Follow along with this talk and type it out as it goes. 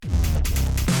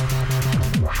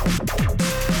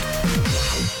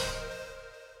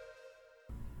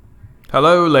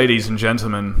Hello, ladies and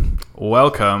gentlemen.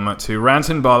 Welcome to Rant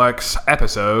and Bollocks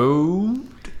episode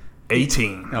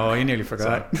 18. Oh, you nearly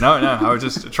forgot. No, I was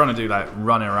just trying to do that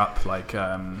runner-up, like,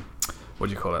 what do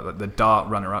you call it? Like the dart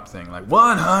runner-up thing, like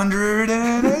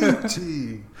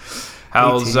 180.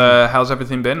 How's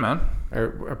everything been, man?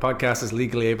 Our podcast is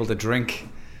legally able to drink.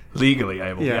 Legally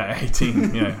able, yeah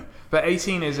 18, yeah. But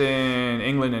 18 is in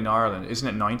England and Ireland. Isn't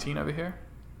it 19 over here?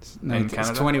 In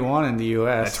Canada? It's 21 in the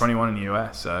US. Yeah, 21 in the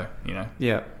US, so,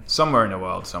 Yeah. somewhere in the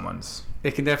world, someone's...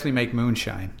 It can definitely make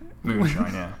moonshine.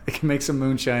 Moonshine, yeah. It can make some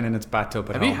moonshine in its bathtub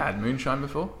at Have home. you had moonshine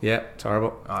before? Yeah, it's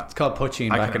horrible. It's called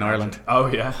poaching back in Ireland. Oh,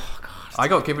 yeah. Oh, God. I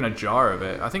got given a jar of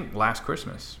it, I think last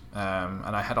Christmas,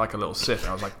 and I had like a little sip, and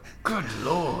I was like, good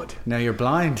Lord. Now you're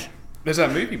blind. There's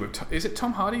that movie with... Is it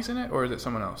Tom Hardy's in it, or is it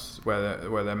someone else,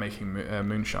 where they're making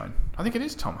moonshine? I think it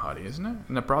is Tom Hardy, isn't it?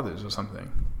 And the brothers or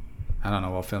something. I don't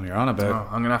know what film you're on about. Oh,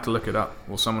 I'm going to have to look it up.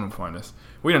 Well, someone will find us.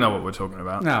 We don't know what we're talking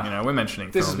about. No. We're mentioning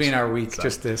This films, has been our week, so.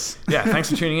 just this. Yeah, thanks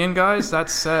for tuning in, guys.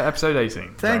 That's episode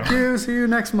 18. Thank you. See you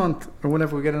next month, or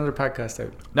whenever we get another podcast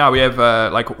out. No, we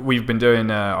have, we've been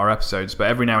doing our episodes, but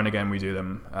every now and again we do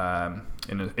them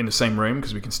in the same room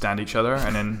because we can stand each other,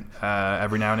 and then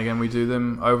every now and again we do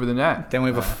them over the net. Then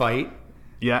we have a fight.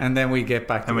 Yeah. And then we get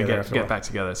back together. And we get back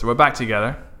together. So we're back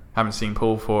together. Haven't seen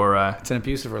Paul for... it's an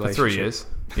abusive relationship. For 3 years,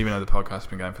 even though the podcast's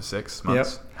been going for 6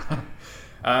 months.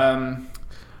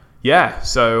 Yep.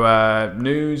 So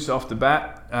news off the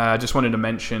bat. I just wanted to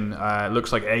mention, it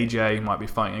looks like AJ might be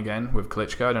fighting again with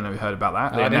Klitschko. I don't know if you heard about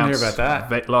that. I didn't hear about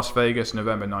that. Las Vegas,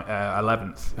 November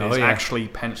 11th. It's actually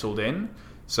penciled in,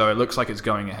 so it looks like it's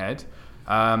going ahead.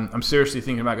 I'm seriously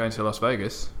thinking about going to Las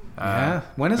Vegas.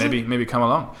 When is it? Maybe come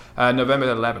along. November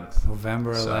 11th.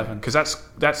 November 11th. Because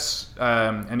that's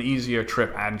an easier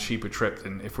trip and cheaper trip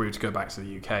than if we were to go back to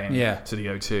the UK and to the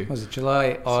O2. Was it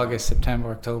July, August,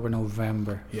 September, October,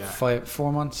 November? Yeah.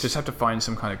 4 months? Just have to find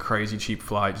some kind of crazy cheap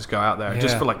flight. Just go out there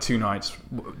just for like 2 nights.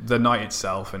 The night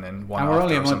itself and then one. And we're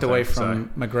only a month away from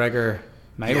McGregor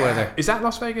Mayweather. Yeah. Is that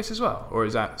Las Vegas as well? Or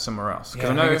is that somewhere else? Because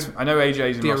I know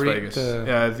AJ's in Las Vegas.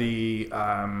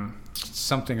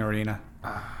 Something arena.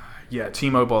 Yeah,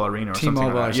 T-Mobile Arena or T-Mobile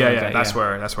something like that. Yeah, that's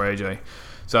where AJ.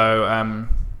 So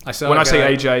I say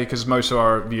AJ, because most of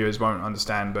our viewers won't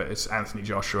understand, but it's Anthony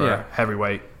Joshua,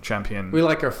 heavyweight champion. We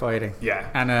like our fighting. Yeah.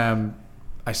 And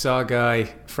I saw a guy,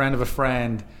 friend of a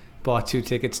friend, bought 2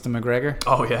 tickets to McGregor.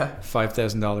 Oh yeah,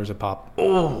 $5,000 a pop.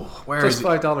 Oh, where just is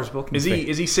 $5 booking fee.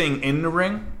 Is he sitting in the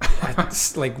ring?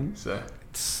 It's like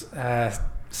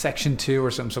Section 2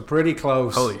 or something, so pretty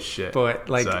close. Holy shit.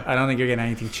 But I don't think you're getting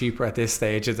anything cheaper at this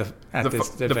stage of the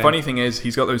event. Funny thing is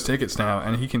he's got those tickets now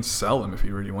and he can sell them if he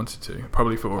really wanted to,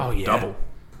 probably for double.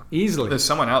 Easily. There's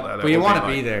someone out there that but you want to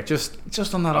be there just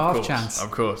on that off chance.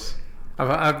 Of course.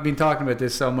 I've been talking about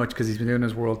this so much because he's been doing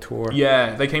his world tour.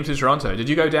 Yeah, they came to Toronto. Did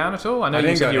you go down at all? I know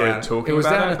you said you were talking about it. It was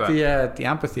down at the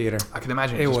amphitheater. I can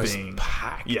imagine it just was being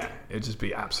packed. Yeah, it would just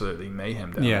be absolutely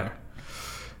mayhem down there.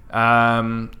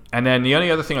 And then the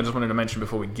only other thing I just wanted to mention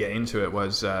before we get into it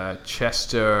was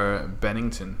Chester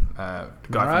Bennington, the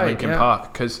guy from Linkin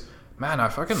Park. Because, man, I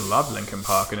fucking love Linkin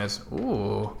Park, and it's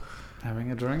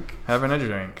having a drink.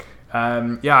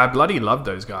 I bloody love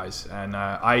those guys, and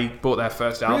I bought their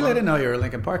first album. Really, I didn't know you were a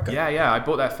Linkin Park guy. Yeah, I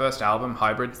bought their first album,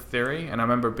 Hybrid Theory, and I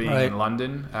remember being in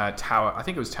London, Tower. I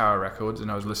think it was Tower Records, and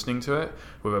I was listening to it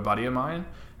with a buddy of mine,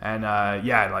 and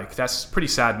that's pretty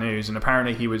sad news. And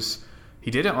apparently he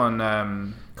did it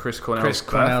on Chris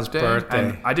Cornell's birthday.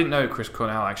 And I didn't know Chris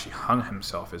Cornell actually hung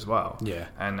himself as well. Yeah.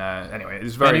 And anyway,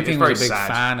 it's very sad. was a big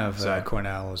fan of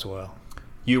Cornell as well.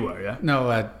 You were, yeah? No,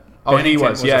 he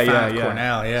was. A fan of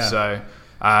Cornell, yeah. So,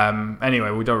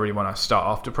 anyway, we don't really want to start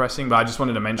off depressing, but I just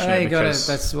wanted to mention it because...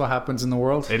 that's what happens in the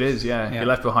world. It is, yeah. You're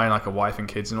left behind like a wife and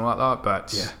kids and all that,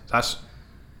 but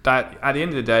that at the end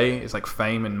of the day, it's like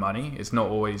fame and money. It's not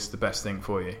always the best thing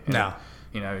for you. No.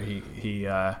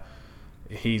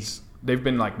 They've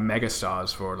been like mega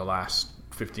stars for the last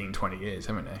 15-20 years,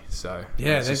 haven't they? So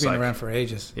they've been around for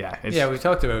ages. We've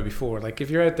talked about it before. Like if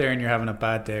you're out there and you're having a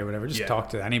bad day or whatever, just talk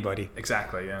to anybody.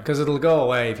 Exactly, yeah, because it'll go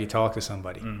away if you talk to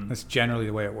somebody. That's generally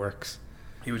the way it works.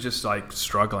 He was just like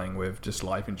struggling with just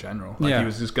life in general. He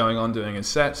was just going on doing his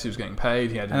sets. He was getting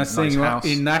paid. He had a nice house.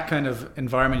 In that kind of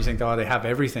environment, you think, they have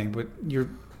everything, but you're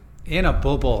in a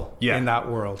bubble in that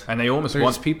world, and they almost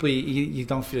want people you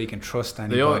don't feel you can trust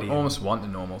anybody. They almost want the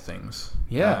normal things.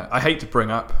 Yeah, I hate to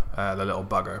bring up the little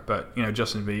bugger, but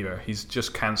Justin Bieber, he's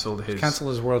just cancelled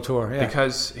his world tour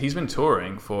because he's been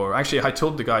touring for. Actually, I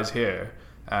told the guys here.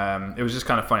 It was just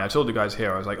kind of funny. I told the guys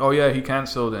here, I was like, "Oh yeah, he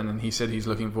cancelled," and then he said he's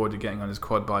looking forward to getting on his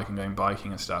quad bike and going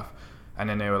biking and stuff. And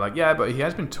then they were like, yeah, but he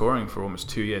has been touring for almost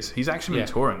 2 years. He's actually been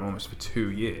touring almost for 2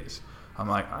 years. I'm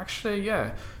like, actually,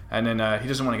 yeah. And then he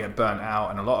doesn't want to get burnt out.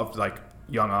 And a lot of like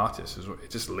young artists, it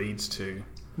just leads to...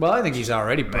 Well, I think he's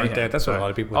already burnt out. That's what a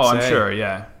lot of people would say. I'm sure,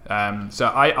 yeah. So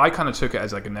I kind of took it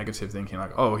as like a negative thinking,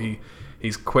 like, oh,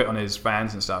 he's quit on his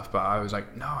fans and stuff. But I was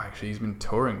like, no, actually, he's been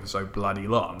touring for so bloody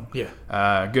long.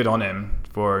 Yeah. Good on him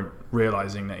for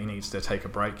realizing that he needs to take a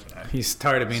break. You know? He's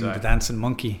tired of being the dancing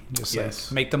monkey. Just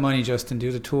like, make the money, Justin,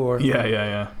 do the tour.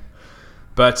 Yeah.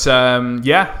 But, and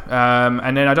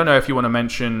then I don't know if you want to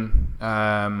mention,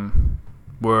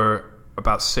 we're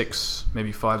about 6,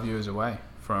 maybe 5 viewers away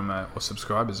from, or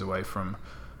subscribers away from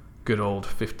good old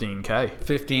 15K.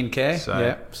 15K,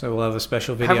 so we'll have a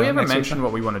special video. Have we ever mentioned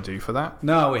what we want to do for that?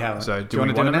 No, we haven't. So do you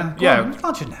want to do it now? Yeah.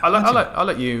 Launch it now. I'll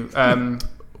let you...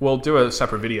 we'll do a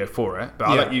separate video for it, but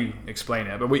I'll let you explain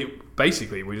it. But we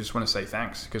just want to say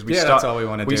thanks because that's all we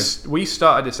want to do. We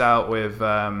started this out with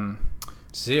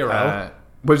zero.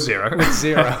 With zero.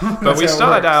 But we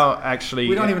started out actually.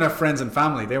 We don't even have friends and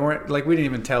family. They weren't like we didn't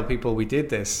even tell people we did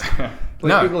this.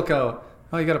 No. People go,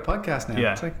 "Oh, you got a podcast now?"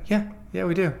 Yeah. It's like, yeah,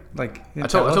 we do. Like I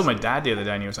told my dad the other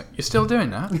day, and he was like, "You're still doing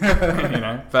that?" You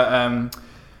know.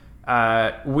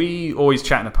 But we always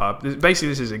chat in a pub. Basically,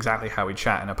 this is exactly how we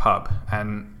chat in a pub,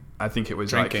 and I think it was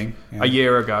drinking. A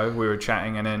year ago we were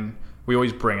chatting, and then we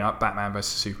always bring up Batman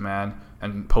vs Superman.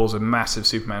 And Paul's a massive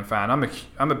Superman fan.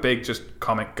 I'm a big just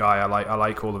comic guy. I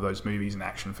like all of those movies and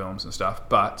action films and stuff.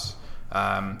 But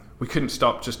we couldn't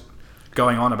stop just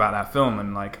going on about that film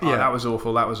and like, that was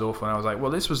awful. And I was like, well,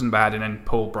 this wasn't bad. And then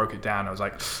Paul broke it down. I was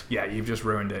like, yeah, you've just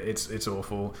ruined it. It's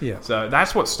awful. Yeah. So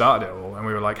that's what started it all. And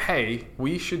we were like, hey,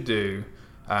 we should do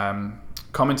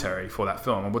commentary for that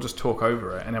film, and we'll just talk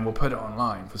over it, and then we'll put it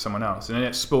online for someone else. And then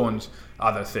it spawned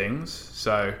other things.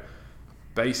 So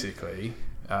basically.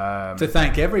 To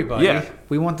thank everybody,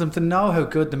 we want them to know how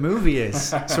good the movie is.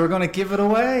 So we're going to give it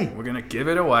away. We're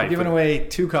giving away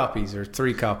 2 copies or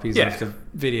 3 copies of the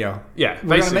video. Yeah,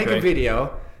 we're going to make a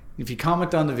video. If you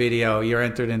comment on the video, you're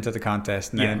entered into the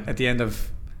contest. And then at the end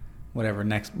of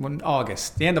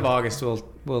August, the end of August,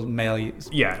 we'll mail you.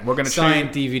 Yeah, we're going to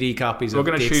signed DVD copies of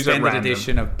the extended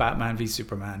edition of Batman v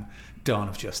Superman. Dawn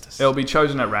of Justice. It'll be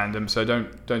chosen at random, so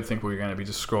don't think we're going to be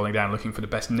just scrolling down looking for the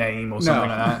best name or something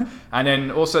like that. And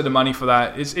then also the money for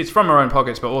that it's from our own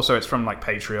pockets, but also it's from like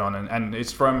Patreon and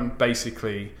it's from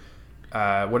basically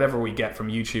whatever we get from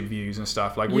YouTube views and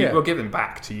stuff. Like we're giving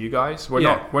back to you guys. We're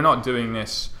not doing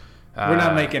this. We're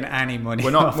not making any money. We're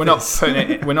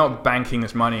not banking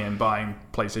this money and buying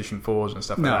PlayStation 4s and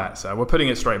stuff like that. So we're putting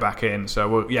it straight back in. So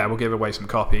we'll give away some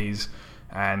copies.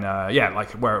 And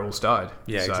like where it all started.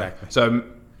 Yeah, exactly. So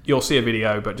you'll see a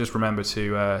video, but just remember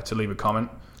to leave a comment.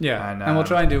 Yeah, and we'll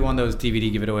try and do one of those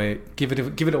DVD give it aways. Give it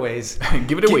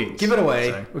away. Give it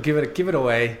away. We'll give it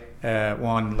away.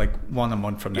 One a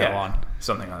month from now on,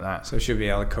 something like that. So should be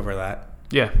able to cover that.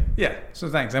 Yeah. So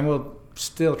thanks, and we're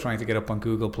still trying to get up on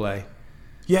Google Play.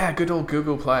 Yeah, good old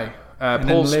Google Play.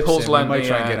 Paul's lent me. We might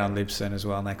try and get on Libsyn as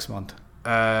well next month.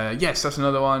 Yes, that's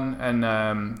another one. And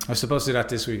I was supposed to do that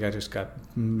this week. I just got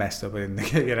messed up. I didn't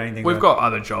get anything. We've got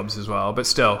other jobs as well, but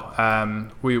still,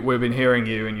 we've been hearing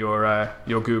you and your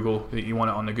Google. You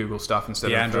want it on the Google stuff instead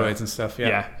of the Androids and stuff.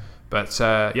 Yeah. But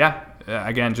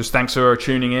again, just thanks for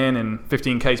tuning in. And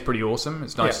 15K is pretty awesome.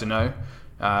 It's nice to know.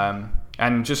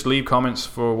 And just leave comments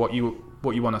for what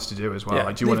you want us to do as well. Yeah,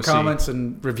 like, do you want to comments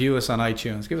and review us on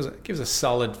iTunes. Give us a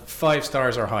solid 5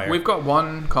 stars or higher. We've got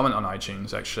 1 comment on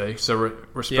iTunes actually. So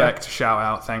respect, shout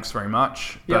out, thanks very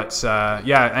much. But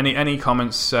any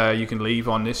comments you can leave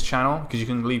on this channel, because you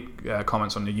can leave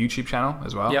comments on the YouTube channel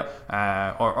as well.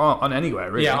 Or on anywhere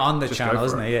really. Yeah, on the channel,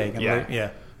 isn't it? Yeah, you can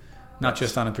leave, not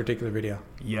just on a particular video.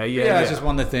 Yeah. It's just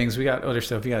one of the things. We got other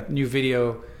stuff. We got new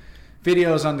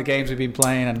videos on the games we've been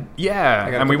playing, and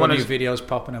and we want new videos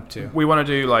popping up too. We want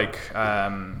to do like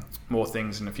more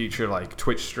things in the future, like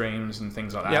Twitch streams and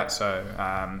things like that. Yep. So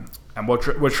and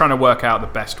we're trying to work out the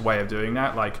best way of doing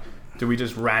that. Like, do we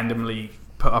just randomly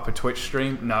put up a Twitch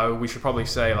stream? No, we should probably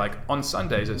say like on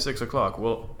Sundays at 6:00.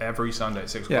 Well, every Sunday at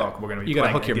 6:00 we're going to be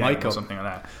playing hook your mic or something like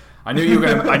that. I knew you were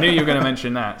going to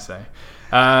mention that. So,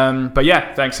 but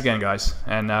yeah, thanks again, guys,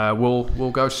 and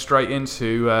we'll go straight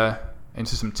into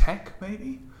some tech,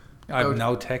 maybe? I have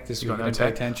no tech this week. No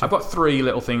tech. Attention. I've got 3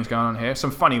 little things going on here.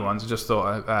 Some funny ones. I just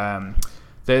thought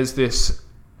there's this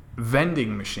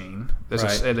vending machine.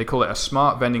 They call it a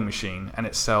smart vending machine, and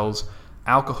it sells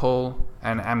alcohol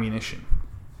and ammunition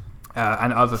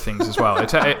and other things as well.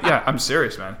 I'm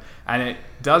serious, man. And it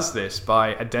does this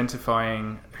by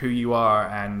identifying who you are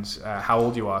and how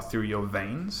old you are through your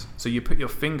veins. So you put your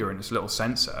finger in this little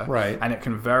sensor, right, and it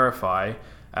can verify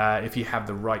if you have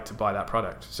the right to buy that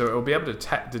product. So it will be able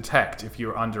to detect if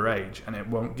you're underage, and it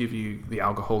won't give you the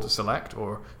alcohol to select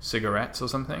or cigarettes or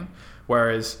something.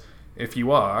 Whereas if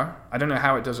you are, I don't know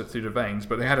how it does it through the veins,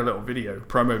 but they had a little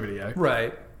promo video.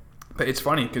 Right. But it's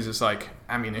funny because it's like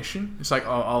ammunition. It's like,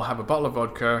 oh, I'll have a bottle of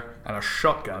vodka and a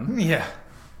shotgun. Yeah.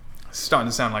 It's starting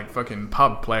to sound like fucking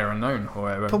pub Player Unknown or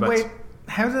whatever. But wait,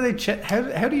 how do they check?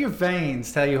 How do your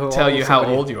veins tell you how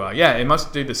old you are? Yeah, it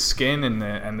must do the skin and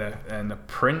the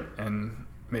print and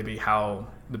maybe how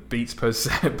the beats per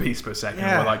second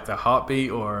or like the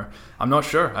heartbeat, or I'm not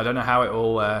sure. I don't know how it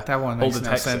all that one makes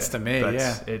no sense to me.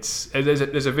 Yeah, there's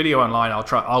a video online.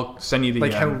 I'll send you the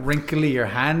like how wrinkly your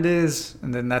hand is,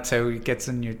 and then that's how it gets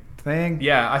in your thing.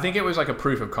 Yeah, I think it was like a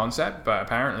proof of concept, but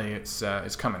apparently it's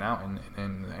coming out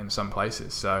in some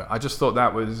places. So I just thought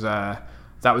that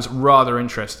was rather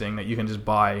interesting that you can just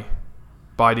buy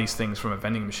these things from a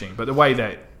vending machine. But the way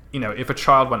that, if a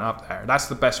child went up there, that's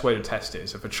the best way to test it.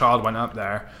 Is if a child went up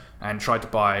there and tried to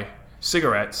buy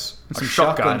cigarettes, a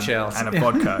shotgun shells, and a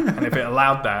vodka, and if it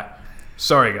allowed that,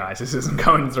 sorry guys, this isn't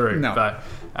going through. No.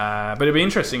 But it'd be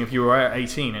interesting if you were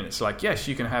 18 and it's like, yes,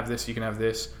 you can have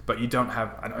this, but you don't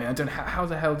have. How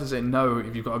the hell does it know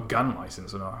if you've got a gun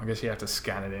license or not? I guess you have to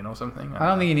scan it in or something. I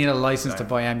don't think you need a license to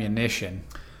buy ammunition.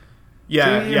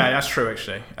 Yeah, that's true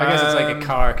actually. I guess it's like a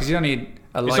car because you don't need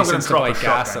a license to buy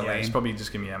gasoline. It's probably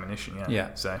just give me ammunition.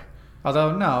 Yeah. So,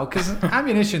 although no, because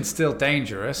ammunition's still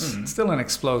dangerous. It's still an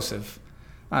explosive.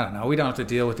 I don't know. We don't have to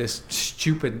deal with this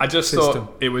stupid. I just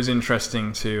thought it was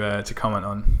interesting to comment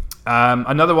on.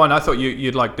 Another one I thought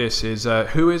you'd like this is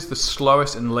who is the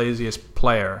slowest and laziest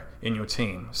player in your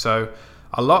team? So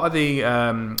a lot of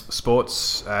the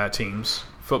sports teams,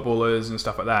 footballers and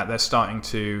stuff like that, they're starting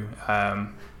to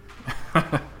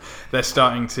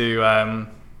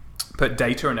put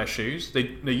data in their shoes.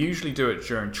 They usually do it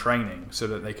during training so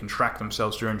that they can track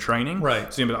themselves during training.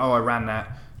 Right. So you'll be like, I ran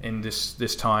that in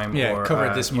this time. Yeah, or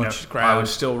covered this much ground. I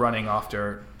was still running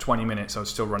after 20 minutes. I was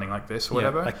still running like this or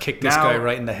whatever. I kicked this guy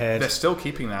right in the head. They're still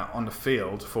keeping that on the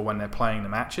field for when they're playing the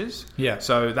matches. Yeah.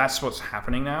 So that's what's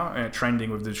happening now,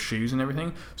 trending with the shoes and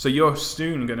everything. So you're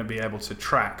soon going to be able to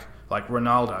track, like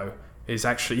Ronaldo is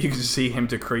actually, you can see him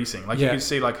decreasing. Like you can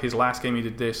see like his last game he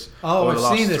did this. Oh, or the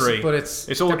last I've seen this, three. but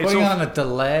it's all on a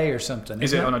delay or something.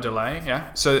 Is it on a delay?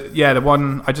 Yeah. So yeah, the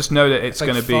one I just know that it's like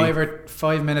going to be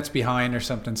 5 minutes behind or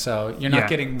something. So you're not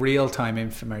getting real time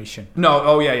information. No.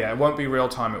 Oh yeah. It won't be real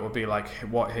time. It will be like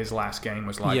what his last game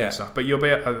was like and stuff. But you'll be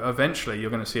eventually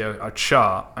you're going to see a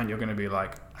chart and you're going to be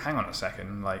like, hang on a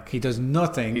second, like he does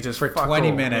nothing for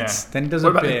 20 minutes. Then he does a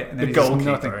bit, and then he does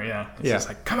nothing. It's just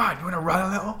like, come on, you want to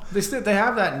run a little? They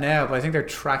have that now, but I think they're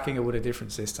tracking it with a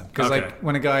different system. Because like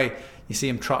when a guy, you see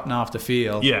him trotting off the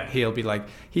field, he'll be like,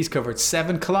 he's covered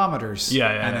 7 kilometers.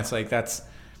 And it's like that's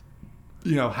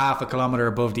half a kilometer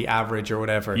above the average or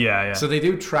whatever. So they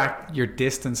do track your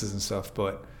distances and stuff,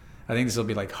 but I think this will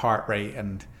be like heart rate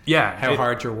and how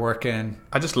hard you're working.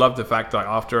 I just love the fact that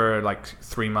after like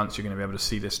 3 months you're going to be able to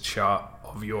see this chart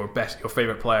of your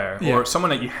favorite player or someone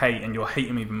that you hate, and you'll hate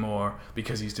him even more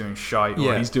because he's doing shite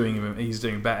or he's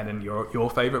doing better than your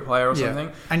favorite player or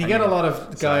something. And you get a lot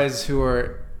of guys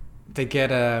who they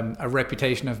get a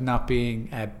reputation of not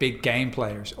being big game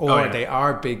players, or they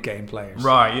are big game players.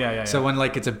 Right, So when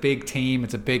like it's a big team,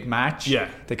 it's a big match,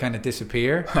 they kind of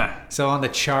disappear. So on the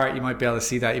chart, you might be able to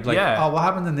see that. You'd be like, oh, what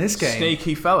happened in this game?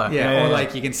 Sneaky fella. Or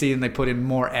like you can see them, they put in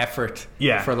more effort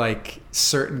for like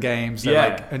certain games.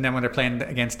 Like, and then when they're playing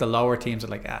against the lower teams,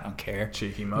 they're like, I don't care.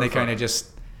 Cheeky motherfucker. They kind of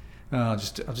just, I'll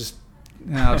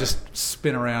just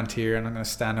spin around here and I'm going to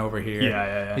stand over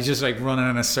here. He's just like running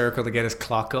in a circle to get his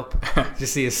clock up.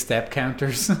 Just see his step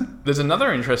counters. There's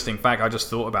another interesting fact I just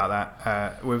thought about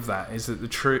that with that is that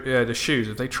the shoes,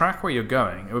 if they track where you're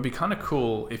going, it would be kind of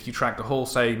cool if you track the whole,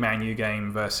 say, Man U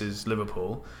game versus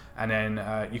Liverpool, and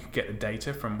then you could get the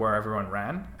data from where everyone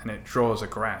ran, and it draws a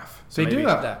graph. So they do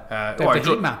have that. They have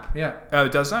the heat map.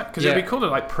 It does that? Because it'd be cool to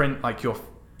like print like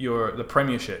the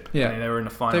Premiership. And they were in the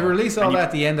final. They release all that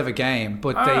at the end of a game,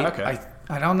 but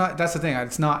I don't know. That's the thing.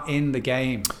 It's not in the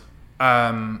game.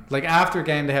 Like after a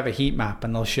game, they have a heat map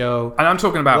and they'll show. And I'm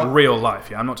talking about real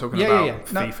life. I'm not talking about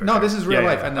FIFA. No, this is real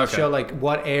life, and they'll show like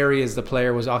what areas the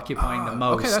player was occupying the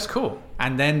most. Okay, that's cool.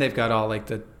 And then they've got all like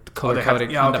the color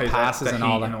coding on the passes and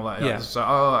all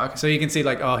that. So you can see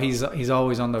like, he's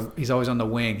always on the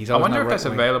wing. I wonder if that's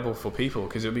available for people,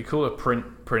 because it would be cool to print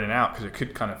it out, because it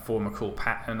could kind of form a cool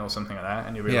pattern or something like that,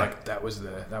 and you'd be like, that was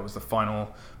the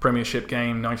final Premiership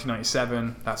game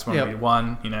 1997. That's when we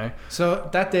won. So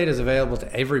that data is available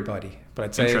to everybody, but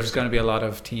I'd say there's going to be a lot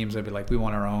of teams that'd be like, we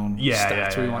want our own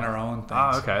stats. We want our own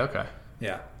things. Okay.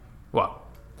 Yeah. What?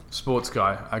 sports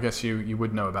guy. I guess you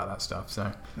would know about that stuff.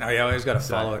 So no, you always got to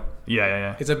follow it.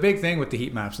 Yeah. It's a big thing with the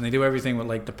heat maps, and they do everything with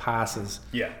like the passes.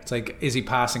 Yeah, it's like, is he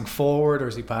passing forward or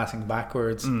is he passing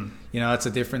backwards? That's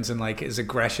a difference in like his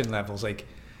aggression levels. Like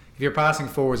if you're passing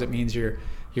forwards, it means you're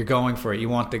going for it. You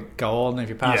want the goal, and if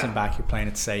you're passing back, you're playing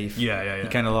it safe. Yeah. You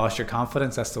kind of lost your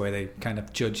confidence. That's the way they kind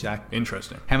of judge that.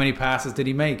 Interesting. How many passes did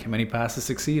he make? How many passes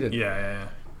succeeded? Yeah.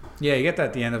 Yeah, you get that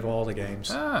at the end of all the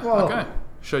games. Okay.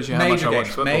 Shows you how much I watch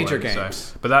football. Major games.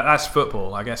 So. But that's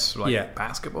football, I guess, like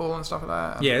basketball and stuff like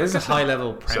that. Yeah, this is a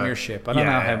high-level premiership. I don't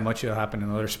know how much it'll happen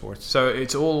in other sports. So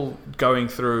it's all going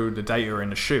through the data in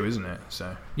the shoe, isn't it?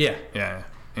 So Yeah.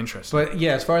 Interesting. But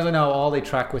yeah, as far as I know, all they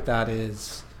track with that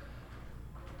is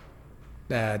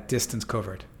distance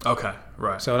covered. Okay,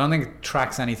 right. So I don't think it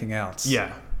tracks anything else.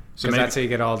 Yeah. Because that's how you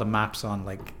get all the maps on,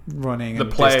 like running. The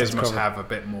and players must covered. have a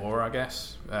bit more, I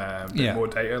guess. More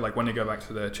data. Like when they go back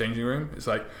to the changing room, it's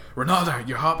like, Ronaldo,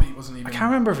 your heartbeat wasn't even. I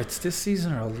can't remember if it's this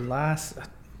season or last.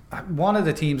 One of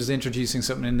the teams is introducing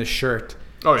something in the shirt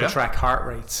to track heart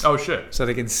rates. Oh shit! So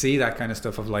they can see that kind of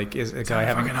stuff of like, is a guy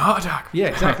having a heart attack? Yeah,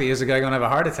 exactly. Is a guy going to have a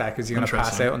heart attack? Is he going to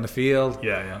pass out on the field?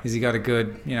 Yeah. Is he got a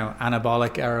good,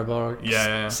 anabolic,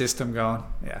 aerobolic system going?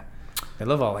 Yeah. I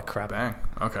love all that crap. Bang.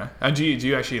 Okay. And do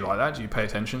you actually like that? Do you pay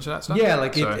attention to that stuff? Yeah,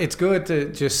 like it's good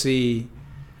to just see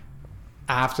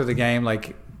after the game,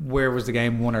 like where was the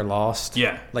game won or lost.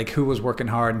 Yeah. Like who was working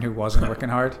hard and who wasn't working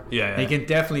hard. Yeah. And you can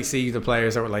definitely see the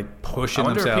players that were like pushing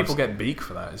themselves. I wonder if people get beak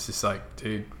for that. It's just like,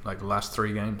 dude, like the last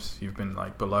 3 games you've been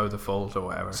like below the fold or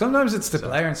whatever. Sometimes it's the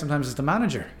player and sometimes it's the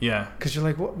manager. Yeah. Because you're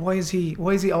like, why is he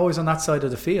always on that side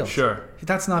of the field? Sure.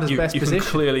 That's not his best position. You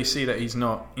can clearly see that he's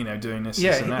not, doing this.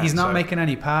 Yeah, this and that, he's not making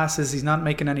any passes. He's not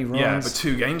making any runs. Yeah, but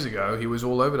 2 games ago he was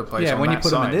all over the place. Yeah, on when that you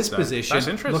put him in this position, that's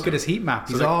interesting. look at his heat map.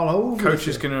 He's all over.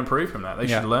 Coaches can improve from that. They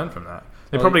should learn from that.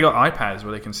 They probably got iPads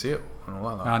where they can see it and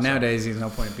all that. Nowadays, there's no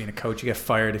point in being a coach. You get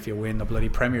fired if you win the bloody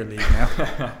Premier League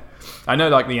now. I know,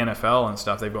 like the NFL and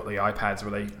stuff, they've got the iPads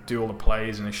where they do all the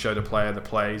plays and they show the player the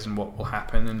plays and what will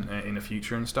happen in the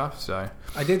future and stuff. So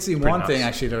I did see one thing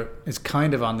actually that is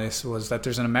kind of on this was that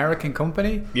there's an American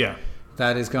company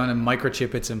that is going to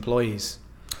microchip its employees.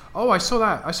 Oh, I saw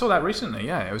that recently.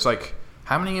 Yeah, it was like.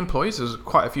 How many employees? There's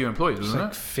quite a few employees,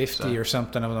 wasn't it? 50 or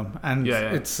something of them. And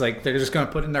it's like they're just going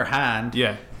to put it in their hand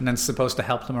and then it's supposed to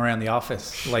help them around the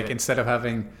office. Shit. Like instead of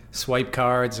having swipe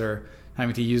cards or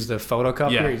having to use the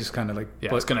photocopier, you just kind of like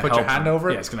put your hand over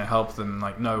it. Yeah, it's going to help them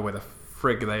like know where the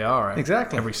frig they are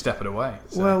exactly every step of the way.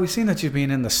 So. Well, we've seen that you've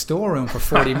been in the storeroom for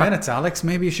 40 minutes, Alex.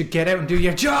 Maybe you should get out and do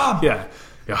your job. Yeah.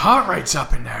 Your heart rate's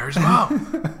up in there as well.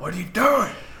 What are you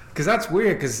doing? Because that's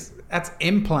weird because that's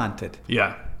implanted.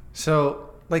 Yeah.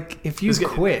 So, like, if you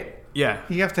quit, you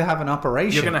have to have an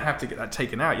operation. You're going to have to get that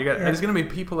taken out. There's going to be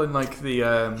people in like the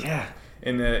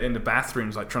in the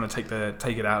bathrooms like trying to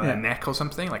take it out of their neck or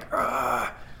something. Like,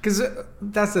 because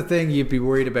that's the thing you'd be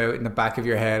worried about in the back of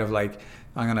your head of like,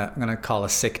 I'm gonna call a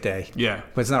sick day. Yeah,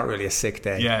 but it's not really a sick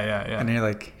day. Yeah. And you're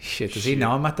like, shit. Does he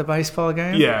know I'm at the baseball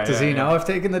game? Yeah. Does he know I've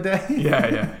taken the day?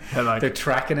 Yeah. Like, they're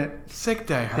tracking it. Sick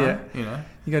day, huh? Yeah.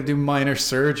 You got to do minor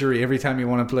surgery every time you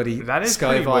want to bloody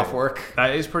skive off work.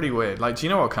 That is pretty weird. Like, do you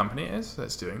know what company it is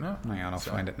that's doing that? Hang on, I'll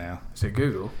find it now. Is it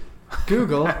Google?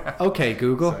 Google? Okay,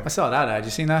 Google. I saw that ad. You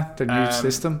seen that? The new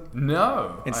system?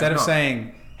 No. Instead of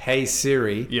saying, hey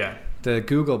Siri, the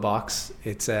Google box,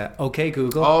 it's okay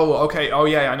Google. Oh, okay. Oh,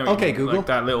 yeah, I know. Okay, Google. Like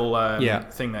that little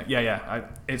thing that... Yeah.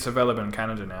 It's available in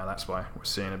Canada now. That's why we're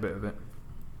seeing a bit of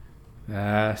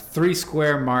it. 3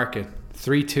 Square Market,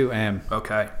 32M.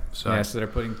 Okay. So they're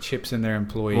putting chips in their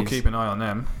employees. We'll keep an eye on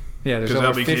them. Yeah, there's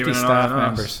over 50 staff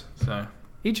members. So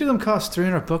each of them costs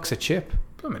 $300 a chip.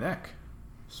 Blooming heck.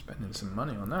 Spending some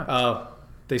money on that. Oh,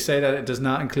 they say that it does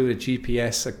not include a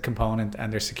GPS component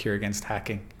and they're secure against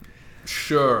hacking.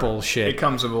 Sure. Bullshit. It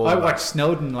comes with all I watched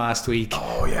Snowden last week.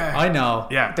 Oh, yeah. I know.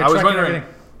 Yeah, I was wondering...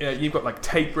 Everything. Yeah, you've got like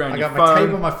tape around your phone. I got my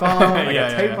tape on my phone. I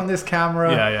got tape on this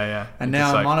camera. Yeah. And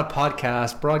now I'm on a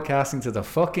podcast broadcasting to the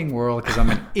fucking world because I'm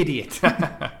an idiot.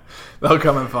 They'll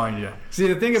come and find you. See,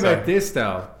 the thing about this,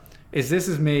 though, is this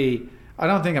is me. I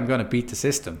don't think I'm going to beat the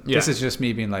system. Yeah. This is just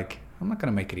me being like, I'm not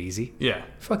going to make it easy. Yeah.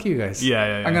 Fuck you guys.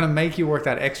 Yeah. I'm going to make you work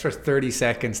that extra 30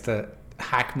 seconds to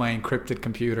hack my encrypted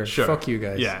computer. Sure. Fuck you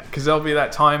guys. Yeah, because there'll be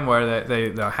that time where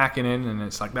they're hacking in and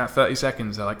it's like that 30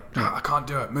 seconds. They're like, I can't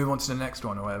do it. Move on to the next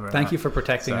one or whatever. Thank you for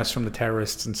protecting us from the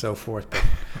terrorists and so forth.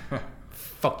 But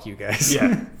fuck you guys.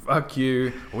 Yeah, fuck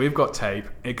you. We've got tape.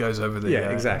 It goes over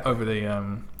the over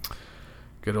the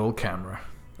good old camera.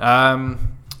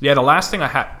 The last thing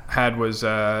I had was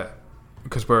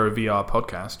because we're a VR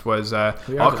podcast, was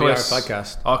Oculus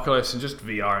and just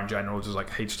VR in general, just like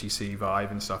HTC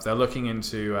Vive and stuff. They're looking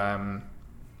into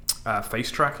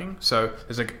face tracking. So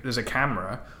there's a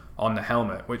camera on the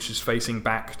helmet which is facing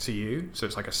back to you, so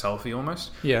it's like a selfie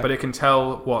almost. Yeah. But it can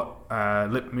tell what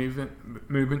lip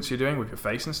movements you're doing with your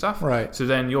face and stuff. Right. So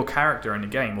then your character in the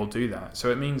game will do that. So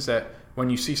it means that when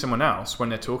you see someone else, when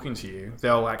they're talking to you,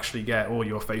 they'll actually get all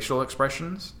your facial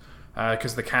expressions.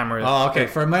 Because the camera is... Oh, okay.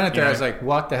 For a minute there, I was like,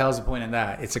 what the hell's the point in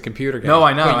that? It's a computer game. No,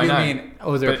 I know, but you mean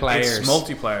other players. It's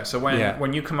multiplayer. So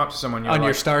when you come up to someone... You're on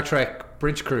your Star Trek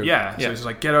bridge crew. Yeah. So it's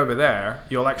like, get over there.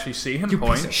 You'll actually see him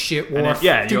point. Piece of shit, Worf. Do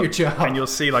your job. And you'll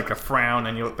see like a frown,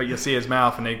 but you'll see his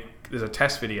mouth, and there's a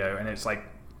test video, and it's like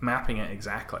mapping it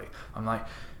exactly. I'm like...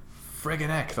 friggin'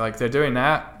 heck, like they're doing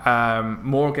that.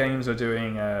 More games are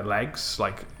doing legs,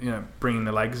 like bringing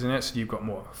the legs in it, so you've got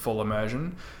more full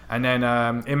immersion. And then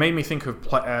it made me think of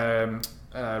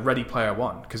Ready Player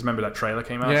One, because remember that trailer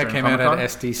came out? Yeah, it came out at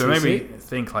SDCC. So it made me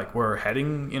think like we're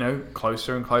heading,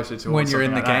 closer and closer to when you're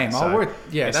in the like game. So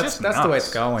that's the way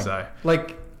it's going. So.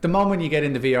 Like the moment you get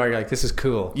into VR, you're like, this is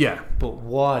cool. Yeah. But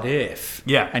what if?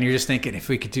 Yeah. And you're just thinking, if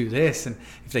we could do this, and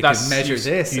if they could measure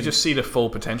this. You just see the full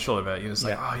potential of it. You're just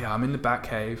like, oh yeah, I'm in the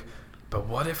Batcave, but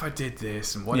what if I did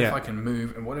this? And what if I can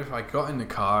move? And what if I got in the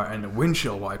car and the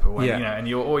windshield wiper went? And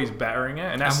you're always bettering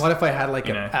it. And what if I had like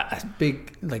a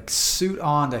big like suit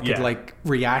on that could like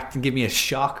react and give me a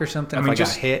shock or something if I got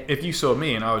hit? If you saw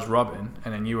me and I was Robin,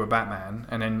 and then you were Batman,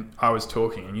 and then I was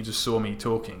talking, and you just saw me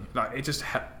talking, like it just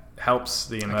helps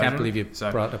the immersion. I can't believe you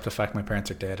brought up the fact my parents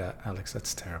are dead, Alex.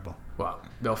 That's terrible. Well,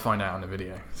 they'll find out on the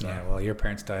video. So. Yeah, well, your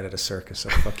parents died at a circus, so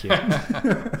fuck you.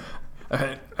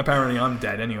 Apparently, I'm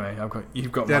dead anyway.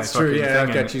 You've got that's my true. fucking I'll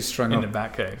thing get you strung in up the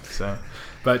Batcave. So,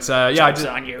 but I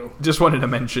just wanted to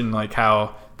mention like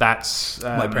how that's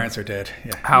my parents are dead.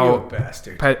 Yeah, how you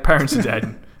bastard. Parents are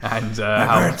dead, and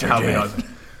how we are.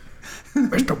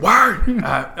 Mr. Word!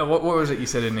 What was it you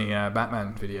said in the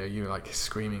Batman video? You were like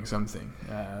screaming something.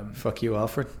 Fuck you,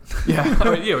 Alfred. Yeah,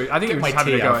 I think he was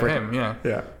having to go at him.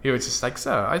 Yeah. He was just like,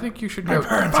 so I think you should go.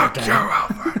 Fuck you,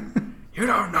 Alfred. You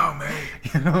don't know me.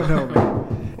 You don't know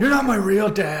me. You're not my real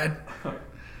dad.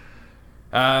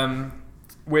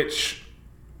 Which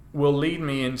will lead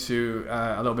me into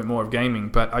a little bit more of gaming,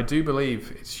 but I do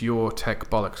believe it's your tech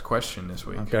bollocks question this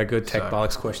week. Okay, a good tech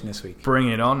bollocks question this week. Bring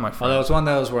it on, my friend. Although it's one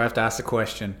of those where I have to ask the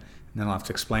question and then I'll have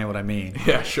to explain what I mean.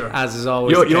 Yeah, sure. As is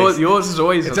always yours is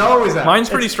always... It's always that. Mine's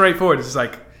pretty straightforward. It's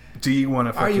like, do you want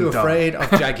to fucking Are you afraid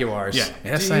dog? of jaguars? Yeah.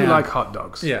 Yes, do you like hot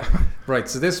dogs? Yeah. Right,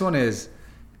 so this one is,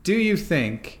 do you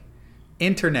think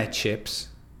internet chips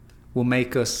will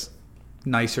make us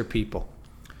nicer people?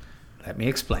 Let me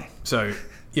explain. So...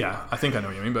 yeah, I think I know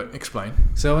what you mean, but explain.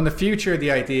 So in the future,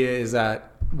 the idea is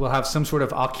that we'll have some sort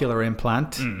of ocular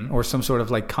implant or some sort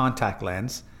of like contact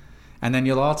lens. And then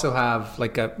you'll also have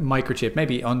like a microchip,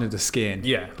 maybe under the skin.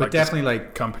 Yeah. But like definitely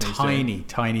like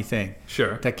tiny thing.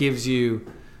 Sure. That gives you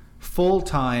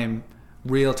full-time,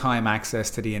 real-time access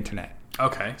to the internet.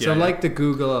 Okay. So like the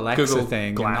Google Alexa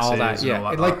thing and all that. Yeah.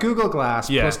 Like Google Glass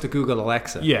plus the Google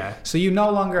Alexa. Yeah. So you no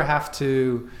longer have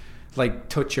to... like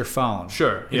touch your phone.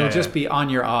 Sure. It'll just be on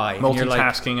your eye.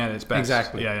 Multitasking at its best.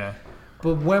 Exactly. Yeah.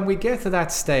 But when we get to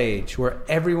that stage where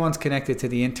everyone's connected to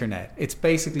the internet, it's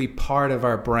basically part of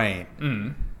our brain.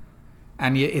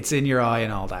 And it's in your eye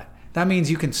and all that. That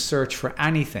means you can search for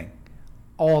anything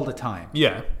all the time.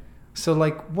 Yeah. So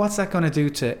like, what's that going to do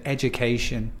to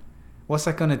education? What's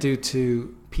that going to do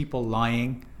to people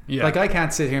lying? Yeah. Like I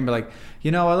can't sit here and be like, I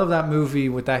love that movie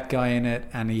with that guy in it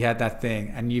and he had that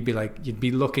thing, and you'd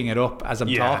be looking it up as I'm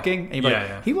talking and you'd be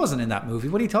like, he wasn't in that movie,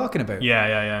 what are you talking about?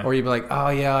 Yeah. Or you'd be like, oh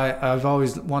yeah, I've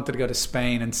always wanted to go to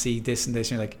Spain and see this and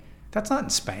this, and you're like, that's not in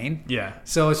Spain. Yeah.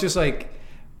 So it's just like,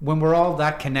 when we're all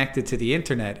that connected to the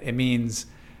internet, it means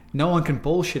no one can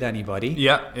bullshit anybody.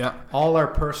 Yeah. All our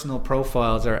personal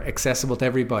profiles are accessible to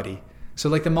everybody. So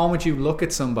like the moment you look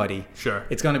at somebody, sure,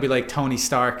 it's going to be like Tony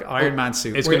Stark Iron Man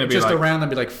suit. It's going to be just like, around and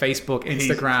be like Facebook,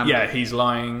 Instagram. He's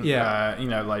lying.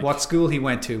 Yeah, like what school he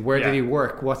went to, where did he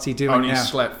work, what's he doing only now?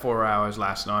 Slept 4 hours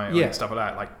last night. And stuff like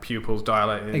that, like pupils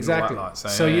dilated. Exactly. And all that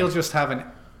lot. So you'll just have an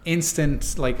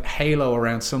instant like halo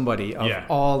around somebody of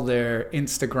all their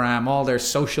Instagram, all their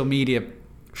social media.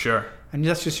 Sure. And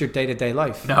that's just your day-to-day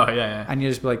life. No, yeah. And you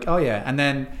just be like, oh yeah. And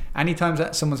then anytime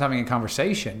that someone's having a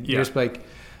conversation, you just be like,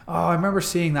 oh, I remember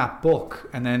seeing that book,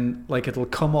 and then like it'll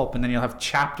come up, and then you'll have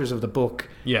chapters of the book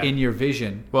in your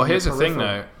vision. Well, here's the thing,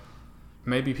 though.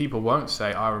 Maybe people won't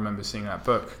say, "I remember seeing that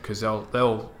book," because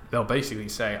they'll basically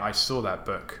say, "I saw that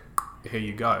book. Here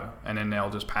you go," and then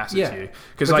they'll just pass it to you.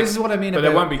 Because this is what I mean about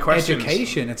there won't be questions.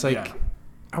 Education. It's like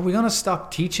are we going to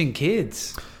stop teaching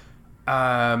kids?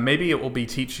 Maybe it will be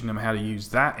teaching them how to use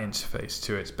that interface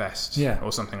to its best,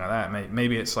 or something like that.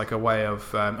 Maybe it's like a way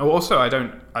of. Also, I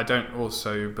don't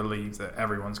also believe that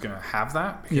everyone's going to have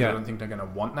that, because I don't think they're going to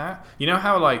want that. You know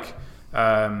how like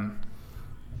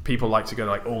people like to go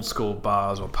to like old school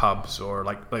bars or pubs, or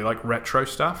like they like retro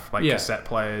stuff, like cassette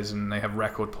players, and they have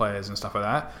record players and stuff like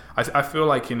that. I feel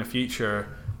like in the future,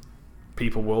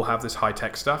 people will have this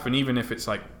high-tech stuff, and even if it's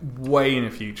like way in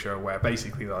the future where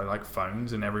basically they're like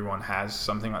phones and everyone has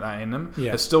something like that in them,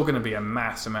 there's still going to be a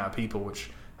mass amount of people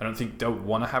which I don't think don't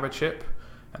want to have a chip,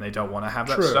 and they don't want to have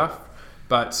that stuff.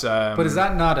 But is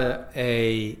that not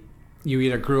a you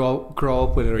either grow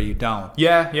up with it or you don't?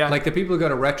 Yeah. Like the people who go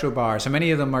to retro bars, so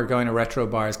many of them are going to retro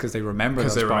bars because they remember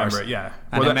those bars. And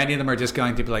then many of them are just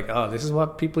going to be like, oh, this is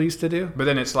what people used to do. But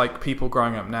then it's like people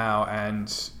growing up now,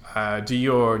 and do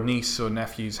your niece or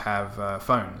nephews have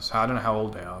phones? I don't know how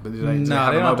old they are, but they don't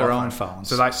have their own phones.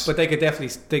 So but they could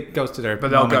definitely go to their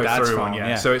but they'll go through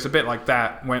one. So it's a bit like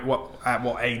that. At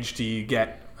what age do you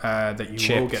get that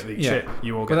you will get the chip?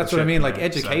 You will get. But that's what I mean. Like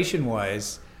education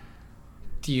wise,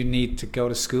 do you need to go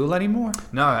to school anymore?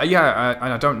 No.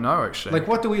 I don't know actually. Like,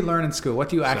 what do we learn in school? What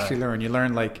do you actually learn? You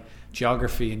learn like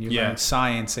geography, and you learn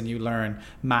science, and you learn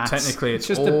maths. Technically, it's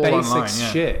just all the basic online,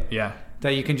 shit. Yeah.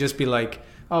 That you can just be like,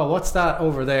 oh, what's that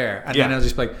over there? And then it'll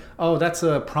just be like, oh, that's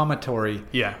a promontory.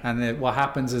 Yeah. And what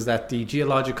happens is that the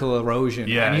geological erosion.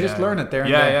 Yeah. And you just learn it there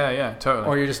and then. Yeah, totally.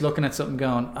 Or you're just looking at something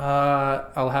going,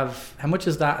 I'll have, how much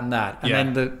is that and that? And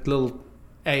then the little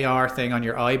AR thing on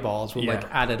your eyeballs will like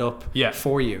add it up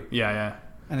for you. Yeah.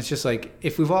 And it's just like,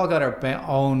 if we've all got our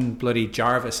own bloody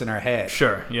Jarvis in our head.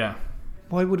 Sure, yeah.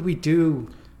 Why would we do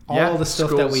all the stuff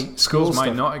that we... Schools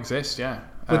might not exist,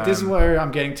 But this is where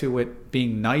I'm getting to with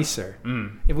being nicer.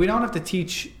 If we don't have to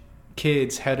teach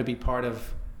kids how to be part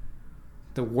of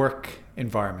the work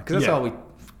environment, because that's all we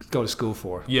go to school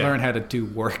for, learn how to do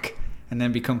work and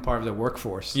then become part of the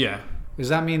workforce. Does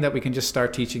that mean that we can just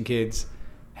start teaching kids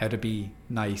how to be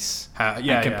nice and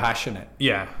compassionate?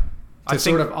 To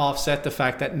sort of offset the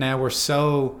fact that now we're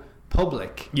so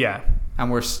public.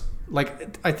 And we're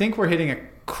like, I think we're hitting a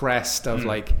crest of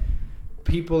like,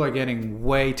 people are getting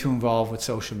way too involved with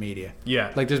social media.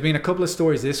 Like there's been a couple of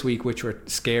stories this week which were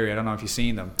scary. I don't know if you've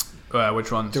seen them.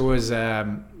 Which ones? There was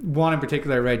one in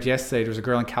particular I read yesterday. There was a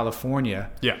girl in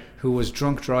California who was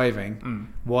drunk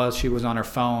driving while she was on her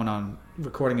phone on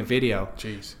recording a video.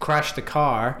 Crashed the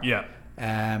car.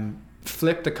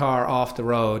 Flipped the car off the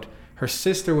road. Her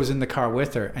sister was in the car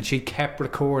with her, and she kept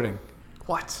recording.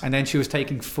 What? And then she was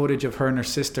taking footage of her and her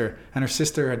sister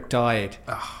had died.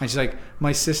 And she's like,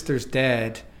 my sister's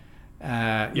dead.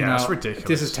 That's ridiculous.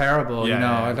 This is terrible.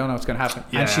 I don't know what's going to happen.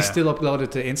 And she still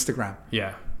uploaded to Instagram.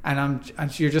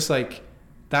 And you're just like,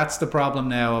 that's the problem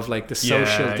now of like the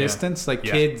social distance. Like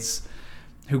kids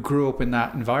who grew up in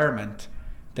that environment,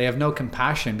 they have no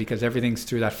compassion because everything's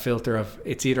through that filter of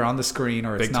it's either on the screen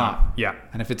or it's Big not. Time.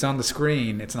 And if it's on the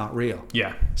screen, it's not real.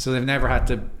 Yeah. So they've never had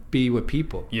to be with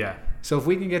people. Yeah. So if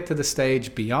we can get to the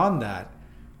stage beyond that,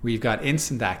 where you've got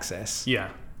instant access.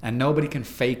 Yeah. And nobody can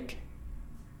fake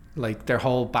like their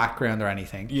whole background or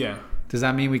anything. Yeah. Does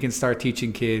that mean we can start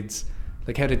teaching kids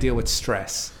like how to deal with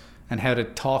stress and how to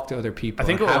talk to other people? I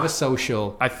think have a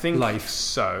social life.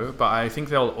 So, but I think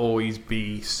there'll always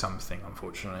be something,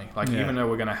 unfortunately. Like even though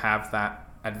we're going to have that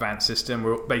advanced system,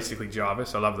 we're basically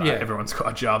Jarvis. I love that. Everyone's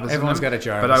got a Jarvis. Everyone's got a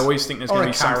Jarvis. But I always think there's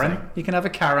going to be Karen. something. You can have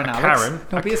a Karen, Alex.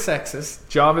 Don't be a sexist.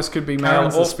 Jarvis could be male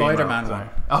or the Spider-Man one.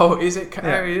 Oh, is it?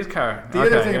 It is Karen. The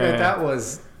other thing about that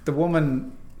was the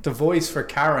woman, the voice for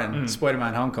Karen,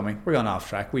 Spider-Man Homecoming. We're going off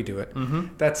track. We do it.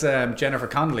 That's Jennifer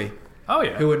Connelly. Oh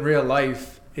yeah. Who in real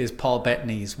life is Paul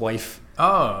Bettany's wife.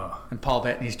 Oh. And Paul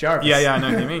Bettany's Jarvis. Yeah, I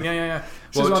know what you mean. Yeah.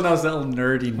 She's one of those little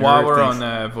nerdy While we're things.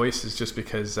 On voices, just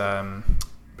because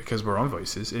we're on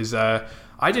voices, is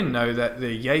I didn't know that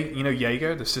the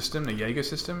Jaeger, the Jaeger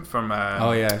system from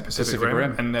Pacific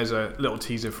Rim, and there's a little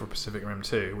teaser for Pacific Rim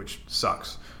 2, which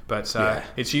sucks, but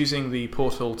it's using the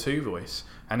Portal 2 voice.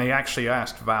 And they actually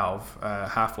asked Valve,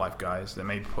 Half-Life guys that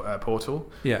made Portal.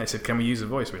 Yeah. They said, can we use the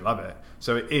voice? We love it.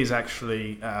 So it is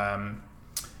actually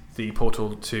the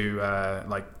Portal 2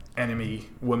 like enemy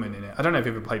woman in it. I don't know if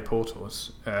you've ever played Portal.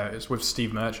 It's with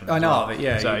Steve Merchant. I know of it,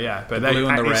 yeah. So yeah, but the blue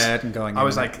and the red and going. I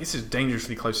was like, this is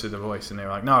dangerously close to the voice, and they were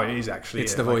like, no, it is actually.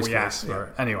 It's the voice. We asked for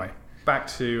it. Anyway, back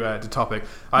to the topic.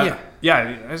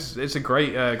 It's a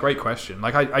great question.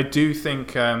 Like I do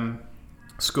think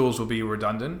schools will be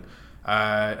redundant.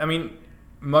 I mean,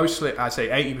 mostly I say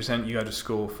 80% you go to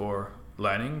school for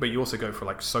learning, but you also go for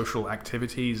like social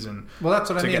activities and well, that's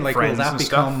what I mean. Like, will that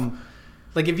become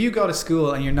Like if you go to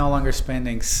school and you're no longer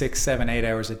spending 6, 7, 8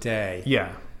 hours a day.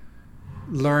 Yeah.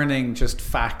 Learning just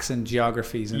facts and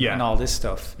geographies and all this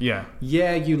stuff. Yeah.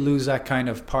 Yeah, you lose that kind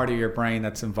of part of your brain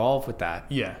that's involved with that.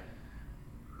 Yeah.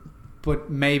 But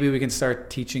maybe we can start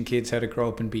teaching kids how to grow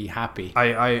up and be happy.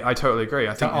 I totally agree.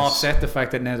 I think to offset the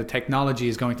fact that now the technology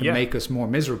is going to make us more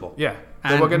miserable. Yeah.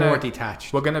 And more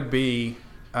detached. We're going to be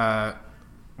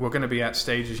at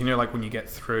stages, like when you get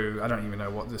through, I don't even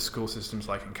know what the school system's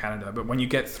like in Canada, but when you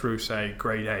get through, say,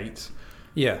 grade 8,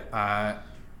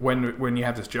 when you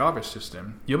have this Java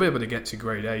system, you'll be able to get to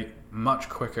grade 8 much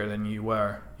quicker than you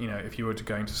were, if you were to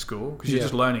going to school, because you're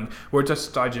just learning. We're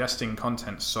just digesting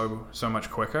content so much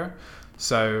quicker.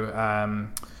 So,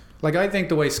 I think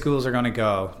the way schools are going to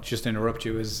go, just to interrupt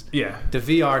you, is the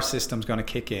VR system's going to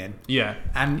kick in. Yeah.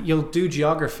 And you'll do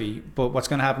geography, but what's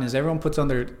going to happen is everyone puts on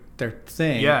their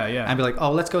thing and be like,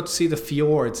 oh, let's go to see the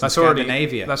fjords in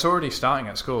Scandinavia. That's already starting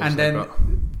at school. And then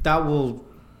that will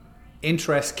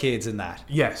interest kids in that.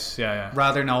 Yes, yeah.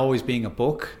 Rather than always being a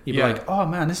book. You'd be like, oh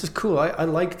man, this is cool. I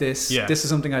like this. Yeah. This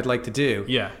is something I'd like to do.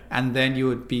 Yeah. And then you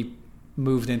would be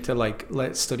moved into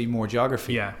let's study more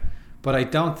geography. Yeah. But I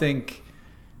don't think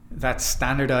that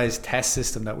standardized test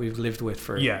system that we've lived with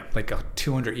for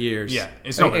 200 years. Yeah.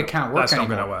 It can't work That's anymore.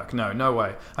 not going to work. No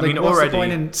way. I mean, what's the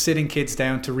point in sitting kids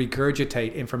down to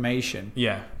regurgitate information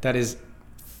that is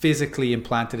physically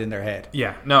implanted in their head?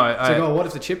 Yeah. No, what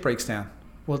if the chip breaks down?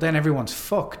 Well, then everyone's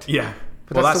fucked. Yeah.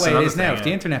 But that's the way it is now. If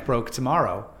the internet broke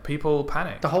tomorrow, people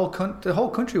panic. The whole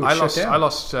country would shut down.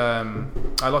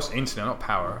 I lost internet, not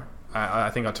power. I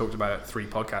think I talked about it 3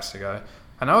 podcasts ago.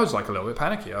 And I was a little bit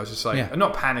panicky. I was just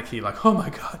not panicky, oh my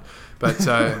God,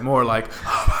 but more like,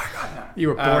 oh my God. You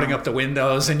were boarding up the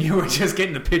windows and you were just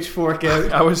getting the pitchfork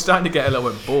out. I was starting to get a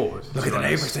little bit bored. Look at the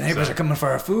neighbors. The neighbors are coming for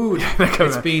our food.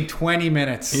 It's been 20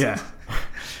 minutes. Yeah.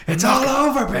 It's all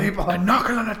over, people. I'm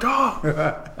knocking on the door.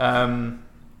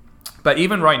 But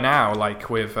even right now,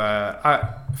 with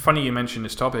funny you mentioned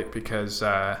this topic because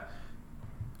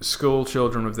school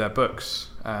children with their books,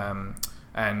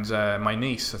 and my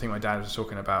niece, I think my dad was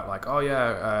talking about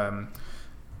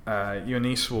your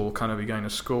niece will kind of be going to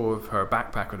school with her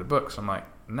backpack with the books. I'm like,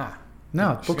 nah.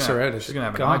 No, books are out. She's going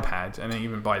to have an iPad, and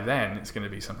even by then, it's going to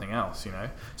be something else,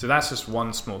 So that's just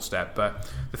one small step. But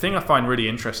the thing I find really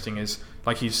interesting is,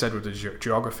 like you said with the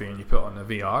geography, and you put on the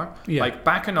VR,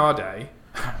 back in our day,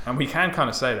 and we can kind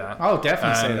of say that. Oh,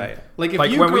 definitely say that.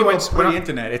 If you grew up with the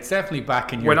internet, it's definitely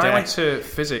back in your day. When I went to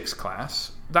physics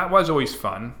class, that was always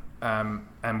fun.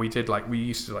 And we did we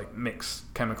used to mix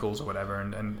chemicals or whatever,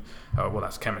 and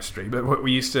that's chemistry, but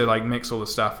we used to mix all the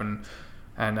stuff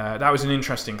and that was an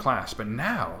interesting class. But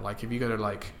now, if you go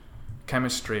to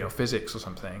chemistry or physics or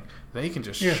something, they can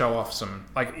just show off some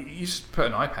you just put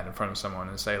an iPad in front of someone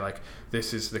and say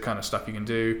this is the kind of stuff you can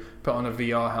do. Put on a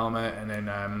VR helmet and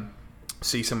then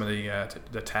see some of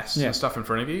the tests and stuff in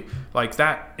front of you.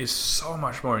 That is so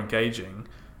much more engaging.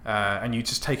 And you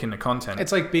just take in the content.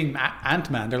 It's like being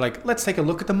Ant-Man. They're like, let's take a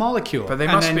look at the molecule. But they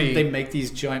make these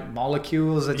giant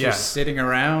molecules that you're sitting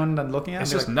around and looking at.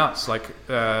 It's just nuts.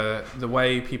 The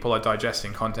way people are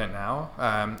digesting content now.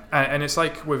 And it's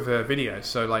with videos.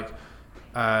 So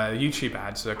YouTube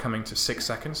ads are coming to 6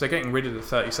 seconds. They're getting rid of the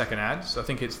 30-second ads. I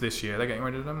think it's this year they're getting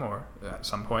rid of them, or at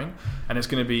some point. And it's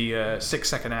going to be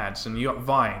 6-second ads. And you got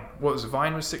Vine. What was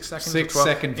Vine? Was 6 seconds?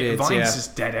 6-second vids. Vine's is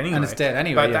dead anyway. And it's dead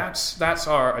anyway. But that's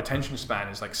our attention span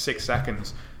is 6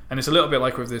 seconds. And it's a little bit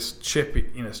like with this chip,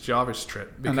 this Java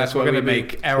strip. And that's why we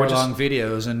make hour-long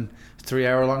videos and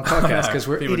 3-hour-long podcasts, because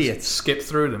we're idiots. Skip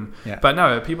through them. Yeah. But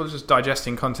no, people are just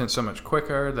digesting content so much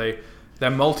quicker. They're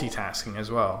multitasking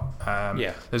as well.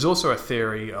 There's also a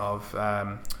theory of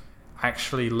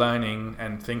actually learning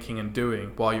and thinking and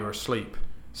doing while you're asleep.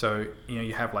 So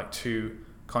you have 2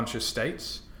 conscious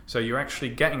states. So you're actually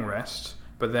getting rest,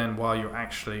 but then while you're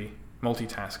actually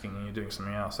multitasking and you're doing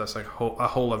something else, that's a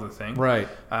whole other thing. Right.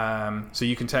 So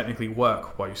you can technically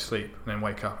work while you sleep and then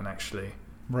wake up and actually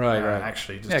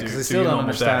actually just because they still don't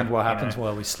understand what happens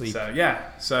while we sleep.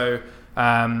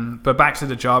 But back to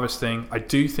the Jarvis thing, I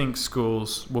do think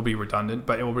schools will be redundant,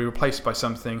 but it will be replaced by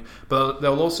something. But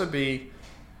there'll also be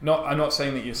I'm not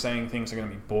saying that you're saying things are going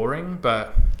to be boring,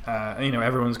 but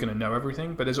everyone's going to know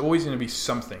everything. But there's always going to be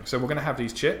something. So we're going to have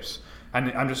these chips,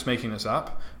 and I'm just making this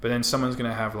up. But then someone's going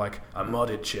to have a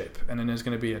modded chip, and then there's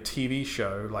going to be a TV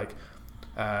show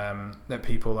that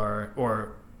people are,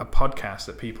 or a podcast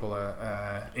that people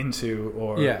are into,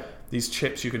 or these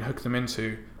chips you can hook them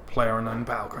into PlayerUnknown's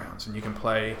Battlegrounds, and you can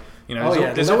play.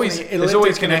 There's always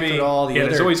going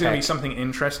to be something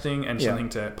interesting and something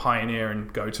to pioneer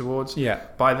and go towards. Yeah.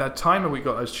 By the time that we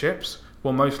got those chips,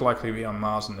 we'll most likely be on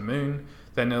Mars and the Moon.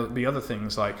 then there'll be other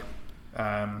things like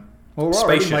well, we're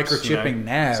already microchipping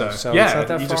now, so it's not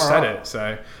that you far just said off. it.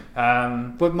 So,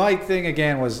 but my thing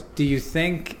again was, do you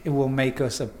think it will make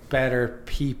us a better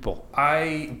people?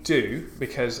 I do,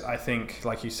 because I think,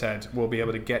 like you said, we'll be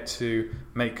able to get to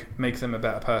make them a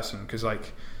better person, because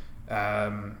like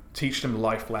teach them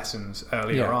life lessons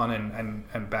earlier on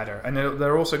and better, and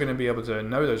they're also going to be able to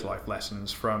know those life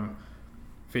lessons from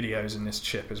videos in this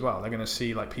chip as well. They're going to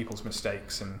see like people's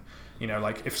mistakes, and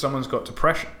like if someone's got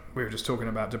depression, we were just talking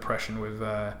about depression with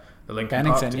the Linkin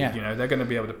Park dude, they're going to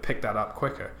be able to pick that up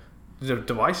quicker. The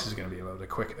device is going to be able to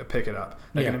pick it up.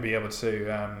 They're going to be able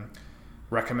to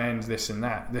recommend this and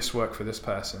that. This worked for this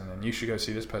person, and you should go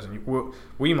see this person.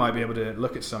 We might be able to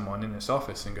look at someone in this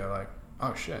office and go like,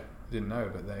 oh shit, I didn't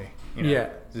know, but they,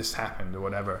 this happened or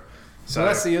whatever. So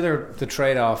that's the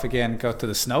trade-off again. Go to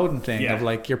the Snowden thing of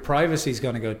like your privacy is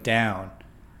going to go down.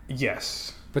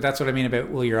 Yes. But that's what I mean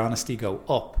about, will your honesty go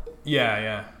up?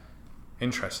 Yeah.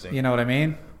 Interesting. You know what I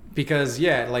mean? Because,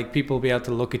 like people will be able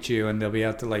to look at you and they'll be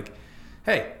able to like,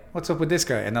 hey, what's up with this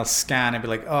guy? And they'll scan and be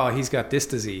like, oh, he's got this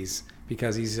disease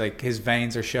because he's like, his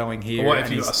veins are showing here. Or what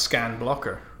if you've got a scan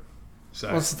blocker?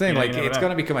 So what's the thing? Like, it's going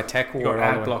to become a tech war. You've got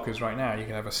ad blockers right now. You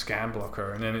can have a scan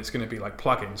blocker, and then it's going to be like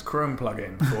plugins, Chrome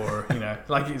plugin for,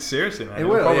 like it's seriously, man. It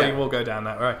will go down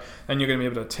that way. And you're going to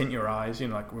be able to tint your eyes,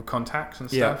 like with contacts and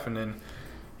stuff. And then,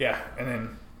 and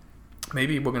then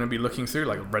maybe we're going to be looking through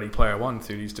like Ready Player One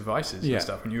through these devices and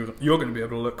stuff. And you're going to be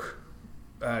able to look.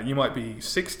 You might be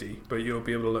 60, but you'll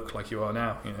be able to look like you are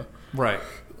now. Right.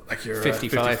 Like you're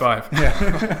 55.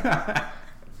 Yeah.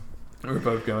 We're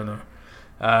both going there.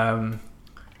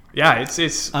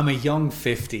 It's. I'm a young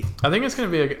 50. I think it's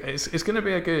going to be it's going to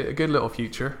be a good little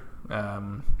future.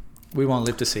 We won't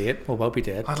live to see it. We'll both be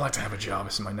dead. I'd like to have a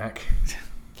Jarvis in my neck.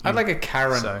 I'd like a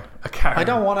Karen. So, a Karen. I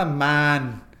don't want a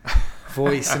man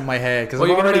voice in my head because I've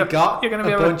already got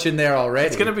a bunch in there already.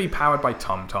 It's going to be powered by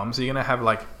TomTom, so you're going to have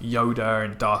like Yoda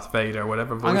and Darth Vader,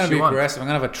 whatever voice you want. I'm going to be aggressive. I'm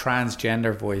going to have a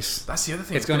transgender voice. That's the other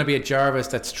thing. It's going to be a Jarvis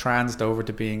that's transed over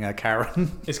to being a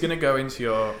Karen. It's going to go into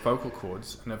your vocal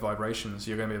cords and the vibrations.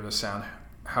 You're going to be able to sound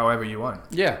however you want.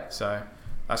 Yeah. So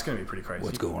that's going to be pretty crazy.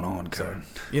 What's going on, Karen?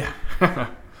 Yeah.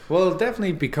 Well, it'll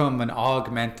definitely become an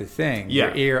augmented thing.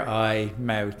 Yeah. Your ear, eye,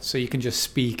 mouth. So you can just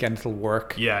speak and it'll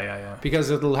work. Yeah. Because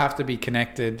it'll have to be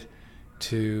connected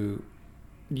to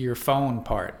your phone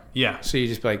part. Yeah. So you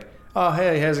just be like, oh,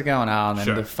 hey, how's it going on?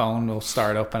 And the phone will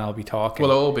start up and I'll be talking.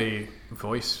 Well, it'll all be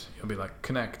voice. You'll be like,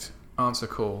 connect, answer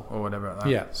call, or whatever like that.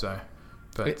 Yeah. So,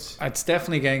 but it's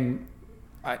definitely getting...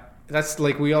 That's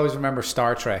like, we always remember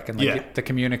Star Trek and like the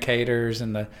communicators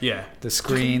and the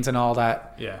screens and all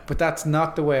that. Yeah. But that's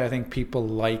not the way I think people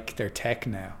like their tech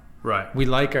now. Right. We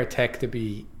like our tech to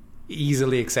be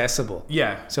easily accessible.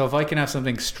 Yeah. So if I can have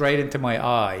something straight into my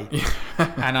eye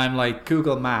and I'm like,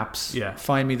 Google Maps,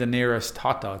 find me the nearest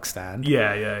hot dog stand.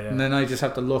 Yeah. And then I just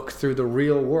have to look through the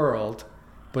real world,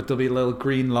 but there'll be a little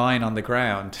green line on the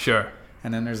ground. Sure.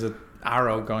 And then there's an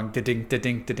arrow going da-ding,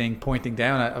 da-ding, da-ding, pointing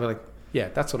down. I'll be like, yeah,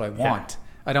 that's what I want.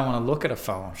 I don't want to look at a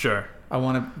phone. Sure. I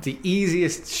want the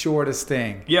easiest, shortest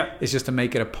thing. Yeah. Is just to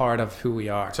make it a part of who we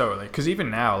are. Totally. Because even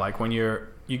now, like when you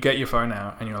get your phone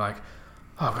out and you're like,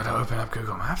 oh, I've got to open up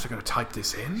Google Maps. I've got to type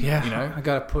this in. Yeah. I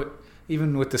got to put,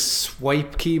 even with the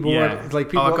swipe keyboard, like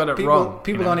people, I got it wrong.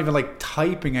 People don't even like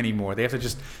typing anymore. They have to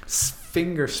just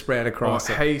finger spread across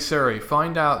it. Hey Siri,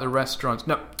 find out the restaurants.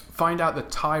 No, find out the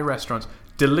Thai restaurants.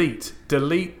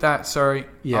 Delete that, sorry.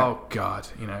 Yeah. Oh, God,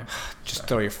 Just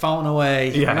throw your phone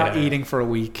away. You're not eating for a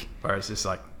week. Whereas it's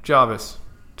like, Jarvis,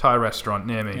 Thai restaurant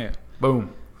near me. Yeah.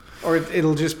 Boom. Or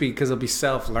it'll just be, because it'll be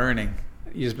self-learning.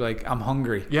 You just be like, I'm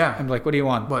hungry. Yeah. I'm like, what do you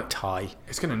want? What? Thai.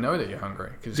 It's going to know that you're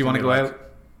hungry. Do you want to go out?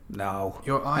 No.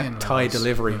 Your iron Thai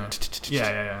delivery.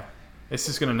 Yeah. It's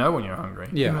just going to know when you're hungry.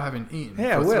 Yeah. You haven't eaten.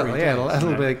 Yeah, it will. Yeah,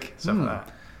 it'll be like, stuff like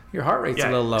that. Your heart rate's a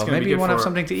little low. Maybe you want to have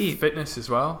something to eat. Fitness as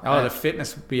well. Oh, the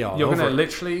fitness would be all You're over. going to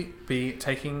literally be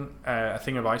taking a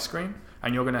thing of ice cream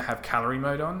and you're going to have calorie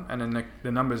mode on, and then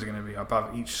the numbers are going to be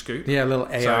above each scoop. Yeah, a little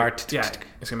AR. So, it's going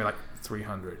to be like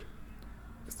 300,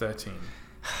 13.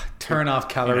 Turn off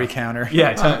calorie counter.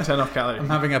 Yeah, turn off calorie. I'm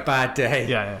having a bad day.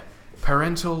 Yeah.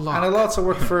 Parental lock. And it'll also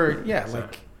work for,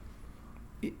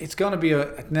 it's going to be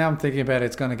now I'm thinking about it,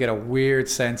 it's going to get a weird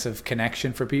sense of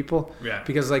connection for people. Yeah.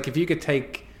 Because like if you could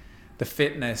take the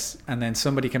fitness and then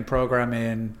somebody can program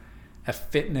in a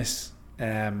fitness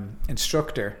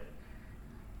instructor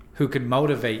who can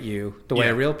motivate you the way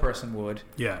a real person would.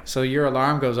 Yeah. So your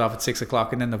alarm goes off at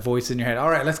 6:00 and then the voice in your head,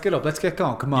 all right, let's get up, let's get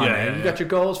going. Come on, man. You got your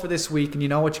goals for this week and you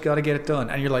know what, you got to get it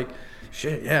done. And you're like,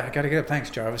 shit, I got to get up.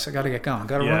 Thanks, Jarvis. I got to get going.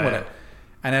 Got to run with it.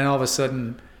 And then all of a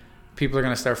sudden people are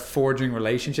going to start forging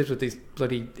relationships with these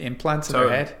bloody implants in their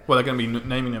head. Well, they're going to be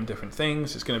naming them different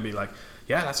things. It's going to be like,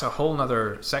 yeah, that's a whole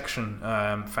nother section.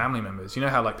 Family members. You know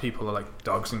how like people are like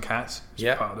dogs and cats.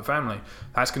 It's part of the family.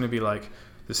 That's going to be like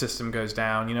the system goes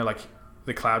down. You know, like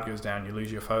the cloud goes down, you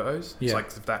lose your photos. It's like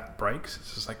if that breaks,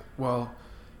 it's just like, well,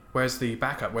 where's the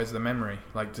backup? Where's the memory?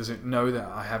 Like, does it know that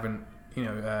I haven't,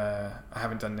 I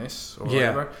haven't done this or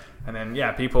whatever? And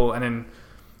then people, and then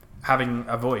having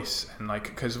a voice, and like,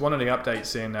 because one of the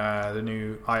updates in the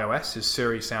new iOS is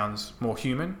Siri sounds more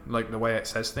human, like the way it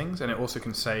says things, and it also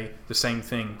can say the same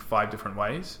thing 5 different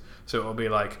ways. So it'll be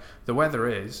like, the weather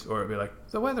is, or it'll be like,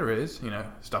 the weather is,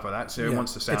 stuff like that. So it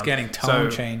wants to sound. It's getting tone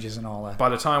changes and all that. By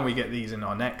the time we get these in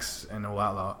our necks and all that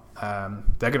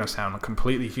lot, they're going to sound like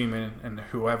completely human and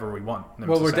whoever we want them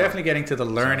to we're sound. definitely getting to the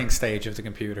learning stage of the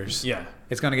computers. Yeah.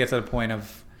 It's going to get to the point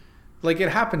of, like, it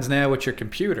happens now with your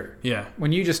computer. Yeah.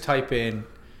 When you just type in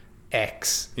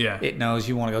X, it knows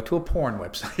you want to go to a porn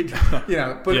website.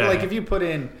 But if you put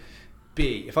in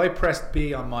B, if I pressed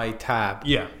B on my tab,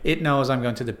 it knows I'm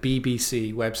going to the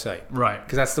BBC website. Right.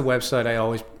 Because that's the website I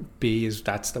always,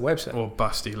 that's the website. Or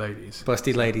Busty Ladies.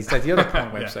 Busty Ladies. That's the other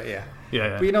porn website,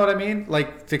 Yeah. But you know what I mean?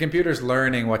 Like, the computer's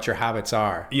learning what your habits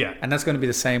are. Yeah. And that's going to be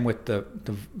the same with the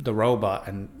robot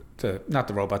and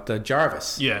the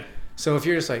Jarvis. Yeah. So if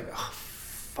you're just like, oh,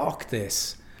 fuck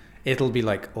this, it'll be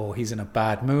like, oh, he's in a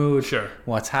bad mood. Sure.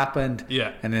 What's happened?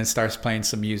 Yeah. And then it starts playing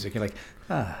some music. You're like,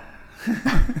 ah.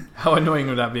 How annoying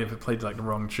would that be if it played like the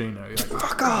wrong tune? You're like,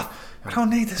 fuck off. I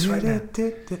don't need this right now.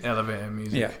 Elevator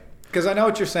music. Yeah. Because I know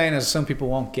what you're saying is some people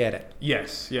won't get it.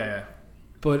 Yes. Yeah.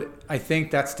 But I think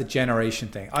that's the generation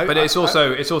thing. It's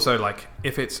also like,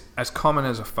 if it's as common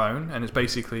as a phone and it's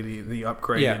basically the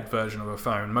upgraded version of a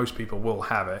phone, most people will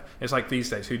have it. It's like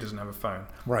these days, who doesn't have a phone?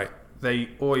 Right. They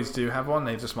always do have one.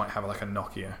 They just might have like a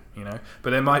Nokia, But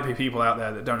there might be people out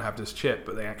there that don't have this chip,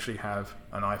 but they actually have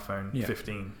an iPhone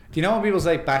 15. Do you know what people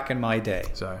say back in my day?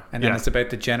 And then it's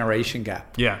about the generation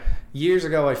gap. Yeah. Years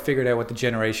ago, I figured out what the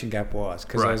generation gap was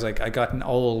because I was like, I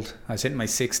was hitting my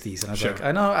 60s, and I was like,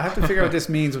 I know, I have to figure out what this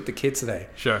means with the kids today.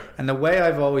 Sure. And the way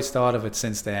I've always thought of it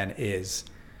since then is,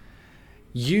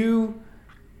 you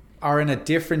are in a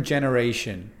different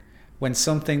generation when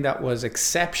something that was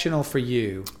exceptional for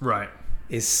you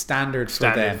is standard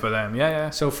for them. Yeah.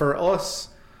 So for us,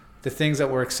 the things that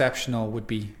were exceptional would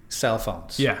be cell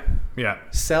phones. Yeah.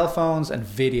 Cell phones and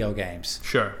video games.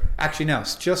 Sure. Actually, no,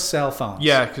 it's just cell phones.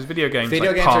 Yeah, because video games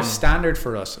are standard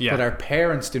for us, but our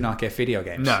parents do not get video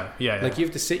games. No, Like, you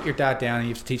have to sit your dad down and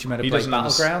you have to teach him how to play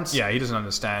Battlegrounds. He doesn't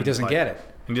understand. He doesn't get it.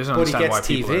 He doesn't understand why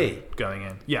TV. People are going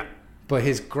in. Yeah. But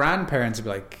his grandparents would be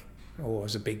like, oh, it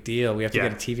was a big deal. We have to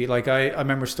get a TV. Like, I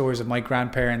remember stories of my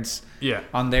grandparents. Yeah.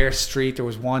 On their street, there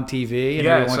was one TV, and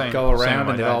everyone would go around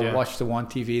and they'd all watch the one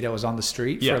TV that was on the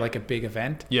street for like a big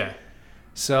event. Yeah.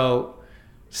 So,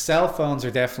 cell phones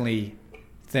are definitely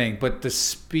thing, but the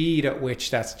speed at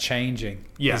which that's changing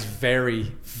is very,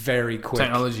 very quick.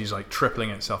 Technology is like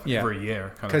tripling itself every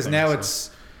year. Because now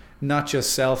it's not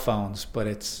just cell phones, but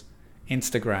it's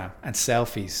Instagram and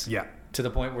selfies. Yeah. To the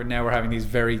point where now we're having these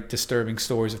very disturbing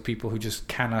stories of people who just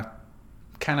cannot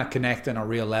connect on a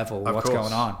real level with what's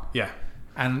going on. Yeah.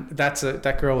 And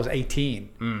that girl was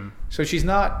 18. So she's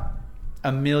not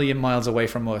a million miles away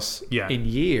from us in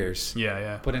years.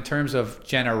 Yeah. But in terms of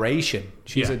generation,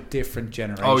 she's a different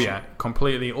generation. Oh yeah,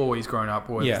 completely. Always grown up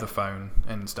with the phone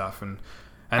and stuff, and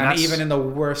even in the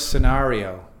worst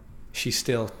scenario, she's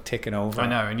still ticking over. I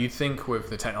know, and you'd think with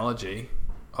the technology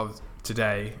of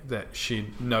today that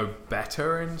she'd know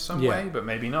better in some way, but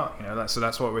maybe not.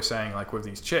 That's what we're saying. Like with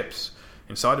these chips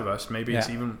inside of us, maybe it's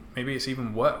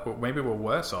even worse. Maybe we're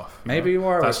worse off. Maybe you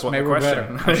are. That's what maybe the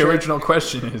question. The original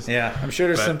question is. Yeah, I'm sure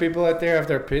there's some people out there have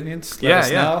their opinions. Let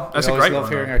us know. That's a great one. We love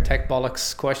hearing our tech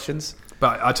bollocks questions.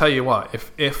 But I tell you what,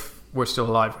 if we're still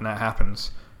alive when that happens,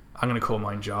 I'm going to call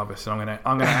mine Jarvis, and I'm going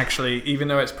to actually, even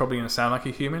though it's probably going to sound like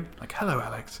a human, like, hello,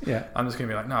 Alex. Yeah. I'm just going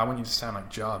to be like, no, I want you to sound like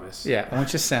Jarvis. Yeah, I want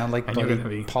you to sound like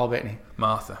Paul Bettany.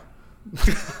 Martha.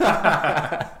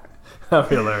 That'd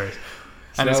be hilarious.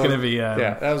 And it's going to be...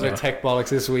 that was our tech bollocks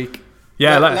this week.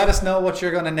 Yeah, let us know what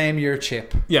you're going to name your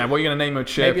chip. Yeah, what you're going to name your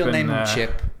chip. Maybe you'll name him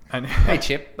Chip. Hey,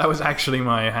 Chip. That was actually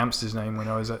my hamster's name when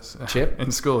I was at Chip?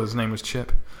 In school. His name was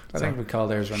Chip. I think we called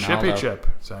theirs Ronaldo. Chippy Chip.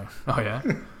 So,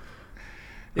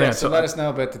 so let us know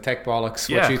about the tech bollocks.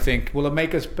 What you think? Will it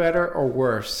make us better or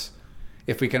worse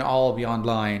if we can all be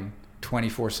online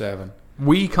 24/7?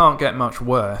 We can't get much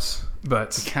worse,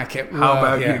 but can't get. How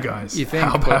about you guys? You think?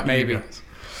 How about maybe.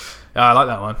 I like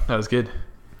that one. That was good.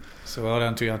 So what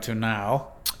on to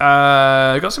now?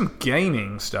 Got some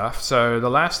gaming stuff. So the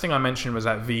last thing I mentioned was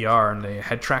that VR and the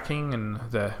head tracking and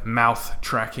the mouth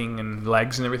tracking and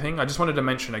legs and everything. I just wanted to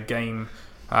mention a game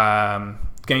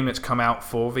that's come out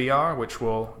for VR, which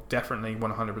we'll definitely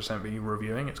 100% be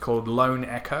reviewing. It's called Lone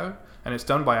Echo, and it's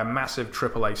done by a massive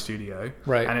AAA studio.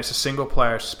 Right. And it's a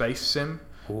single-player space sim.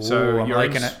 Ooh, so I'm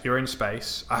you're in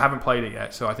space. I haven't played it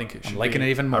yet, so I think it should be it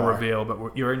even more. A reveal.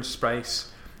 But you're in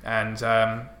space, and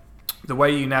the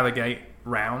way you navigate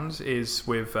rounds is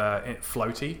with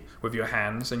floaty with your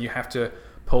hands, and you have to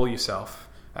pull yourself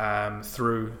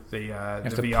through the you have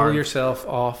the to VR. Pull yourself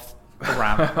off the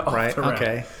ramp, right? The ramp.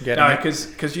 Okay. No,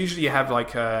 because usually you have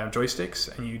like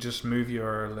joysticks, and you just move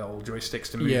your little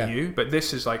joysticks to move you. But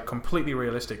this is like completely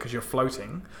realistic because you're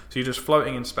floating, so you're just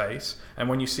floating in space. And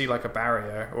when you see like a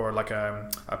barrier or like a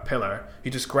pillar,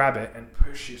 you just grab it and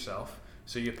push yourself.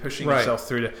 So you're pushing yourself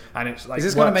through and it's like. Is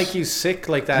this going to make you sick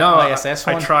like that ISS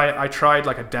one? I tried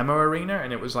like a demo arena,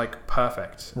 and it was like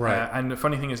perfect. Right. And the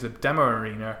funny thing is, the demo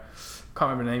arena,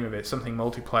 can't remember the name of it. Something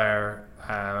multiplayer,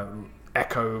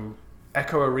 Echo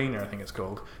Arena, I think it's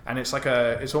called. And it's like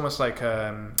it's almost like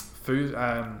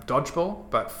dodgeball,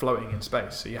 but floating in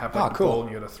space. So you have like a ball,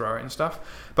 and you got to throw it and stuff.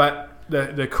 But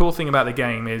the cool thing about the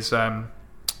game is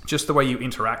just the way you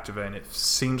interact with it. And it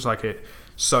seems like it's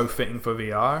so fitting for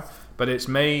VR. But it's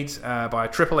made by a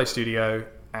AAA studio,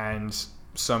 and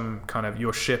some kind of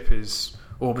your ship is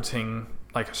orbiting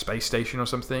like a space station or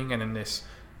something, and then this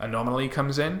anomaly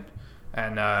comes in,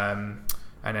 and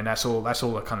then that's all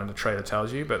the kind of the trailer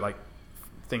tells you. But like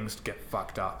things get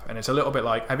fucked up, and it's a little bit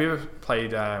like, have you ever played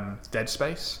Dead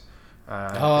Space?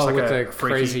 It's like with the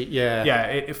crazy,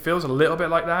 it feels a little bit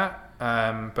like that.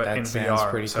 But that in sounds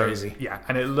VR, pretty crazy. Yeah,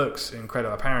 and it looks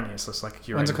incredible. Apparently, it's just like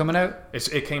when's it coming out?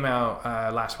 It came out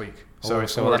last week, so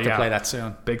we'll have to play that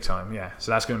soon. Big time, yeah.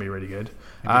 So that's going to be really good.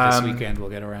 Maybe this weekend we'll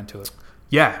get around to it.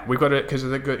 Yeah, we've got it because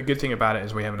the good thing about it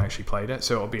is we haven't actually played it,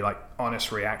 so it'll be like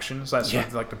honest reactions. That's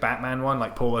like the Batman one.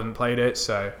 Like Paul hadn't played it,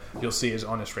 so you'll see his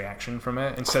honest reaction from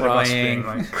it instead of us being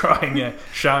like crying,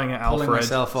 shouting at Alfred. Pulling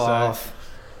myself off.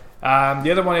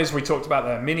 The other one is we talked about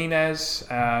the mini NES.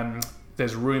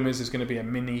 There's rumors there's going to be a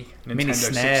mini Nintendo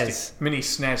 60. Mini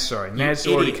SNES, sorry. NES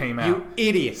already came out. You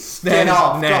idiots. Get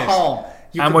off. Go home.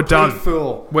 You and we're done.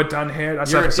 Fool. We're done here.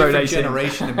 That's You're episode a 18.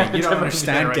 generation to me. You don't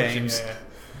understand games. Yeah.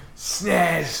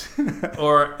 SNES.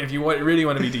 Or if you really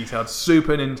want to be detailed,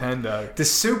 Super Nintendo. The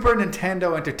Super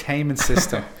Nintendo Entertainment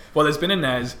System. Well, there's been a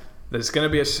NES. There's going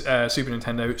to be a Super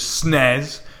Nintendo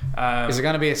SNES. Is it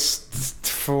going to be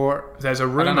There's a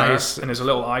rumor, and there's a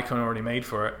little icon already made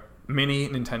for it. Mini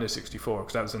Nintendo 64,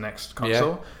 because that was the next console.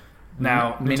 Yeah.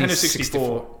 Now, Nintendo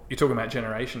 64, you're talking about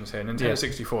generations here. Nintendo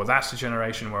 64, that's the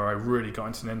generation where I really got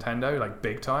into Nintendo, like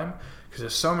big time, because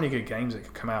there's so many good games that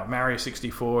could come out. Mario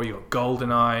 64, you got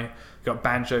GoldenEye, you got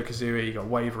Banjo-Kazooie, you got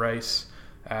Wave Race,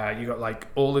 you got like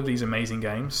all of these amazing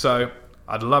games. So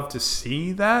I'd love to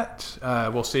see that.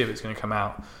 We'll see if it's going to come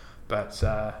out. But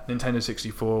Nintendo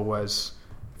 64 was,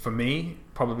 for me,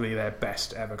 probably their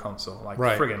best ever console. Like,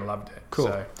 friggin' loved it. Cool.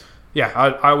 So, yeah,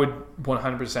 I would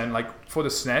 100%, like, for the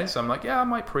SNES, I'm like, yeah, I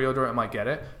might pre-order it, I might get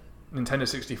it. Nintendo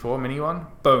 64 mini one,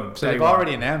 boom. So they've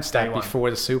already announced that before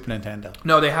the Super Nintendo.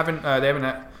 No, they haven't.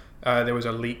 There was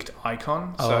a leaked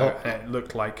icon, so it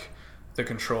looked like the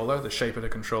controller, the shape of the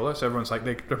controller. So everyone's like,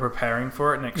 they're preparing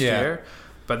for it next year.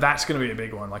 But that's going to be a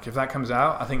big one. Like, if that comes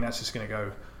out, I think that's just going to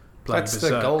go bloody berserk.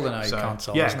 That's the GoldenEye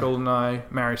console. Yeah,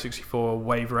 GoldenEye, Mario 64,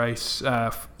 Wave Race,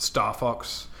 Star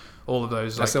Fox. All of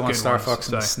those. That's like, the one, good Star ones. Fox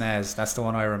and SNES. That's the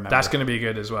one I remember. That's going to be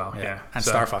good as well. Yeah. And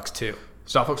Star Fox 2.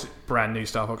 Star Fox, brand new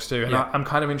Star Fox 2. And I'm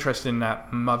kind of interested in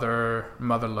that mother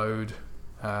load,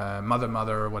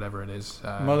 mother or whatever it is.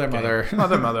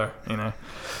 Mother, you know.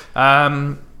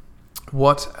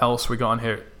 What else we got on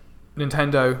here?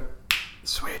 Nintendo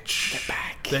Switch. Get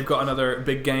back. They've got another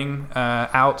big game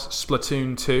out,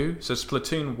 Splatoon 2. So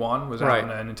Splatoon 1 was out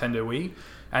on a Nintendo Wii.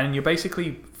 And you're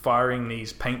basically firing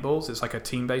these paintballs. It's like a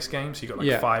team-based game. So you've got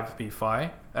like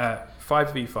 5v5.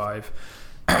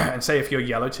 And say if you're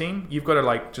yellow team, you've got to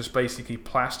like just basically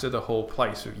plaster the whole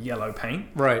place with yellow paint.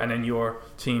 Right. And then your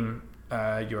team,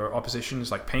 your opposition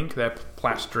is like pink. They're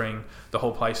plastering the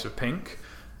whole place with pink.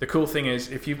 The cool thing is,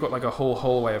 if you've got like a whole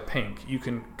hallway of pink, you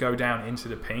can go down into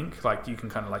the pink. Like you can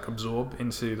kind of like absorb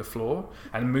into the floor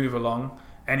and move along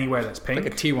anywhere that's pink.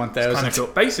 Like a T-1000. Kind of cool.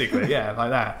 Basically, yeah,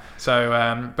 like that.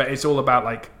 So, but it's all about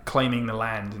like claiming the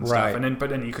land and stuff. And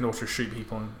then you can also shoot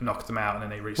people and knock them out, and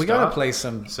then they restart. We got to play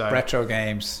some retro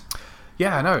games.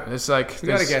 Yeah, I know. It's like we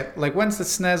got to get like, when's the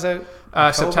SNES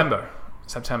out? September.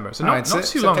 So not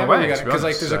too long away. Because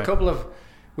like there's a couple of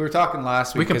We were talking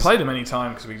last week. We can play them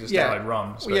anytime because we just download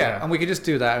ROMs. And we could just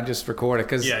do that and just record it.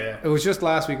 Because it was just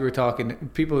last week we were talking.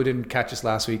 People who didn't catch us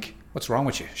last week, what's wrong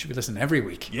with you? Should be listening every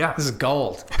week. Yeah. This is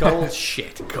gold. Gold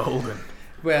shit. Golden.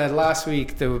 Well, last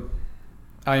week,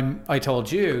 I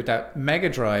told you that Mega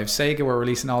Drive, Sega were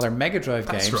releasing all their Mega Drive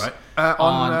games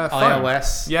on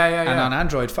iOS and on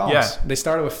Android phones. Yeah. They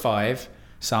started with 5,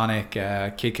 Sonic,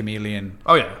 Kid Chameleon.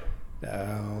 Oh,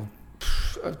 yeah.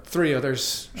 3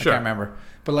 others. I can't remember.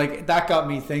 But like that got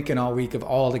me thinking all week of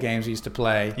all the games we used to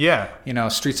play. Yeah. You know,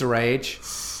 Streets of Rage.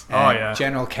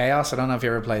 General Chaos. I don't know if you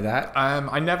ever played that.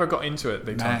 I never got into it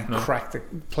big time. Cracked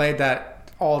it. Played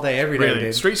that all day, every day.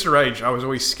 Really? Streets of Rage, I was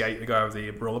always scared to go over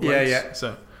the rollerblades. Yeah.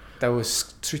 So that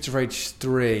was Streets of Rage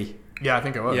 3. Yeah, I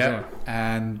think it was. Yeah.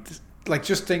 And like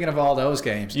just thinking of all those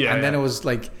games. Yeah. And then it was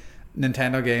like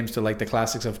Nintendo games to like the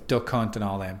classics of Duck Hunt and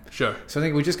all them. Sure. So I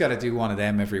think we just got to do one of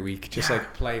them every week. Just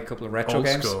like play a couple of retro Old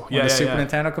games. School. When the Super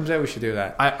Nintendo comes out, we should do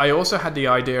that. I also had the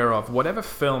idea of whatever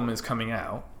film is coming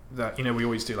out that, you know, we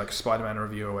always do like a Spider-Man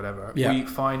review or whatever. Yeah. We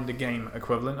find the game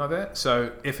equivalent of it.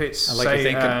 So if it's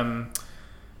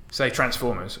say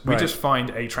Transformers, we just find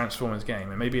a Transformers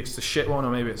game, and maybe it's the shit one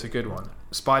or maybe it's a good one.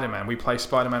 Spider-Man, we play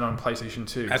Spider-Man on PlayStation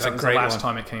 2. That was the last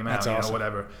time it came out. That's awesome. Or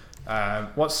whatever.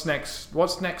 What's next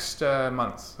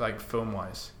month, like film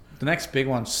wise? The next big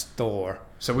one's Thor.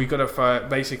 So we got to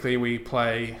basically we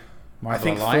play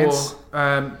Marvel Alliance.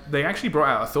 Thor. They actually brought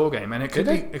out a Thor game, and it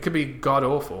could be god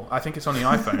awful. I think it's on the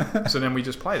iPhone, so then we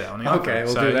just play that on the iPhone. Okay,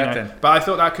 we'll do that then. But I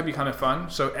thought that could be kind of fun.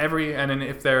 So and then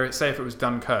if it was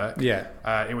Dunkirk,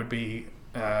 it would be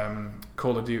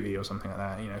Call of Duty or something like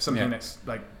that. You know, something that's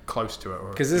like close to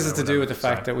it. Because this is to do with the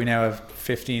fact that we now have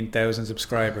 15,000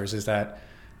 subscribers. Is that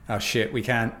we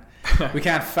can't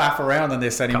faff around on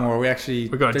this anymore. We got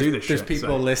to do this. There's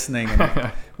people listening,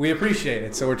 and we appreciate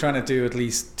it. So we're trying to do at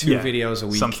least 2 videos a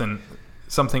week.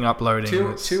 Something uploading.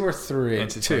 2 or 3.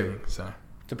 2. So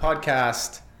the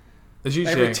podcast.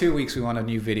 Every 2 weeks we want a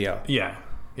new video. Yeah.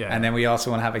 And then we also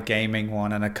want to have a gaming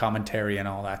one and a commentary and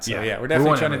all that. So we're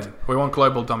definitely trying to. We want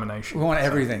global domination. We want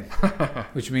everything,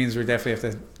 which means we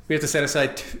definitely have to set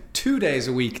aside 2 days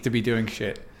a week to be doing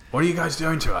shit. What are you guys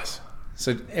doing to us?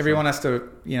 So everyone has to,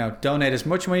 donate as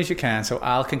much money as you can so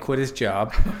Al can quit his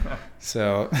job.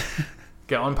 So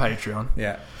get on Patreon.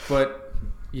 Yeah. But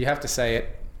you have to say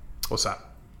it. What's that?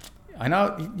 I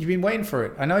know you've been waiting for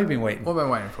it. I know you've been waiting. What have I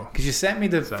been waiting for? Because you sent me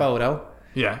the photo.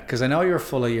 Yeah. Because I know you're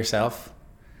full of yourself.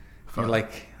 You're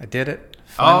like, I did it.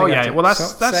 Finally well,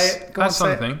 that's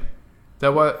something.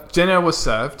 Dinner was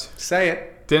served. Say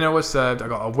it. Dinner was served. I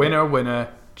got a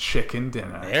winner chicken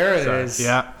dinner. There it is.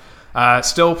 Yeah.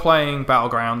 Still playing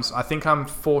Battlegrounds. I think I'm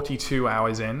 42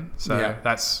 hours in, so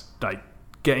that's like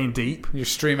getting deep. You're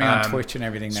streaming on Twitch and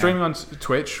everything now. Streaming on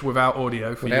Twitch without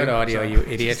audio for without you. audio, you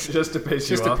idiot. Just to piss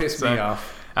you off. Just to piss me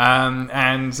off.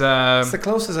 It's the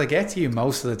closest I get to you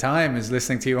most of the time is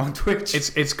listening to you on Twitch.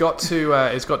 It's got to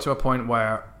a point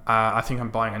where I think I'm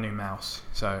buying a new mouse.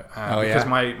 So because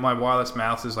my wireless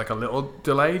mouse is like a little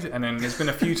delayed, and then there's been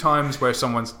a few times where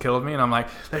someone's killed me, and I'm like,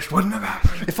 this wouldn't have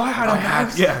happened if I had a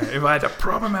mouse. If I had a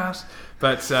proper mouse.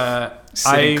 But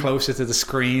sitting closer to the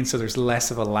screen, so there's less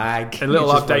of a lag. A little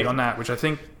update on that, which I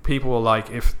think people will like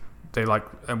if they like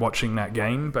watching that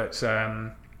game. But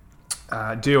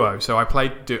duo. So I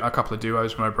played a couple of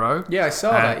duos with my bro. Yeah, I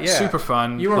saw that. Yeah, super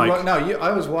fun. You were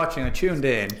I was watching. I tuned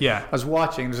in. Yeah, I was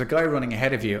watching. There's a guy running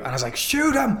ahead of you, and I was like,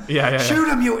 "Shoot him! Shoot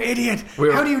him, you idiot!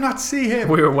 How do you not see him?"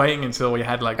 We were waiting until we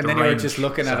had like. And then you were just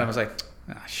looking at him. I was like,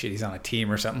 shit, he's on a team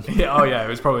or something. Yeah. It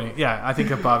was probably I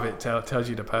think above it tells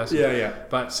you the person. Yeah.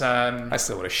 But I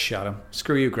still would have shot him.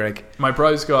 Screw you, Greg. My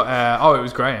bro's got. It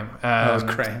was Graham. It was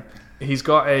Graham. He's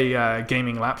got a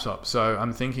gaming laptop, so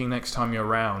I'm thinking next time you're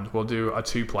around, we'll do a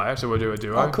 2-player. So we'll do a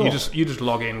duo. Oh, cool. You just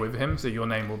log in with him, so your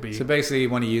name will be. So basically, you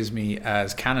want to use me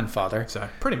as cannon fodder. So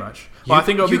pretty much. Well, I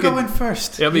think it'll be good. You go in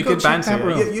first. It'll be good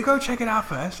banter. You go check it out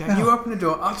first. Yeah. You open the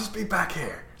door. I'll just be back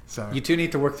here. So you two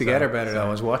need to work together better. Though I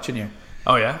was watching you.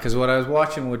 Oh yeah. Because what I was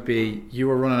watching would be you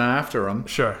were running after him.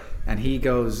 Sure. And he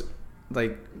goes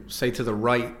like say to the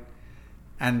right,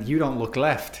 and you don't look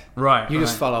left. Right. You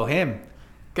just follow him.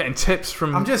 Getting tips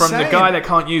from the guy that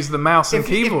can't use the mouse and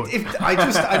keyboard.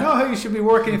 I know how you should be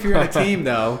working if you're in a team,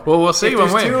 though. Well, we'll see when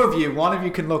there's 2 of you, one of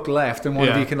you can look left and one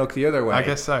of you can look the other way. I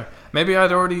guess so. Maybe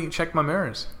I'd already checked my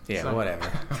mirrors. Yeah, so.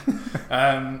 Whatever.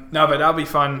 No, but that'll be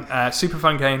fun. Super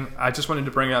fun game. I just wanted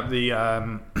to bring up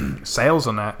the sales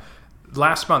on that.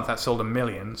 Last month, that sold 1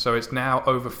 million, so it's now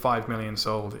over 5 million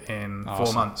sold in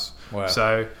 4 months. Wow.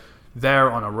 So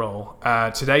they're on a roll.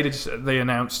 Today they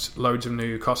announced loads of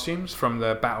new costumes from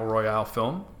the Battle Royale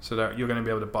film, so that you're going to be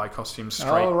able to buy costumes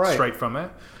straight from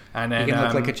it. And then you can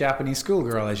look like a Japanese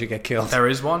schoolgirl as you get killed. There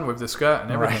is one with the skirt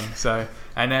and everything. Right. So,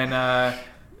 and then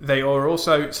they are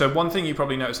also. So one thing you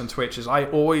probably notice on Twitch is I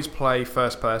always play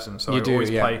first person. So I always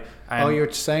play. And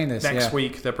you're saying this. Next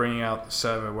week they're bringing out the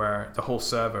server where the whole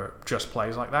server just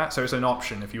plays like that. So it's an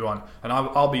option if you want, and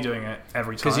I'll be doing it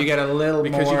every time because you get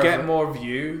you get more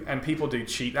view, and people do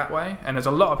cheat that way. And there's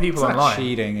a lot of people online. It's not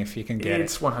cheating if you can get it.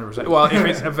 It's 100%. Well, if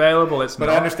it's available, it's. But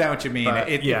not. I understand what you mean.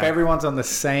 If everyone's on the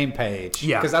same page,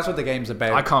 because that's what the game's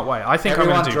about. I can't wait. I think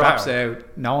everyone I'm going to do drops better.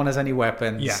 out. No one has any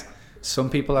weapons. Yeah.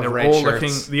 Some people have red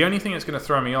shirts. The only thing that's going to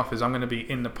throw me off is I'm going to be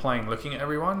in the plane looking at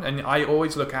everyone, and I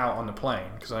always look out on the plane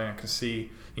because I can see,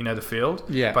 the field.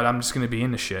 Yeah. But I'm just going to be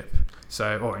in the ship,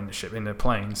 in the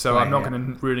plane. So I'm not going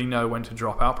to really know when to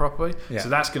drop out properly. Yeah. So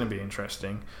that's going to be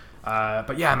interesting.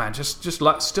 But yeah, man,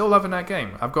 still loving that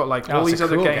game. I've got all these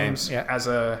other games as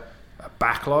a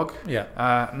backlog. Yeah.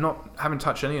 Haven't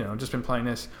touched any of them. I've just been playing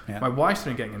this. Yeah. My wife's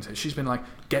been getting into it. She's been like,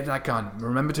 get that gun.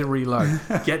 Remember to reload.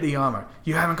 Get the armor.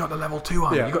 You haven't got the level 2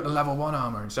 armor. You got the level 1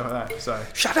 armor and stuff like that. So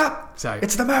shut up.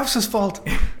 It's the mouse's fault.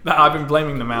 I've been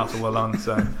blaming the mouse all along.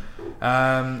 So,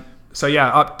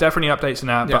 definitely updates on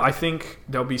that. Yeah. But I think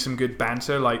there'll be some good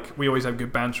banter. Like we always have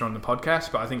good banter on the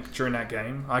podcast. But I think during that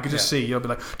game, I could just see you'll be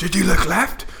like, did you look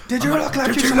left? Did you look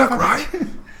left? Did you look right?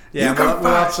 Yeah,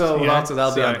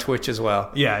 that'll be on Twitch as well.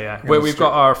 Yeah. Where we've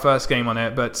got our first game on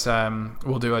it, but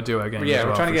we'll do a duo game as well.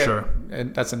 We're trying to get. Sure.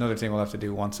 And that's another thing we'll have to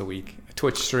do once a week: a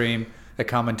Twitch stream, a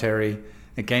commentary,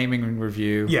 a gaming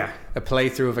review, a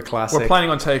playthrough of a classic. We're planning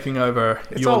on taking over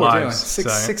your lives.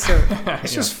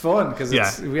 It's just fun because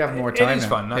we have more time. It is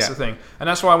fun. That's the thing, and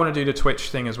that's why I want to do the Twitch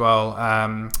thing as well.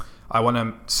 I want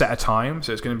to set a time,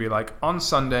 so it's going to be like on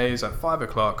Sundays at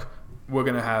 5:00. We're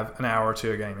going to have an hour or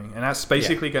two of gaming, and that's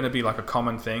basically going to be like a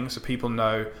common thing, so people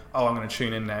know, I'm going to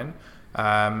tune in then,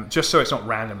 just so it's not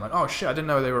random, like, oh shit, I didn't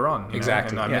know they were on,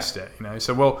 exactly, and I missed it,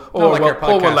 so we'll we'll let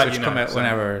you know, out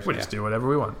whenever, we'll just do whatever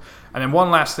we want. And then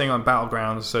one last thing on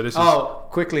Battlegrounds, so this is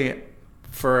quickly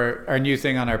for our new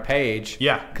thing on our page,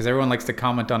 because everyone likes to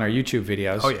comment on our YouTube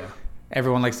videos.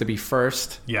 Everyone likes to be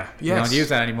first. Yeah. We don't use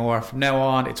that anymore. From now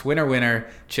on, it's winner,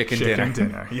 chicken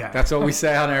dinner. Yeah. That's what we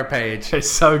say on our page. It's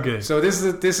so good. So this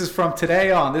is from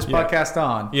today on, this podcast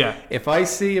on. Yeah. If I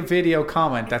see a video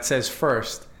comment that says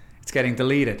first, it's getting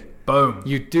deleted. Boom.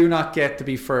 You do not get to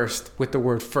be first with the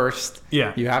word first.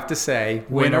 Yeah. You have to say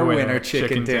winner,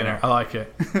 chicken dinner. I like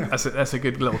it. That's a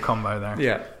good little combo there.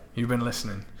 Yeah. You've been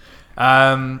listening.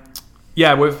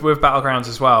 With Battlegrounds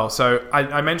as well. So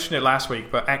I mentioned it last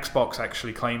week, but Xbox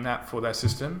actually claimed that for their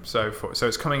system. So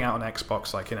it's coming out on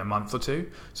Xbox like in a month or two.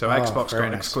 So Xbox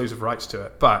got exclusive rights to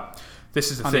it. But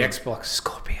this is the thing. On the Xbox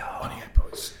Scorpio. On the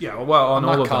Xbox. Yeah, well, on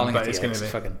all of them, but it's going to be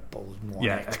fucking bold one.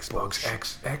 Yeah, Xbox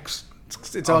X.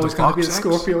 It's always going to be the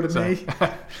Scorpio to me.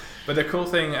 But the cool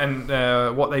thing and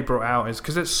what they brought out is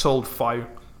because it sold 5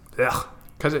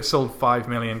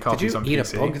 million copies on PC. Did you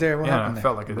eat a bug there? What happened I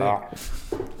felt like I did.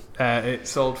 It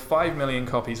sold 5 million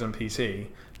copies on PC.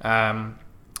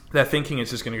 They're thinking it's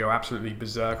just going to go absolutely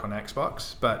berserk on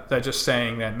Xbox, but they're just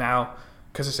saying that now,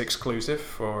 because it's exclusive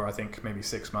for I think maybe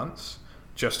 6 months,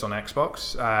 just on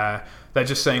Xbox, they're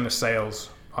just saying the sales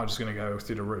are just going to go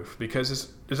through the roof because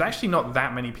there's actually not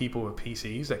that many people with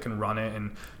PCs that can run it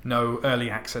and know early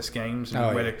access games.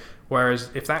 And whereas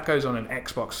if that goes on an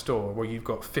Xbox store where you've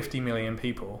got 50 million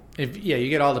people, you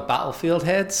get all the Battlefield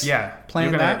heads.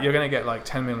 Playing you're going to get like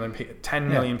 10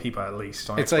 million people at least.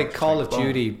 On it's Xbox like Call of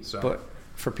Duty, but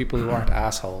for people who aren't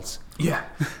assholes. Yeah,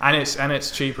 and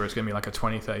it's cheaper. It's going to be like a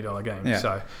 $20-$30 game. Yeah.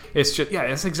 So it's just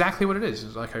it's exactly what it is.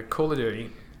 It's like a Call of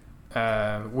Duty.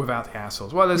 Without the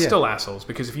assholes. Well, there's still assholes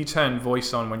because if you turn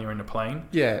voice on when you're in a plane,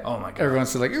 oh my god, everyone's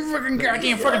still like, you fucking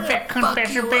goddamn fucking fat cunt,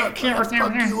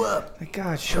 fuck you up. Like,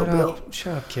 God, shut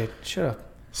up, kid, shut up.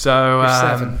 So,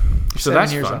 you're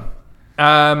that's years fun.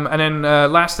 And then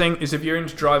last thing is if you're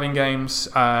into driving games,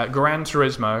 Gran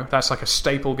Turismo, that's like a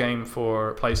staple game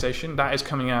for PlayStation. That is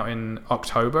coming out in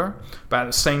October, but at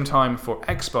the same time for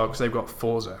Xbox, they've got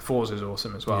Forza. Forza's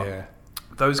awesome as well. Yeah.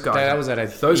 Those guys. That was at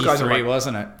those E3, guys are like,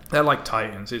 wasn't it? They're like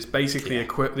titans. It's basically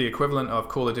the equivalent of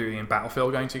Call of Duty and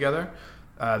Battlefield going together.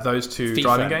 Those two FIFA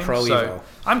driving games. Pro so Evo.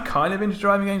 I'm kind of into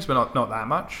driving games, but not that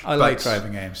much. I like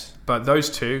driving games. But those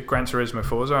two, Gran Turismo,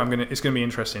 Forza, it's going to be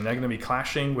interesting. They're going to be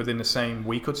clashing within the same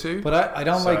week or two. But I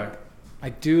don't like I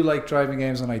do like driving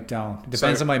games and I don't. It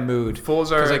depends on my mood.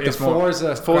 Forza like is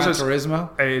Forza Gran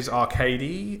Turismo is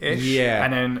arcadey-ish. Yeah.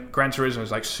 And then Gran Turismo is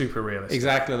like super realistic.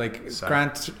 Exactly. Like Gran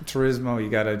Turismo,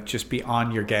 you gotta just be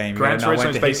on your game. Gran Turismo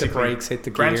is basically hit the brakes, hit the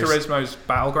Gran gears. Turismo's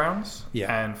Battlegrounds.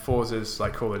 Yeah. And Forza's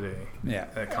like Call of Duty. Yeah.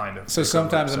 Kind of. So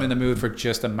sometimes I'm in the mood for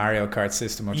just a Mario Kart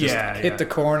system, or just hit the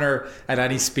corner at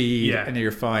any speed and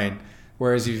you're fine.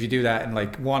 Whereas if you do that in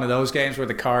like one of those games where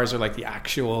the cars are like the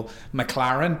actual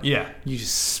McLaren, you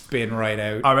just spin right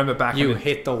out. I remember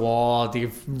hit the wall,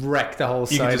 you wreck the whole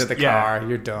side of the car,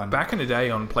 you're done. Back in the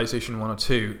day on PlayStation 1 or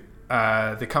 2,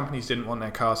 the companies didn't want their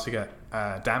cars to get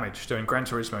damaged. So in Gran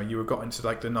Turismo, you got into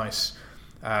like the nice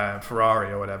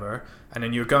Ferrari or whatever, and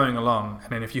then you were going along,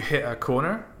 and then if you hit a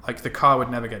corner, like the car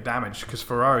would never get damaged, because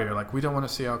Ferrari are like, we don't want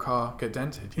to see our car get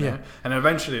dented, you know? And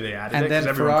eventually they added it, and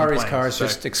then Ferrari's cars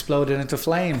just exploded into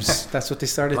flames. That's what they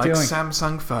started like doing.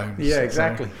 Samsung phones. Yeah,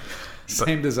 exactly.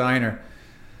 Same designer.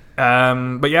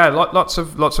 But yeah, lots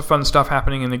of fun stuff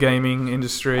happening in the gaming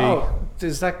industry.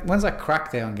 When's that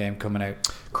Crackdown game coming out?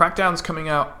 Crackdown's coming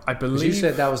out, I believe. You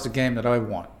said that was the game that I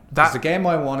want. The game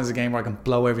I want is a game where I can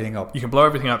blow everything up. You can blow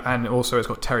everything up, and also it's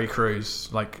got Terry Crews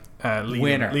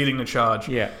leading the charge.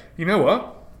 Yeah. You know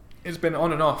what? It's been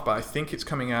on and off, but I think it's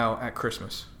coming out at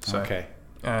Christmas. So, okay.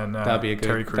 And that'll be a good.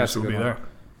 Terry Crews will be there.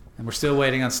 And we're still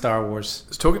waiting on Star Wars.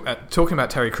 Talking about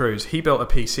Terry Crews, he built a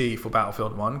PC for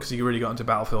Battlefield 1 because he really got into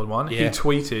Battlefield 1. Yeah. He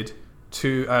tweeted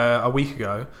a week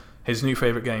ago his new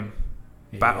favorite game,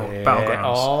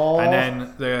 Battlegrounds. And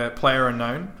then the player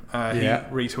unknown, he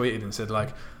retweeted and said like,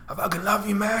 I fucking love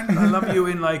you, man. I love you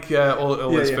in like all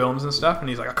his films and stuff. And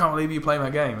he's like, I can't believe you play my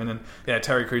game. And then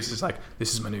Terry Crews is like,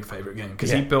 this is my new favorite game,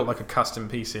 because he built like a custom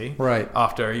PC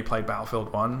after he played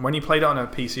Battlefield 1. When he played it on a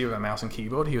PC with a mouse and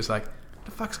keyboard, he was like, what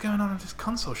the fuck's going on with this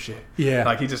console shit? Yeah,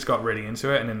 like he just got really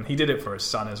into it, and then he did it for his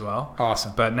son as well.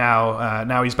 Awesome. But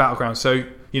now he's Battlegrounds. So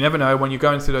you never know when you're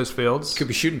going through those fields. Could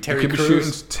be shooting Terry Crews. Could be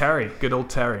shooting Terry, good old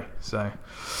Terry. So.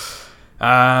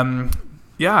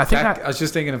 Yeah, I think I was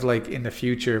just thinking of like in the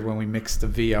future when we mix the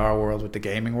VR world with the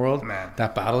gaming world,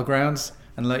 that Battlegrounds,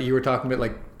 and like you were talking about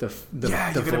like the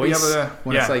voice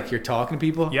when it's like you're talking to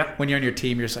people. Yeah. When you're on your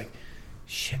team, you're just like,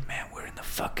 shit, man, we're in the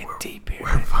fucking deep here.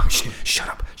 Shut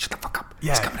up, shut the fuck up.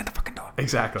 Yeah. He's coming in the fucking door.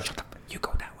 Exactly. Shut up. You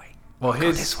go that way. Well,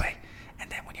 go this way,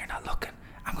 and then when you're not looking,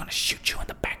 I'm gonna shoot you in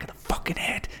the back of the fucking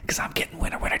head because I'm getting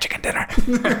winner chicken dinner.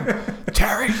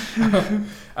 Terry.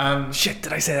 Shit,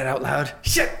 did I say that out loud?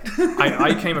 Shit.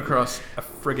 I came across a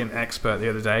friggin' expert the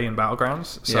other day in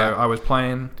Battlegrounds. So I was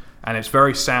playing, and it's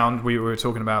very sound. We were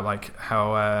talking about like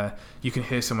how you can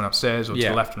hear someone upstairs or to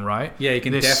the left and right. Yeah, you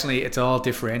can definitely. It's all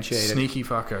differentiated. Sneaky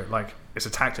fucker. Like, it's a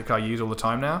tactic I use all the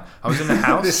time now. I was in the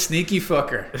house. This sneaky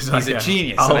fucker. He's a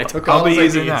genius. I'll be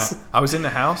using that. I was in the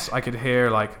house. I could hear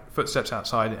like footsteps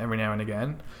outside every now and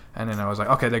again. And then I was like,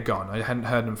 okay, they're gone. I hadn't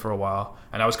heard them for a while.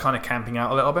 And I was kind of camping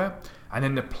out a little bit. And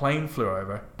then the plane flew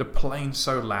over. The plane's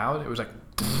so loud. It was like...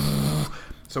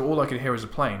 So all I could hear was a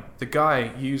plane. The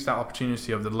guy used that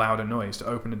opportunity of the louder noise to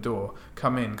open the door,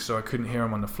 come in, so I couldn't hear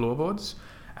him on the floorboards.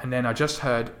 And then I just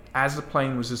heard, as the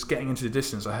plane was just getting into the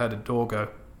distance, I heard a door go...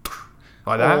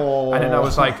 like that. And then I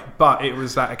was like, but it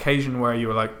was that occasion where you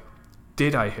were like,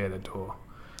 did I hear the door?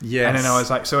 Yes. And then I was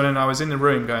like, so then I was in the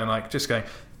room going like, just going,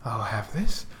 oh, I have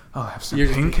this. Oh, I have some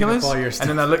painkillers. And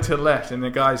then I looked to the left, and the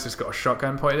guy's just got a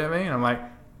shotgun pointed at me, and I'm like,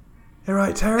 you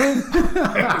right, Terry?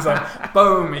 It was like,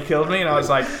 boom, he killed me. And I was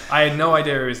like, I had no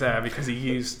idea he was there because he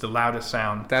used the loudest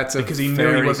sound. Because he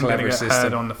knew he wasn't going to get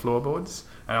heard on the floorboards.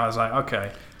 And I was like,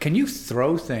 okay. Can you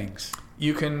throw things?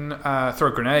 You can throw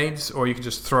grenades, or you can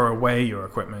just throw away your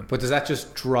equipment. But does that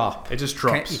just drop? It just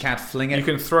drops. You can't fling it? You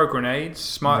can throw grenades,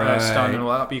 stun and all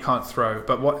that, but you can't throw.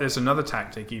 But there's another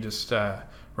tactic you just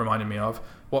reminded me of.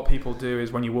 What people do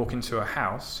is when you walk into a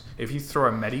house, if you throw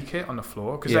a medikit on the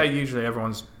floor, because they're usually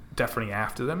everyone's definitely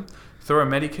after them, throw a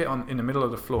medikit in the middle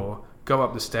of the floor, go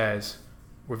up the stairs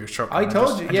with your shotgun. I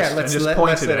told you, let's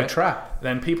set a trap.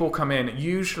 Then people come in,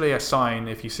 usually a sign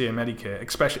if you see a medikit,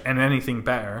 especially, and anything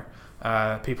better,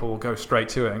 people will go straight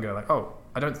to it and go like, oh,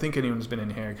 I don't think anyone's been in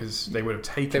here, because they would have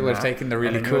taken the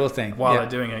really cool thing. While they're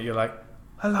doing it, you're like,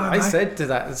 hello. I said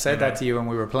that to you when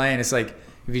we were playing. It's like,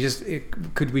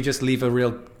 could we just leave a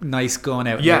real nice gun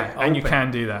out? Yeah, and you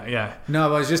can do that. Yeah. No,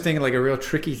 but I was just thinking like a real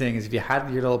tricky thing is if you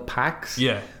had your little packs.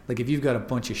 Yeah. Like if you've got a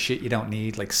bunch of shit you don't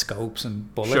need, like scopes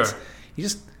and bullets, you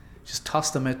just toss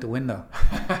them out the window.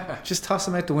 Just toss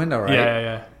them out the window, right?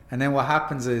 Yeah. And then what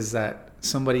happens is that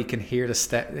somebody can hear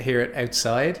it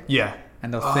outside. Yeah.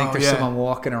 and they'll think there's someone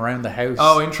walking around the house.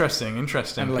 Oh, interesting.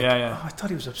 Like, yeah. Oh, I thought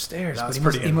he was upstairs, That's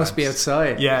but he must be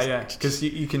outside. Yeah. Because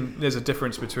you can. There's a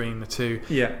difference between the two.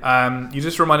 Yeah. You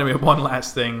just reminded me of one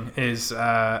last thing. Is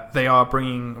they are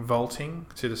bringing vaulting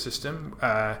to the system.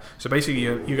 So basically,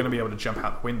 you're going to be able to jump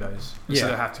out the windows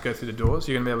instead of have to go through the doors.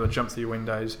 You're going to be able to jump through your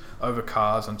windows, over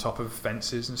cars, on top of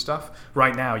fences and stuff.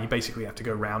 Right now, you basically have to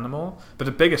go around them all. But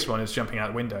the biggest one is jumping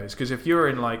out windows, because if you're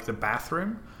in like the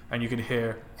bathroom and you can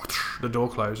hear the door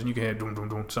close and you can hear dum dum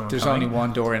dum someone there's coming, only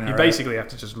one door in there. You basically have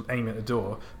to just aim at the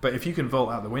door. But if you can vault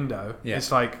out the window,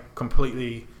 it's like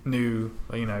completely new,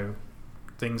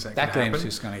 things that game's happen.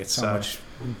 Just going to get so much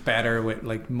better with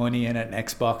like money in it and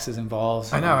Xbox is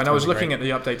involved. I know, and I was looking at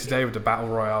the update today with the Battle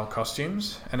Royale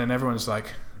costumes, and then everyone's like,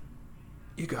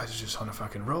 you guys are just on a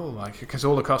fucking roll, like, because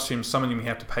all the costumes, some of them you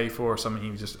have to pay for, or some of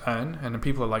them you just earn, and then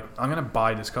people are like, I'm going to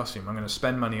buy this costume, I'm going to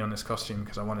spend money on this costume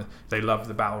because they love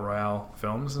the Battle Royale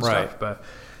films and stuff. But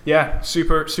yeah,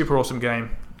 super awesome game.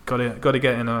 Got to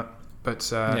get in it, but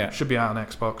should be out on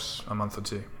Xbox a month or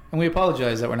two. And we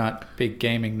apologise that we're not big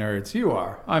gaming nerds. You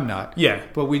are. I'm not. Yeah.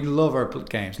 But we love our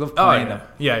games. Love playing them.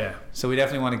 Yeah. So we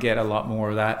definitely want to get a lot more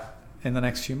of that in the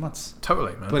next few months.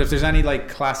 Totally, man. But if there's any like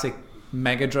classic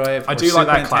Mega Drive or Super like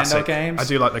that Nintendo classic games, I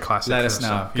do like the classic. Let us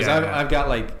know. Because I've got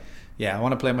like, I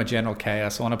want to play my General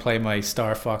Chaos. I want to play my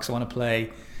Star Fox. I want to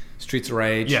play Streets of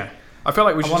Rage. Yeah. I feel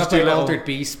like we should just do play Altered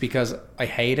Beast because I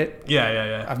hate it.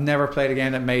 Yeah. I've never played a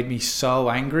game that made me so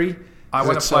angry. I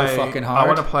want to play. So fucking hard. I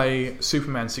want to play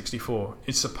Superman 64.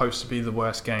 It's supposed to be the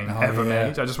worst game ever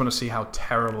made. I just want to see how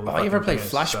terrible. You ever play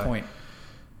Flashpoint?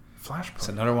 Flashpoint. It's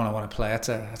another one I want to play. That's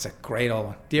a great old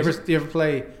one. Do you ever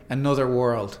play Another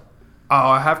World? Oh,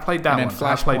 I have played that one.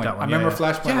 I played that one. I remember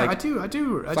Flashpoint. Yeah, I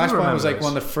do. Flashpoint was like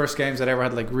one of the first games that ever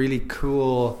had like really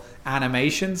cool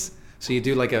animations. So you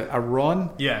do like a run,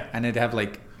 and it'd have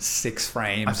like 6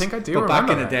 frames. I think I do. But back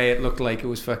in the day, it looked like it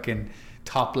was fucking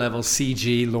top level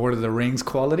CG Lord of the Rings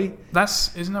quality.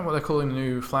 Isn't that what they're calling the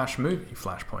new Flash movie,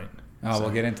 Flashpoint? We'll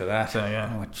get into that. So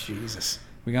yeah. Oh Jesus.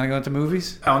 We gonna go into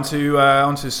movies?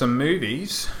 Onto some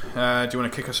movies. Do you want to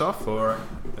kick us off, or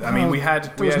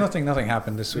nothing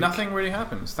happened this week. Nothing really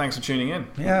happens. Thanks for tuning in.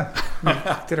 Yeah, we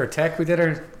did our tech, we did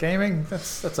our gaming.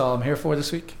 That's all I'm here for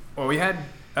this week. Well, we had.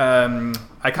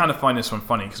 I kind of find this one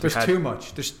funny because there's too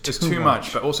much. There's too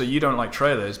much, but also you don't like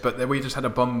trailers. But we just had a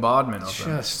bombardment of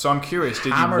them. So I'm curious.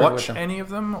 Did you watch any of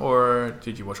them, or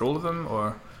did you watch all of them,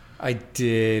 or? I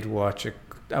did watch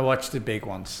I watched the big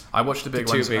ones. I watched the big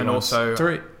ones, and also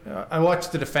I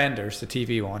watched the Defenders, the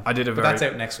TV one. That's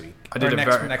out next week. I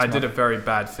did a very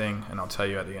bad thing, and I'll tell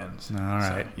you at the end. All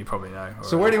right, so you probably know.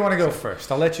 So where do you want to go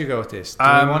first? I'll let you go with this. Do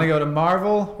we want to go to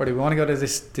Marvel, or do we want to go to the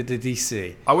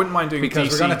DC? I wouldn't mind doing because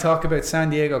DC. We're going to talk about San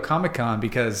Diego Comic-Con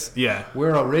because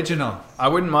we're original. I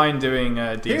wouldn't mind doing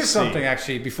DC. Here's something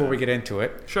actually before we get into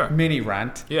it. Sure. Mini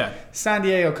rant. Yeah. San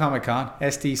Diego Comic-Con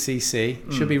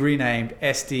 (SDCC) should be renamed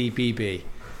SDBB.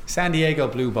 San Diego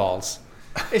Blue Balls.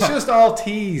 It's just all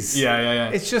tease. Yeah.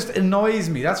 It just annoys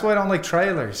me. That's why I don't like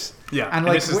trailers. Yeah, and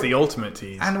like, this is the ultimate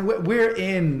tease. And we're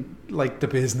in like the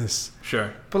business.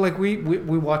 Sure. But like we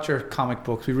watch our comic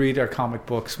books, we read our comic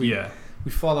books, we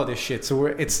follow this shit. So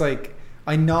it's like,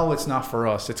 I know it's not for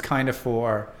us. It's kind of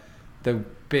for the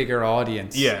bigger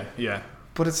audience. Yeah.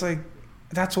 But it's like,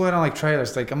 that's why I don't like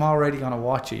trailers. Like, I'm already gonna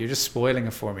watch it. You're just spoiling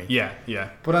it for me. Yeah.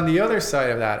 But on the other side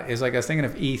of that is like, I was thinking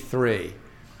of E3.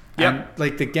 And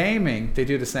like the gaming, they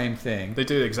do the same thing. They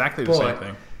do exactly the same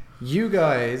thing. You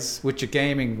guys, with your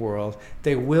gaming world,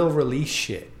 they will release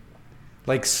shit.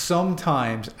 Like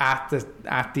sometimes at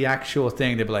the actual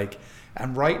thing, they'll be like,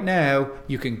 and right now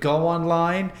you can go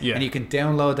online and you can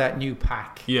download that new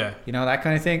pack. Yeah. You know, that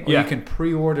kind of thing. Or you can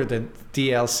pre-order the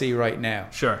DLC right now.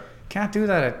 Sure. Can't do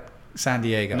that at San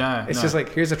Diego. No. It's just like,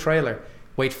 here's a trailer.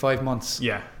 Wait 5 months.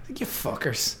 Yeah. You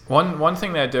fuckers. One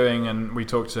thing they're doing, and we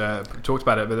talked about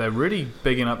it, but they're really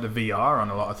bigging up the VR on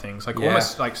a lot of things. Like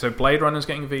almost like, so Blade Runner's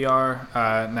getting VR.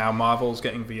 Now Marvel's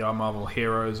getting VR. Marvel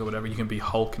Heroes or whatever. You can be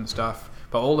Hulk and stuff.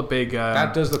 But all the big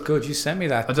that does look good. You sent me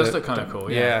that. It does look kind of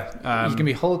cool. Yeah. You can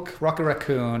be Hulk, Rocket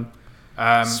Raccoon,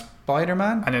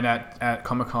 Spider-Man, and then at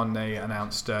Comic-Con they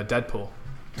announced Deadpool.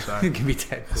 So it can be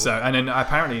Deadpool. So and then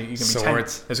apparently you can be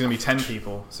Swords. 10, there's going to be 10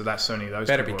 people. So that's only those.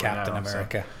 Better people be Captain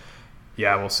America. So.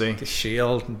 Yeah, we'll see. The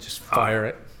shield and just fire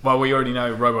it. Well, we already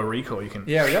know Robo Recall. You can.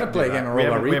 Yeah, we got to play a game of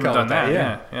Robo Recall. We haven't done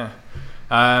that.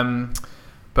 Yeah.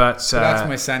 But that's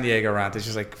my San Diego rant. It's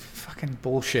just like fucking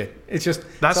bullshit. It's just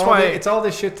that's why it's all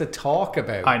this shit to talk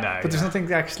about. I know, but there's nothing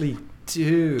to actually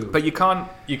do. But you can't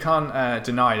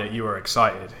deny that you were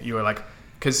excited. You were like,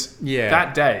 Because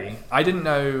that day, I didn't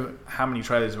know how many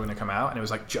trailers were going to come out, and it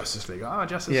was like Justice League. Oh,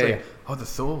 Justice League. Yeah. Oh, the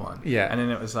Thor one. Yeah. And then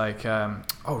it was like,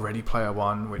 Ready Player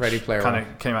One, which kind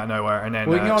of came out of nowhere. And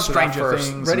then Stranger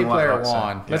Things. Ready Player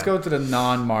One. Let's go to the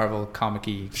non-Marvel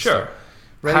comic-y Sure. stuff.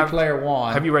 Ready Player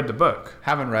One. Have you read the book?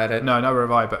 Haven't read it. No, never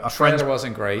have I. But the trailer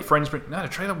wasn't great. The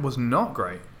trailer was not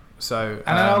great. So,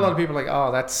 and I know a lot of people are like,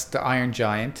 oh, that's the Iron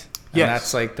Giant. And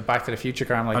that's like the Back to the Future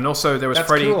car. I'm like, and also there was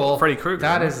Freddy Krueger.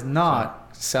 That is not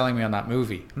selling me on that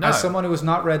movie. No. As someone who has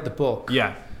not read the book,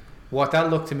 what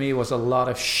that looked to me was a lot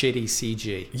of shitty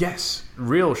CG. Yes,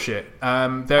 real shit.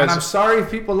 And I'm sorry if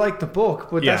people like the book,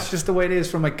 but that's just the way it is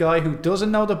from a guy who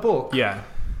doesn't know the book. Yeah.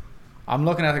 I'm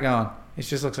looking at it going, it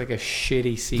just looks like a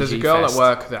shitty CG There's a girl fest at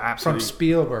work that absolutely... From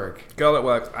Spielberg. Girl at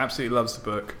work absolutely loves the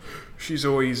book. She's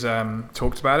always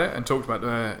talked about it and talked about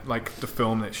the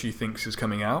film that she thinks is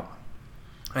coming out.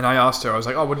 And I asked her, I was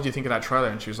like, oh, what did you think of that trailer?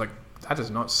 And she was like, that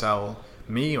does not sell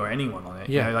me or anyone on it.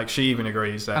 Yeah. You know, like she even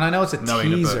agrees that. And I know it's a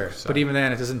teaser, book, so. But even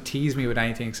then it doesn't tease me with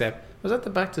anything except, was that the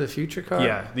Back to the Future car?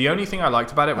 Yeah. The only thing I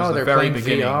liked about it was the very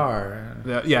beginning. VR.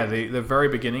 The very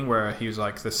beginning where he was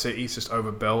like, the city's just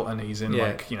overbuilt and he's in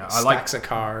I like a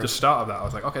car. The start of that. I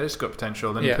was like, okay, this has got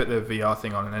potential. Then you put the VR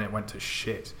thing on and then it went to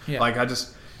shit. Yeah. Like it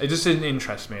just didn't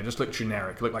interest me. It just looked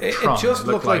generic. It looked like Tron. It just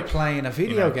looked like playing a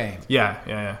video game.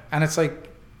 Yeah. And it's like,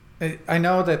 I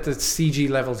know that the CG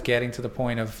level's getting to the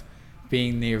point of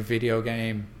being near video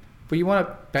game, but you want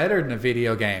it better than a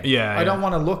video game. Yeah. I don't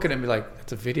want to look at it and be like,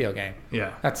 that's a video game.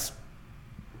 Yeah. That's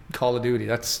Call of Duty.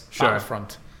 That's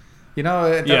Battlefront. You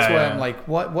know, that's why I'm like,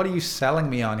 what are you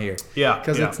selling me on here? Yeah.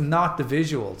 Because it's not the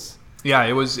visuals. Yeah,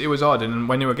 it was odd. And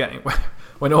when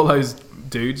when all those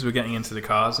dudes were getting into the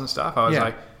cars and stuff, I was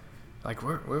like,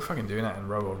 we're fucking doing that in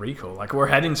Robo Recall. Like we're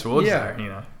heading towards there, you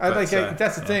know.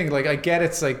 That's the thing. Like I get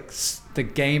it's like the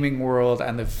gaming world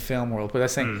and the film world, but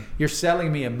that's saying you're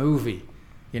selling me a movie.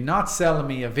 You're not selling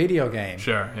me a video game.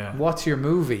 Sure. Yeah. What's your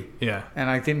movie? Yeah. And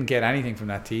I didn't get anything from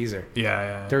that teaser.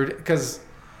 Yeah. Because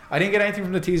I didn't get anything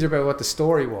from the teaser about what the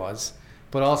story was,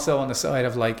 but also on the side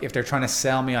of like if they're trying to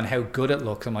sell me on how good it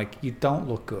looks, I'm like, you don't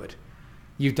look good.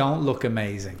 You don't look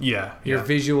amazing. Yeah. Your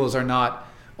visuals are not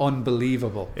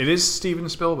unbelievable. It is Steven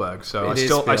Spielberg, so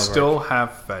I still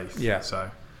have faith. Yeah.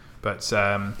 So,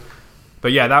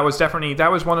 but yeah, that was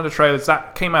one of the trailers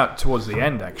that came out towards the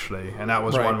end actually, and that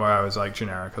was one where I was like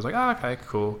generic. I was like, oh, okay,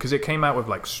 cool, because it came out with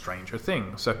like Stranger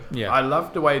Things. So I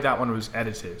loved the way that one was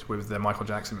edited with the Michael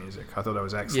Jackson music. I thought that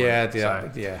was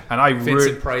excellent. Yeah. And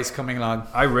Vincent Price coming along.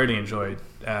 I really enjoyed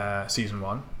season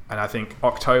 1. And I think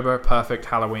October, perfect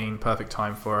Halloween, perfect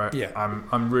time for it. Yeah.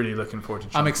 I'm really looking forward to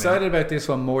it. I'm excited about this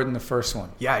one more than the first one.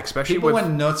 Yeah, especially people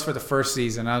went nuts for the first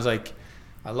season. I was like,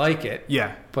 I like it.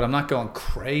 Yeah. But I'm not going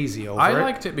crazy over it. I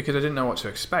liked it because I didn't know what to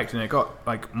expect. And it got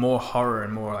like more horror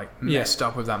and more like messed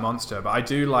up with that monster. But I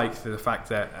do like the fact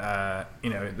that,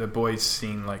 the boys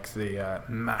seen like the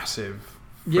massive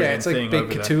it's like big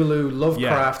Cthulhu,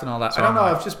 Lovecraft and all that. So I don't know.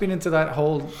 I've just been into that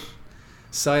whole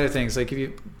side of things. Like, do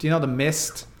you know The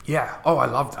Mist? Yeah. Oh, I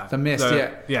love that. The Mist.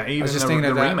 Yeah. Even I was just thinking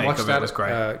of that. Remake of it was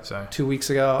great. 2 weeks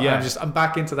ago. Yeah. I'm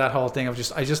back into that whole thing. I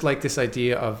just like this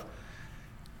idea of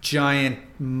giant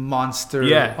monster,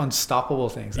 unstoppable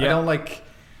things. I don't like.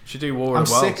 Should do War of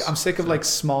the Worlds. I'm sick of like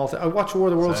small. I watch War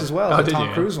of the Worlds as well. The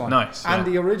Tom Cruise one. Nice. And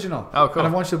the original. Oh, cool. And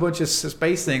I've watched a bunch of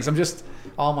space things. I'm just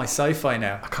all my sci-fi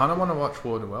now. I kind of want to watch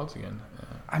War of the Worlds again.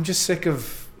 I'm just sick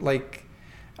of like,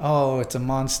 oh, it's a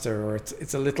monster, or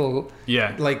it's a little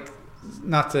like.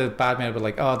 Not to badmouth, but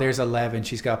like, oh, there's 11,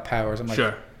 she's got powers. I'm like,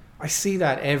 sure. I see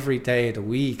that every day of the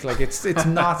week. Like, it's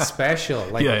not special.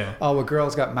 Like, oh, a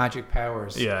girl's got magic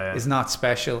powers is not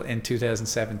special in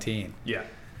 2017. Yeah. It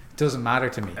doesn't matter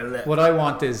to me. What I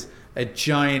want is a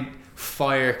giant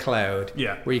fire cloud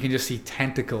where you can just see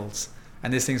tentacles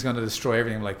and this thing's going to destroy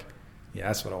everything. I'm like, yeah,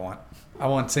 that's what I want. I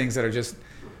want things that are just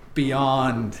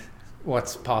beyond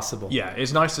what's possible. Yeah,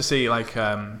 it's nice to see, like...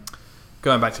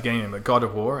 going back to gaming, but God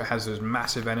of War, it has those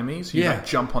massive enemies. You like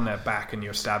jump on their back and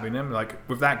you're stabbing them. Like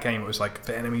with that game, it was like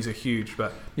the enemies are huge,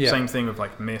 but same thing with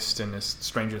like Mist and this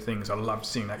Stranger Things. I loved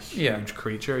seeing that huge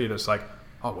creature. You're just like,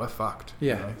 oh, we're fucked.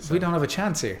 Yeah, you know? So, we don't have a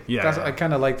chance here. Yeah, I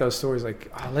kind of like those stories.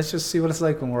 Like, oh, let's just see what it's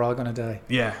like when we're all gonna die.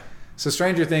 Yeah. So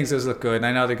Stranger Things does look good, and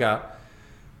I know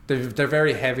they're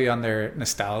very heavy on their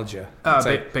nostalgia.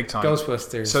 Big time.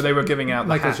 Ghostbusters. So they were giving out the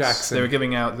Michael hats. Jackson. They were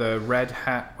giving out the red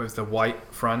hat with the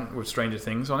white front with Stranger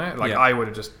Things on it. Like I would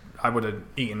have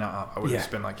eaten that up. I would have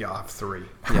just been like, I'll have 3.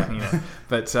 Yeah. You know?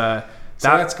 But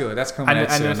So that's good. That's coming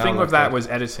out soon. And the thing with that was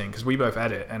editing, because we both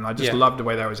edit, and I just loved the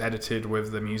way that was edited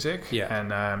with the music. Yeah.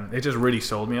 And it just really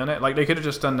sold me on it. Like, they could have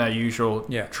just done their usual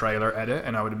trailer edit,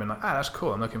 and I would have been like, that's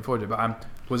cool. I'm looking forward to it. But I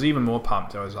was even more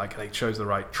pumped. I was like, they chose the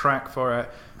right track for it,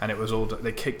 and it was all,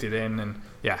 they kicked it in, and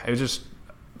it was just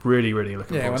really, really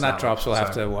looking forward to when that drops, we'll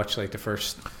have to watch like the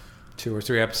first 2 or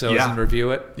 3 episodes and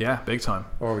review it. Yeah, big time.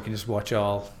 Or we can just watch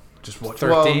all. Just watch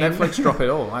 13. Well, Netflix drop it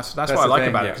all. That's what I like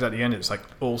about it, because at the end it's like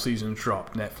all seasons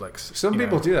dropped, Netflix. Some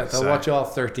people do that. They'll watch all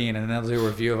 13 and then they'll do a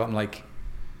review of it. I'm like,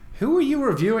 who are you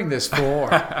reviewing this for?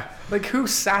 Like, who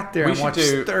sat there and watched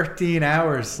 13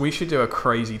 hours? We should do a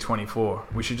crazy 24.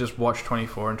 We should just watch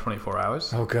 24 in 24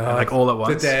 hours. Oh, God. And like all at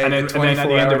once. And then at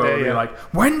the end of it, we'll be like,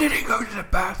 when did he go to the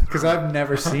bathroom? Because I've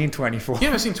never seen 24. You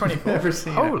never seen 24? Never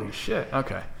seen Holy it. shit.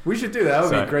 Okay. We should do that. That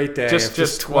would be a great day.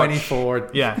 Just 24.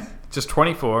 Watch, just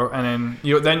 24, and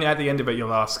then at the end of it,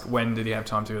 you'll ask, when did he have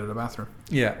time to go to the bathroom?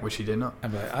 Yeah. Which he did not.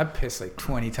 I'm like, I pissed like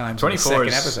 20 times 24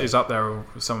 is up there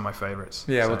with some of my favorites.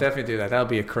 Yeah, we'll definitely do that. That'll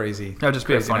be a crazy... That'll just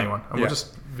be a funny one. And we'll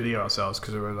just video ourselves,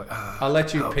 because we're like... I'll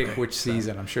let you pick which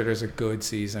season. I'm sure there's a good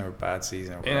season or a bad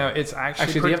season. Or it's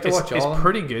actually do you have to watch all of them? It's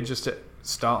pretty good just to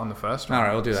start on the first one. All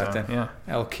right, we'll do that then. Yeah.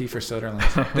 Kiefer Sutherland.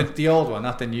 the old one,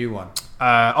 not the new one.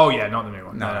 Not the new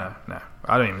one. No.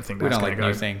 I don't even think that's going to go.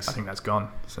 New things. I think that's gone.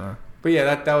 So... But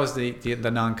yeah, that was the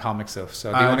non-comic stuff.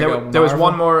 So do you want to go there was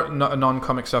one more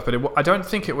non-comic stuff, but I don't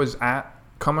think it was at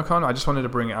Comic-Con. I just wanted to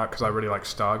bring it out because I really like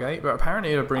Stargate. But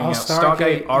apparently they're bringing out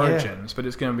Stargate Origins, but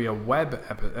it's going to be a web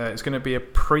it's going to be a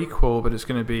prequel, but it's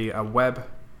going to be a web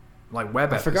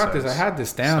episodes. I forgot this. I had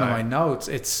this down in my notes.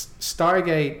 It's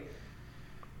Stargate.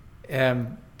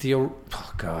 The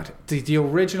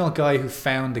original guy who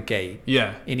found the gate.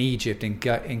 In Egypt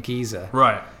in Giza.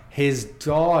 Right. His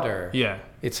daughter.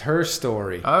 It's her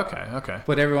story. Okay.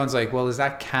 But everyone's like, well, is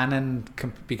that canon?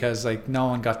 Because like no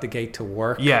one got the gate to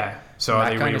work. Yeah. So are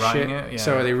they rewriting it? Yeah.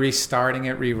 So are they restarting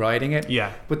it, rewriting it?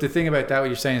 Yeah. But the thing about that, what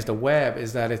you're saying is the web,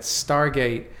 is that it's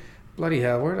Stargate. Bloody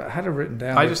hell, I had it written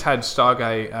down. I just had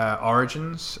Stargate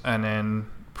Origins and then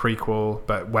prequel,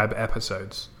 but web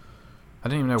episodes. I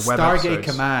didn't even know web episodes. Stargate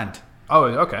Command. Oh,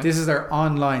 okay. This is their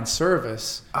online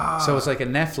service. So it's like a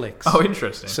Netflix. Oh,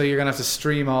 interesting. So you're going to have to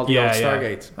stream all the old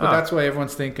Stargates. But that's why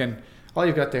everyone's thinking, all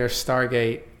you've got there is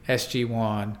Stargate,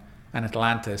 SG-1, and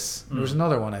Atlantis. There was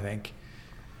another one, I think.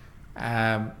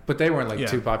 But they weren't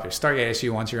too popular. Stargate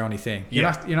SG-1's your only thing.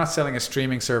 You're not selling a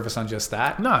streaming service on just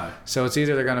that. No. So it's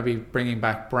either they're going to be bringing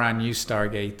back brand new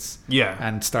Stargates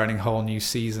and starting whole new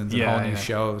seasons and whole new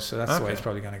shows. So that's the way it's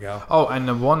probably going to go. Oh, and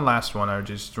the one last one I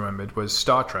just remembered was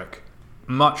Star Trek.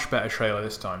 Much better trailer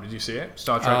this time. Did you see it?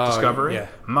 Star Trek Discovery. Yeah.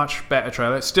 Much better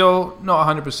trailer. Still not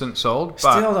 100% sold.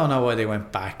 But still don't know why they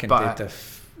went back and did the...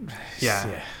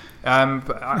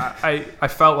 But I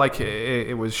felt like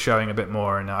it was showing a bit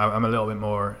more, and I'm a little bit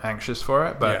more anxious for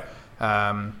it. But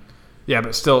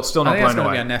but still not blown away. I think it's going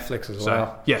to be on Netflix as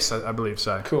well. Yes, I believe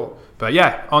so. Cool. But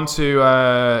onto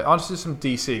some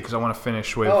DC, because I want to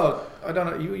finish with... Oh, I don't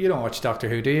know. You don't watch Doctor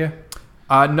Who, do you?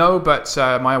 No, but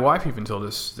my wife even told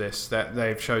us that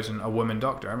they've chosen a woman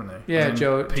doctor, haven't they? Yeah,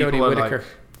 Jodie Whittaker.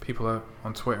 People are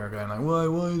on Twitter going like,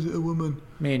 why is it a woman?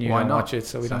 Me and you don't watch it,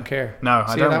 so we don't care. No,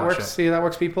 I don't watch it. See how that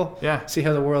works, people? Yeah. See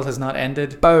how the world has not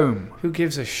ended? Boom. Who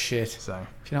gives a shit? So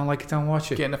if you don't like it, don't watch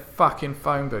it. Get in a fucking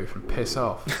phone booth and piss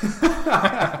off.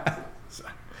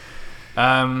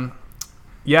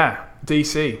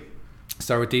 DC.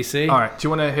 Start with DC. All right. Do you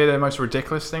want to hear the most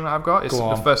ridiculous thing that I've got? It's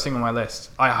the first thing on my list.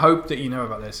 I hope that you know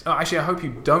about this. Oh, actually, I hope you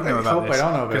don't know about this. I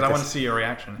don't know about this. Because I want to see your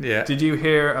reaction. Yeah. Did you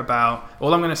hear about...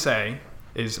 All I'm going to say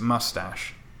is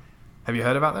mustache. Have you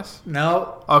heard about this?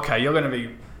 No. Okay, you're going to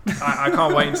be... I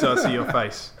can't wait until I see your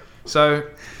face. So,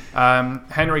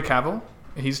 Henry Cavill,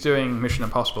 he's doing Mission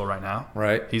Impossible right now.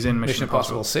 Right. He's in Mission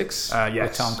Impossible 6 yes.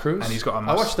 with Tom Cruise. And he's got a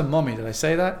mustache. I watched The Mummy. Did I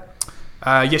say that?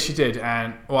 Yes, you did.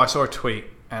 And I saw a tweet.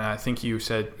 And I think you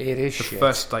said it is the shit.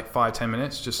 First 5-10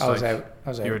 minutes. Just I was out.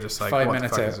 You were just like 5 what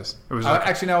minutes the fuck out. Is this? It was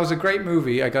actually no. It was a great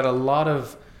movie. I got a lot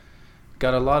of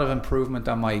improvement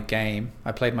on my game.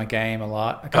 I played my game a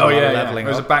lot. I got a lot of leveling It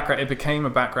was up. a background. It became a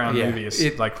background movie.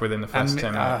 Like within the first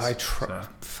 10 minutes. Fuck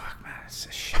man, it's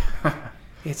a shit.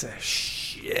 It's a shit.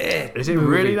 Is it movie.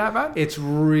 Really that bad? It's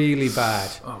really bad.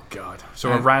 Oh god.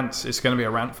 So a rant. It's going to be a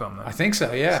rant film then. I think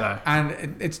so. Yeah.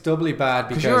 And it's doubly bad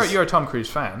because you're a Tom Cruise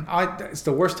fan. It's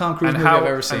the worst Tom Cruise movie I've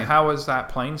ever seen. And how was that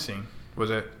plane scene? Was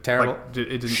it terrible?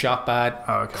 It didn't shot bad.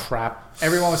 Oh, okay. Crap.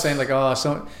 Everyone was saying like,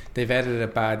 so they've edited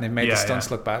it bad and they've made the stunts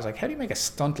look bad. I was like, how do you make a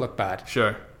stunt look bad?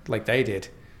 Sure. Like they did.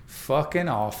 Fucking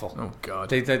awful. Oh god.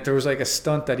 There was like a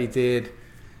stunt that he did.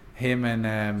 Him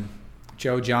and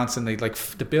Joe Johnson, they like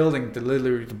the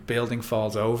building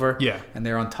falls over, and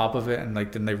they're on top of it, and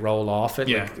like then they roll off it,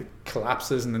 like it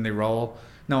collapses, and then they roll.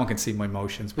 No one can see my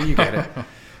motions, but you get it.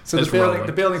 So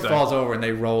the building falls over, and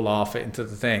they roll off it into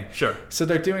the thing. Sure. So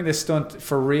they're doing this stunt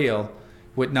for real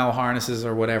with no harnesses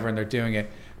or whatever, and they're doing it,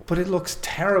 but it looks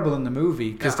terrible in the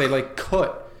movie because they like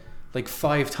cut like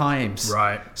 5 times.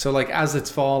 Right. So like as it's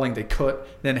falling, they cut,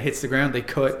 then it hits the ground, they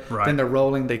cut, then they're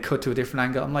rolling, they cut to a different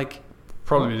angle. I'm like,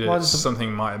 probably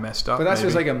something might have messed up. But that's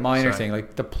just like a minor thing.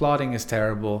 Like the plotting is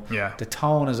terrible. Yeah. The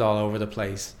tone is all over the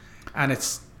place, and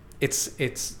it's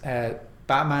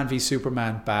Batman v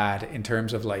Superman bad in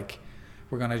terms of like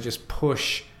we're gonna just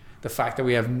push the fact that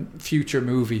we have future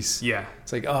movies. Yeah.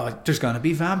 It's like, oh, there's gonna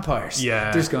be vampires.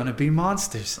 Yeah. There's gonna be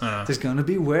monsters. There's gonna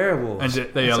be werewolves.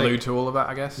 And they allude to all of that,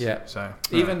 I guess. Yeah. So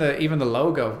even the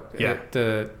logo. Yeah.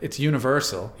 It's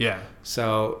Universal. Yeah.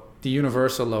 So the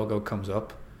Universal logo comes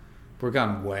up. We're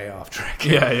gone way off track.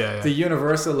 Yeah. The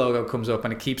Universal logo comes up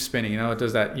and it keeps spinning. You know, it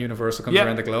does that. Universal comes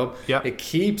around the globe. Yeah. It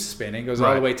keeps spinning, goes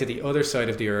all the way to the other side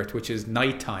of the Earth, which is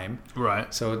nighttime.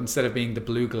 Right. So instead of being the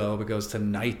blue globe, it goes to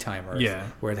nighttime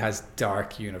Earth, where it has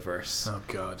dark universe. Oh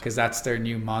god. Because that's their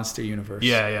new monster universe.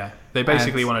 Yeah. They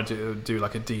basically want to do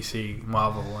like a DC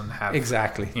Marvel and have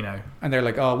you know. And they're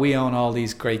like, oh, we own all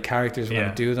these great characters. We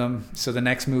want to do them. So the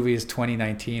next movie is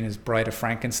 2019 is Bride of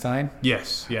Frankenstein.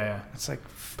 Yes. Yeah. It's like.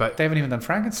 But they haven't even done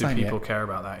Frankenstein yet. Do people care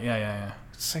about that? Yeah.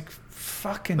 It's like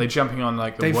fucking... They're jumping on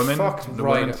like the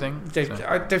woman thing? They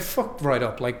fucked right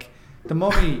up. Like, The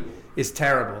Mummy is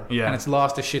terrible. Yeah. And it's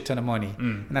lost a shit ton of money.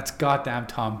 And that's goddamn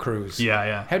Tom Cruise.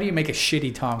 Yeah. How do you make a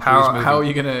shitty Tom Cruise movie? How are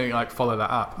you going to like follow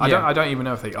that up? I don't even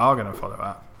know if they are going to follow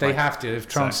that. They have to. They've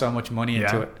thrown so much money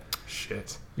into it.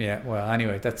 Shit. Yeah, well,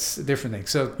 anyway, that's a different thing.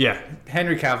 So,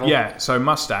 Henry Cavill. Yeah, so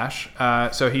mustache.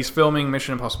 So he's filming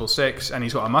Mission Impossible 6, and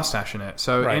he's got a mustache in it.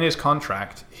 So in his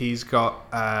contract, he's got...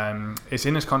 it's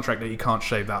in his contract that he can't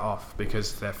shave that off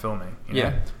because they're filming. You know?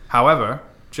 Yeah. However,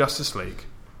 Justice League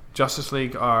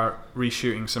are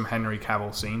reshooting some Henry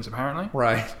Cavill scenes, apparently.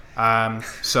 Right.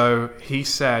 So he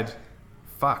said,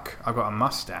 fuck, I've got a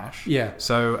mustache. Yeah.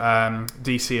 So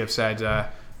DC have said,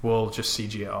 we'll just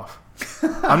CG it off.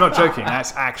 I'm not joking.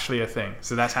 That's actually a thing.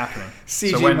 So that's happening.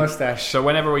 CG mustache. So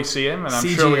whenever we see him, and I'm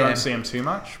sure we won't see him too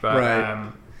much, but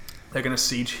they're going to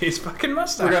CG his fucking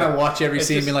mustache. We're going to watch every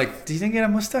scene and be like, do you think he had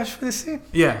a mustache for this scene?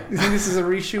 Yeah. You think this is a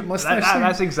reshoot mustache scene?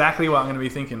 That's exactly what I'm going to be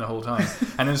thinking the whole time.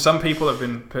 And then some people have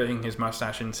been putting his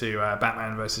mustache into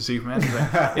Batman versus Superman.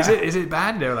 Like, is it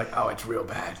bad? They're like, oh, it's real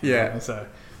bad. Yeah. So,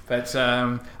 but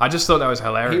I just thought that was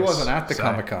hilarious. He wasn't at the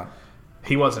Comic-Con.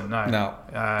 He wasn't, no. No.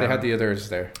 They had the others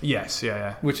there. Yes,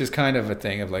 yeah. Which is kind of a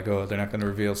thing of like, oh, they're not going to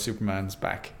reveal Superman's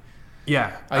back.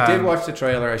 Yeah. I did watch the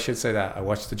trailer, I should say that. I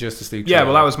watched the Justice League trailer. Yeah,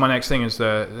 well, that was my next thing, is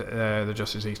the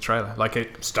Justice League trailer. Like,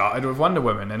 it started with Wonder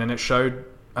Woman, and then it showed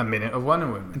a minute of Wonder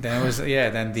Woman. Then it was,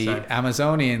 then the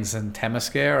Amazonians and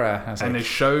Themyscira. And they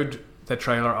showed the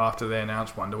trailer after they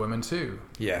announced Wonder Woman 2.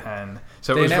 Yeah. And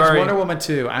so they it was announced Wonder Woman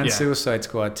 2 and Suicide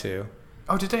Squad 2.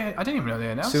 Oh, did they? I didn't even know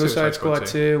they announced Suicide Squad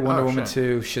 2, Wonder Woman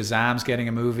 2, Shazam's getting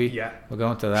a movie. Yeah. We'll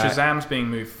go into that. Shazam's being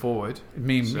moved forward.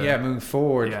 Moving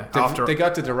forward. Yeah. They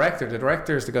got the director. The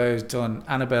director is the guy who's done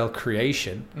Annabelle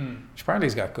Creation, which apparently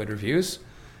has got good reviews,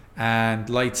 and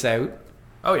Lights Out.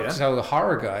 Oh, yeah. So the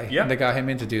horror guy. Yeah. And they got him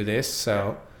in to do this,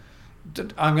 so...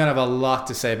 I'm going to have a lot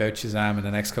to say about Shazam in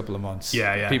the next couple of months.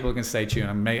 Yeah. People can stay tuned.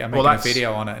 I'm making a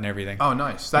video on it and everything. Oh,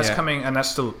 nice. That's coming, and that's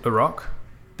still The Rock?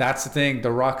 That's the thing.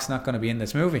 The Rock's not going to be in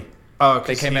this movie. Oh,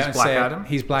 because he's Black Adam?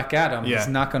 He's Black Adam. Yeah. He's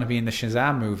not going to be in the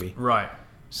Shazam movie. Right.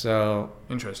 So...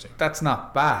 Interesting. That's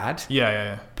not bad.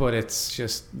 Yeah. But it's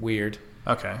just weird.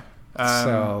 Okay.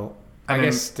 So... I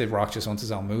guess The Rock just wants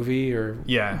his own movie, or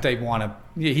they want to...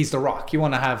 He's The Rock. You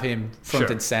want to have him front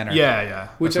and center. Yeah.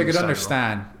 Which I could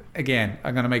understand. Again,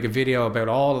 I'm going to make a video about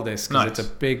all of this because it's a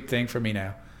big thing for me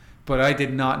now. But I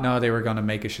did not know they were going to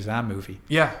make a Shazam movie.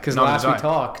 Yeah. Because last we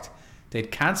talked, they'd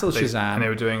cancelled Shazam. And they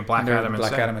were doing Black Adam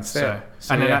instead.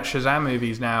 So, and then that Shazam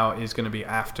movie now is going to be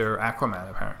after Aquaman,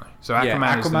 apparently. So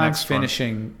Aquaman's the next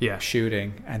finishing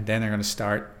shooting, and then they're going to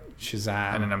start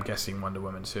Shazam. And then I'm guessing Wonder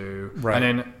Woman 2. Right.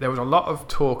 And then there was a lot of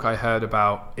talk I heard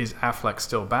about, is Affleck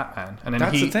still Batman? And then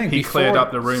that's the thing. He cleared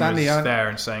up the rumors there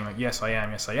and saying, like, yes, I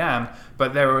am.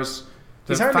 But there was...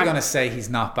 He's hardly going to say he's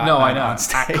not Batman. No, I know. On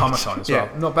stage. At Comic-Con as well.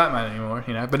 Not Batman anymore,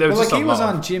 you know. But there was he was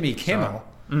on Jimmy Kimmel,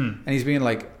 and he's being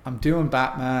like, I'm doing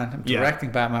Batman, I'm directing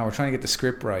Batman, we're trying to get the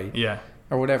script right. Yeah.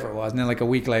 Or whatever it was. And then like a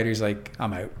week later, he's like,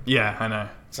 I'm out. Yeah, I know.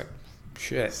 It's like,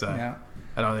 shit. So,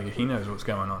 I don't think he knows what's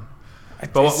going on.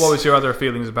 But what was your other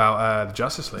feelings about the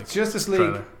Justice League? Justice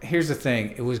League, here's the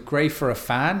thing. It was great for a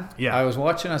fan. Yeah. I was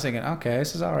watching, I was thinking, okay,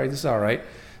 this is all right.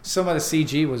 Some of the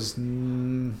CG was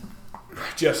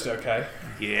just okay.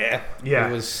 Yeah.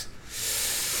 It was.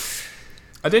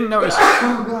 I didn't notice.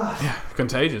 Oh god. Yeah,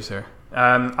 contagious here.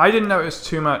 I didn't notice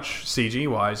too much CG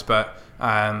wise, but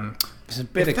there's a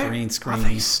bit of green screen. Are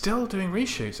they still doing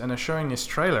reshoots and are showing this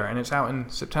trailer and it's out in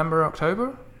September,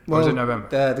 October? Or is it November?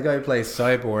 The guy who plays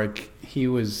Cyborg, he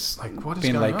was like, what is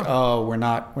being going like, on? oh, we're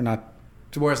not.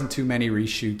 There wasn't too many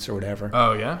reshoots or whatever.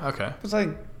 Oh yeah, okay. It was like,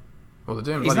 well, they're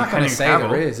doing. He's not going to say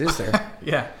there is there?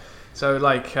 Yeah. So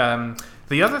like,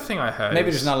 the other thing I heard. Maybe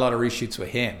there's not a lot of reshoots with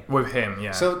him. With him,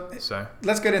 yeah. So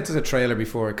let's get into the trailer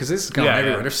before, because this is going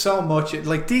everywhere. Yeah. There's so much.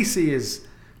 Like DC is.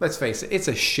 Let's face it, it's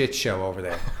a shit show over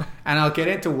there. And I'll get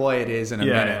into why it is in a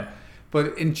minute. Yeah.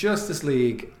 But in Justice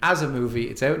League, as a movie,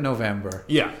 it's out in November.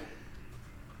 Yeah.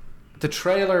 The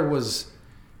trailer was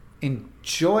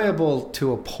enjoyable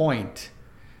to a point,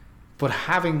 but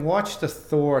having watched the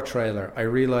Thor trailer, I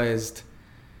realised...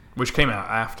 Which came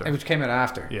out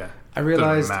after. Yeah. I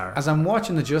realised, as I'm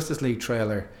watching the Justice League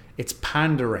trailer, it's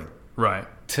pandering. Right.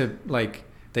 To, like,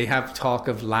 they have talk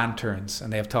of lanterns,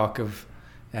 and they have talk of...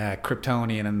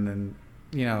 Kryptonian and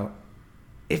you know,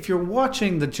 if you're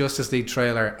watching the Justice League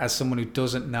trailer as someone who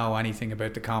doesn't know anything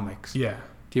about the comics, do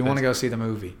you want to go see the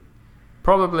movie?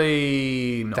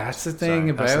 Probably not. That's the thing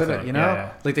about it, you know.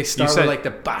 Yeah. Like they start with like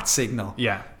the bat signal,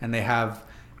 and they have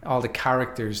all the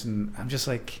characters, and I'm just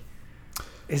like,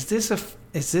 is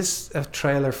this a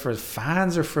trailer for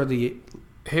fans or for the?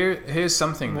 Here's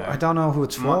something though. I don't know who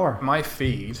it's for. My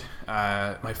feed,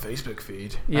 my Facebook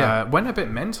feed, went a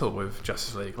bit mental with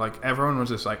Justice League. Like everyone was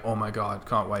just like, "Oh my god,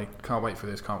 can't wait for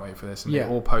this," and they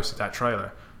all posted that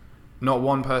trailer. Not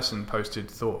one person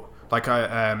posted Thor. Like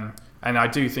and I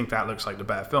do think that looks like the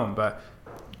better film, but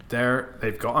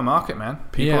they've got a market, man.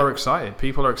 People are excited.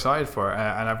 People are excited for it,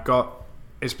 and I've got.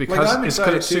 It's because I'm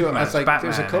excited too. Superman, it's like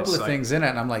Batman, there's a couple of things in it,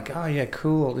 and I'm like, oh yeah,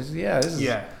 cool.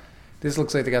 This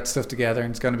looks like they got stuff together, and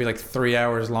it's going to be like 3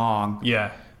 hours long. Yeah.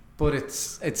 But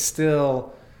it's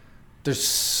still... There's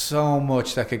so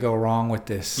much that could go wrong with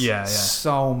this. Yeah.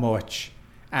 So much.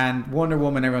 And Wonder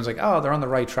Woman, everyone's like, oh, they're on the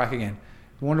right track again.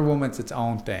 Wonder Woman's its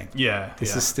own thing. Yeah.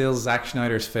 This is still Zack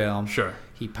Snyder's film. Sure.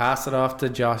 He passed it off to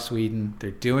Joss Whedon. They're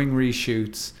doing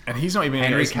reshoots. And he's not even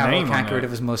Henry Cavill can't get rid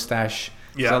of his mustache.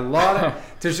 Yeah. There's a lot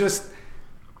of... There's just...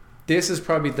 This is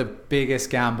probably the biggest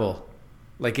gamble.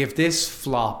 Like, if this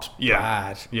flops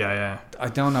bad, I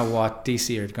don't know what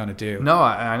DC are going to do. No,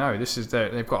 I know. This is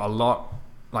they've got a lot,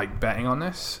 like, betting on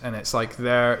this, and it's like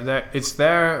it's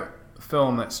their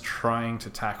film that's trying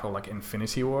to tackle, like,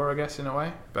 Infinity War, I guess, in a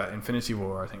way. But Infinity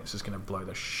War, I think, is just going to blow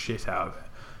the shit out of it.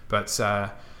 But,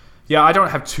 I don't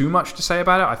have too much to say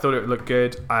about it. I thought it looked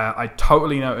good. I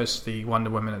totally noticed the Wonder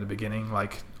Woman at the beginning,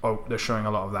 like... Oh, they're showing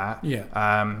a lot of that. Yeah.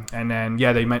 And then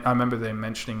I remember them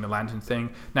mentioning the lantern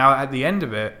thing. Now at the end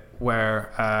of it,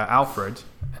 where Alfred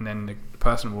and then the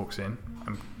person walks in,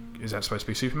 is that supposed to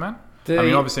be Superman? I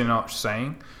mean, obviously not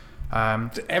saying.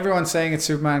 Everyone's saying it's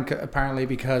Superman apparently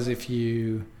because if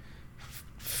you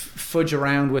fudge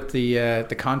around with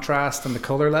the contrast and the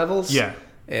color levels,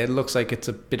 it looks like it's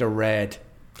a bit of red.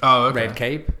 Oh, okay. Red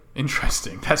cape.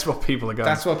 Interesting. That's what people are going.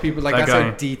 That's what people like. That's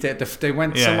how detailed. They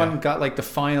went. Someone got like the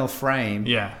final frame.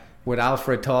 Yeah. With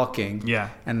Alfred talking. Yeah.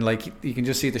 And like you can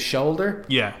just see the shoulder.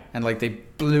 Yeah. And like they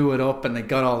blew it up and they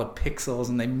got all the pixels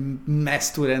and they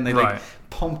messed with it and they like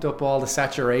pumped up all the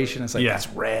saturation. It's like that's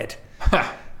red.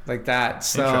 Like that.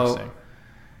 So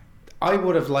I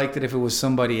would have liked it if it was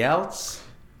somebody else.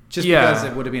 Just because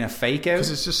it would have been a fake out.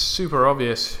 Because it's just super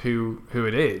obvious who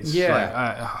it is. Yeah.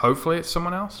 Like, hopefully it's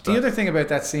someone else. The other thing about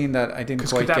that scene that I didn't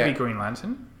quite get... Could that be Green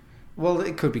Lantern? Well,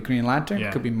 it could be Green Lantern. Yeah.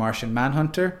 It could be Martian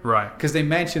Manhunter. Right. Because they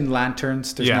mentioned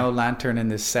lanterns. There's no lantern in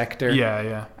this sector.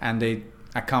 Yeah. And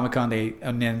at Comic-Con, they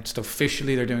announced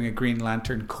officially they're doing a Green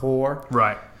Lantern Corps.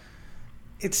 Right.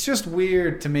 It's just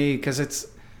weird to me because it's...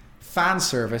 fan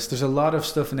service. There's a lot of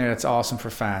stuff in there that's awesome for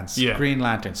fans. Yeah. Green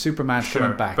Lantern, Superman's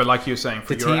coming back. But like you were saying,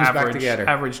 for the your team's back together.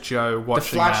 average Joe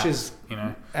watching the Flash is, you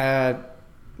know,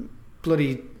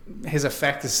 bloody. His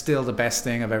effect is still the best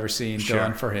thing I've ever seen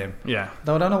done for him. Yeah.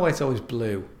 Though I don't know why it's always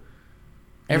blue.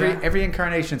 Every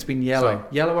incarnation it's been yellow,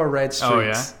 yellow or red streaks. Oh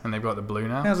yeah, and they've got the blue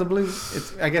now. Yeah, the blue.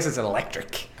 I guess it's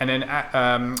electric. And then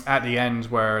at the end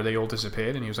where they all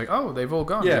disappeared, and he was like, "Oh, they've all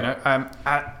gone." Yeah. You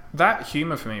know, that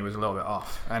humor for me was a little bit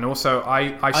off. And also,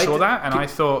 I saw that, and I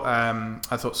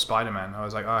thought Spider-Man. I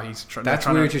was like, "Oh, he's trying." That's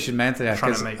weird. You should mention that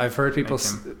because I've heard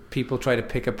people try to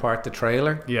pick apart the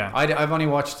trailer. Yeah. I've only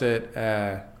watched it.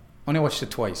 Only watched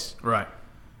it twice. Right.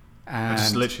 And I've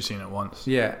just literally seen it once.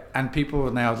 Yeah, and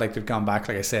people now like they've gone back,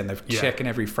 like I said, and they're checking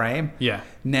every frame. Yeah.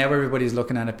 Now everybody's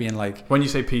looking at it being like... When you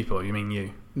say people, you mean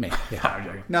you? Me.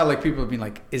 Yeah. No, like people have been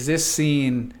like, is this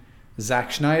scene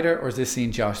Zack Snyder or is this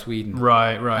scene Joss Whedon?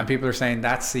 Right. And people are saying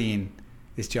that scene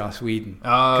is Joss Whedon.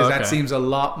 Because that seems a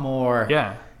lot more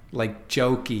like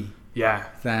jokey. Yeah.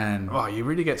 Than... Oh, you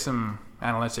really get some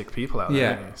analytic people out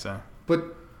there, don't you? So. But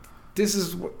this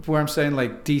is where I'm saying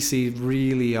like DC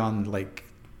really on like...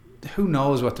 Who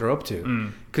knows what they're up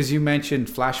to? Because you mentioned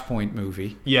Flashpoint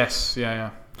movie. Yes, yeah.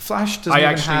 Flash doesn't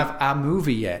even have a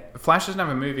movie yet. Flash doesn't have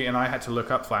a movie, and I had to look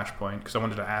up Flashpoint because I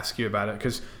wanted to ask you about it.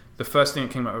 Because the first thing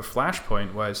that came up with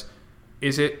Flashpoint was,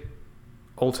 is it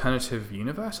alternative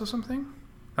universe or something?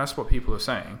 That's what people are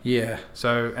saying. Yeah.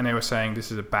 So, and they were saying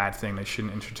this is a bad thing. They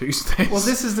shouldn't introduce this. Well,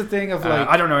 this is the thing of like...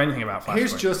 I don't know anything about Flashpoint.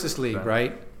 Here's Justice League,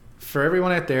 right? For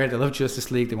everyone out there, they love Justice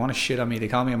League. They want to shit on me. They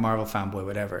call me a Marvel fanboy,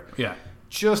 whatever. Yeah.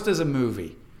 Just as a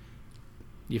movie,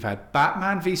 you've had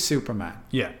Batman v Superman.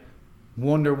 Yeah.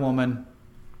 Wonder Woman,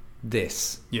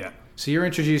 this. Yeah. So you're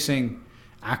introducing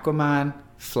Aquaman,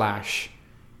 Flash,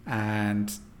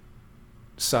 and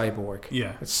Cyborg.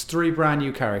 Yeah. It's 3 brand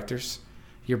new characters.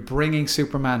 You're bringing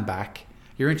Superman back.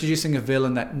 You're introducing a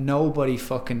villain that nobody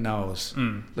fucking knows.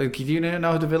 Like, do you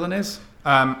know who the villain is?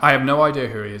 I have no idea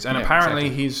who he is. And apparently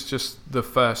he's just the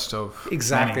first of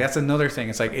Exactly. many. That's another thing.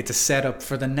 It's like, it's a setup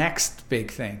for the next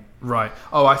big thing. Right.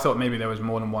 Oh, I thought maybe there was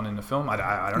more than one in the film. I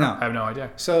don't know. I have no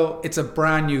idea. So it's a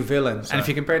brand new villain. And if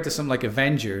you compare it to something like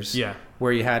Avengers,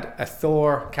 where you had a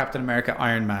Thor, Captain America,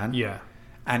 Iron Man. Yeah.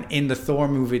 And in the Thor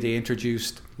movie, they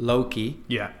introduced Loki,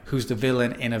 who's the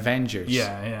villain in Avengers.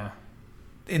 Yeah.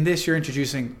 In this, you're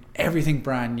introducing everything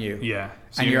brand new. Yeah.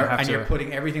 So and you're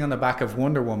putting everything on the back of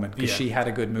Wonder Woman because she had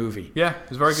a good movie. Yeah,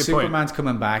 it's a very good point. Superman's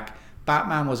coming back.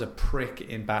 Batman was a prick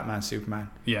in Batman Superman.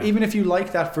 Yeah. Even if you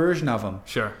like that version of him.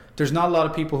 Sure. There's not a lot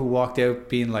of people who walked out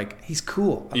being like, he's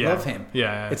cool. I love him.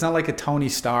 Yeah. It's not like a Tony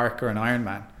Stark or an Iron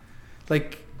Man.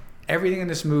 Like, everything in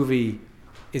this movie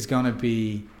is going to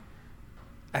be...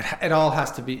 It all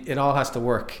has to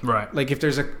work. Right. Like, if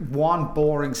there's one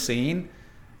boring scene...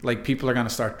 Like, people are going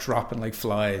to start dropping like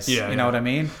flies. You know what I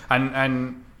mean?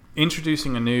 And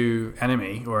introducing a new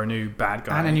enemy or a new bad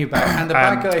guy. And the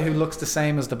bad guy who looks the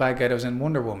same as the bad guy that was in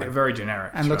Wonder Woman. Very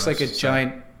generic. And looks like a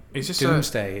giant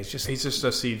doomsday. He's just a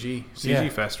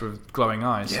CG fest with glowing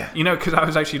eyes. Yeah. You know, because I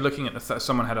was actually looking at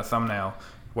someone had a thumbnail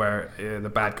where the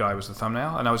bad guy was the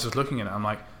thumbnail. And I was just looking at it. I'm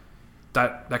like,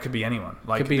 that could be anyone.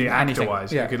 Like, the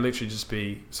actor-wise, it could literally just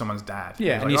be someone's dad.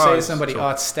 Yeah, and like, you say to somebody,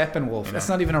 it's Steppenwolf. You know? That's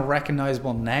not even a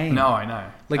recognizable name. No, I know.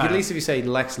 Like, at least if you say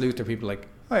Lex Luthor, people are like,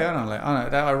 oh,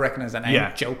 yeah, I recognize that name.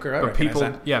 Yeah. Joker, I but recognize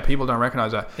that. Yeah, people don't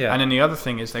recognize that. Yeah. And then the other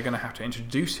thing is they're going to have to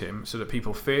introduce him so that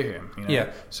people fear him. You know?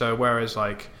 Yeah. So whereas,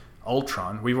 like,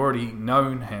 Ultron, we've already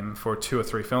known him for 2 or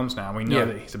 3 films now. We know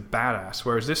that he's a badass.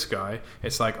 Whereas this guy,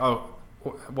 it's like, oh...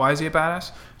 Why is he a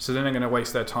badass? So then they're going to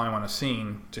waste their time on a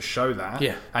scene to show that.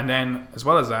 Yeah. And then, as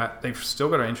well as that, they've still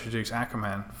got to introduce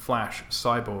Aquaman, Flash,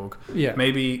 Cyborg. Yeah.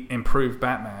 Maybe improve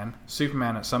Batman,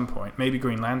 Superman at some point, maybe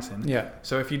Green Lantern. Yeah.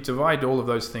 So if you divide all of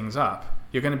those things up,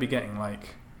 you're going to be getting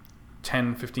like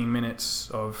 10, 15 minutes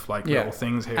of like little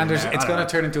things here. And it's going to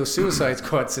turn into a Suicide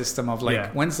Squad system of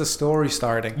like, when's the story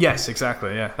starting? Yes,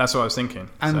 exactly. Yeah. That's what I was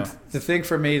thinking. And the thing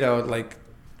for me though, like,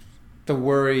 the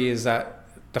worry is that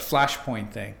the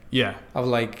Flashpoint thing. Yeah. Of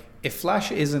like, if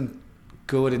Flash isn't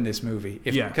good in this movie,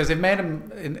 because they've made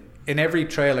him in every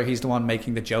trailer, he's the one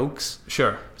making the jokes.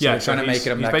 Sure. So they're trying to make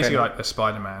it. He's basically like the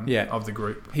Spider-Man of the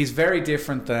group. He's very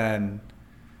different than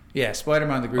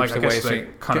Spider-Man. The group's like, the way of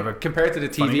saying, compared to the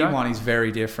TV one, he's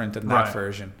very different than that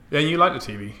version. Yeah, you like the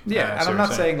TV. Yeah, and I'm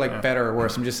not saying like better or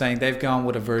worse. I'm just saying they've gone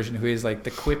with a version who is like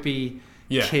the quippy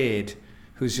kid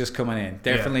who's just coming in.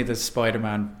 Definitely the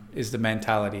Spider-Man is the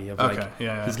mentality of like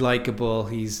he's likable,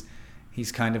 he's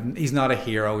not a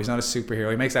hero, he's not a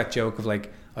superhero. He makes that joke of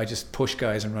like, I just push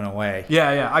guys and run away.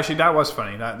 Yeah. Actually, that was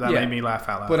funny. That made me laugh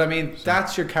out loud. But I mean,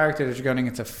 that's your character that you're going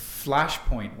into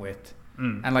Flashpoint with.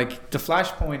 And like, the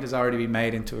Flashpoint has already been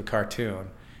made into a cartoon,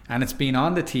 and it's been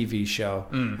on the TV show,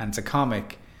 and it's a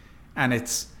comic, and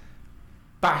it's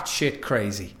batshit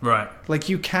crazy. Right. Like,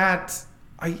 you can't...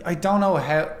 I don't know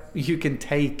how you can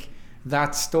take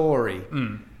that story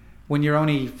when you're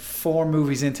only 4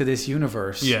 movies into this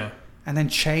universe and then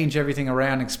change everything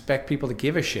around and expect people to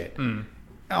give a shit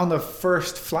on the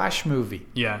first Flash movie.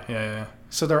 Yeah.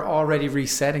 So they're already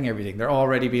resetting everything. They're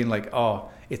already being like, oh,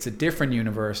 it's a different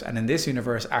universe, and in this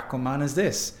universe, Aquaman is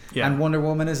this, and Wonder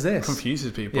Woman is this.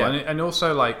 Confuses people. And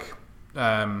also, like...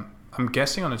 I'm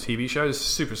guessing on a TV show, it's a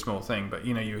super small thing, but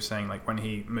you know, you were saying like when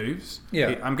he moves,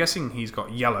 I'm guessing he's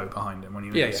got yellow behind him when he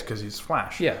moves because he's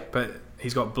Flash. Yeah. But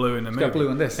he's got blue in the movie. He's got blue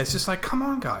in this. It's just like, come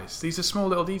on, guys. These are small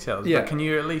little details. Yeah. But can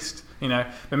you at least,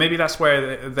 but maybe that's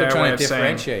where they're trying to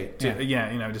differentiate.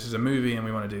 Saying, this is a movie and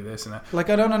we want to do this and that. Like,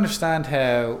 I don't understand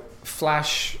how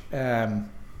Flashpoint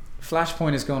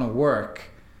is going to work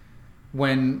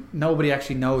when nobody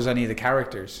actually knows any of the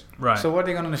characters. Right. So what are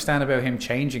they going to understand about him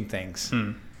changing things?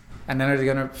 And then are they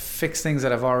going to fix things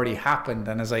that have already happened?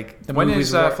 And it's like, when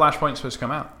is Flashpoint supposed to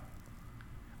come out?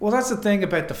 Well, that's the thing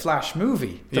about the Flash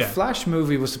movie. The Flash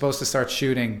movie was supposed to start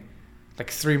shooting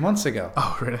like 3 months ago.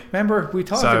 Oh, really? Remember, we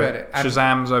talked about it. And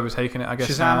Shazam's overtaken it, I guess.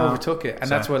 Shazam overtook it. And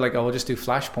that's why, like, we'll just do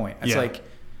Flashpoint. It's like,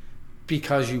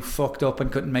 because you fucked up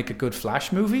and couldn't make a good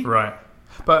Flash movie? Right.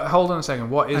 But hold on a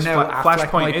second. What is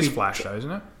Flashpoint is Flash, though,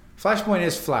 isn't it? Flashpoint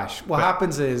is Flash. What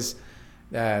happens is,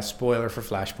 spoiler for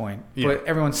Flashpoint, but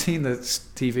everyone's seen the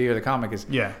TV or the comic, is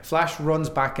Flash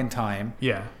runs back in time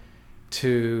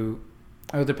to...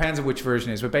 it depends on which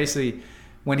version it is, but basically,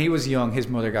 when he was young, his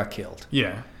mother got killed.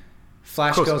 Yeah.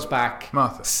 Flash goes back.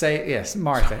 Martha.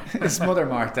 Martha. His mother,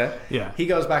 Martha. Yeah. He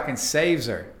goes back and saves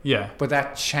her. Yeah. But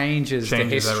that changes the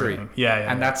history. Everything.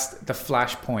 And that's the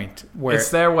Flashpoint. Where it's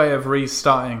their way of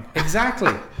restarting. Exactly.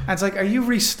 And it's like, are you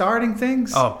restarting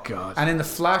things? Oh, God. And in the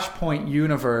Flashpoint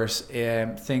universe,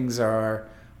 things are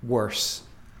worse.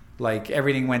 Like,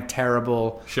 everything went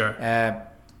terrible. Sure.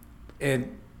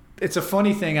 It's a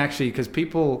funny thing, actually, because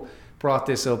people brought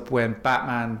this up when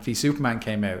Batman v Superman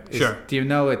came out. Sure. Do you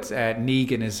know it's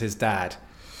Negan is his dad?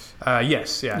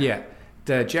 Yes, yeah.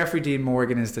 Yeah. Jeffrey Dean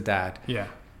Morgan is the dad. Yeah.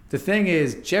 The thing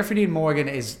is, Jeffrey Dean Morgan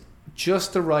is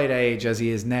just the right age as he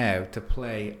is now to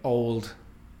play old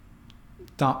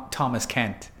Thomas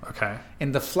Kent. Okay.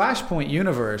 In the Flashpoint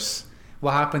universe,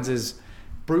 what happens is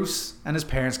Bruce and his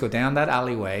parents go down that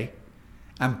alleyway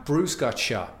and Bruce got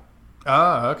shot.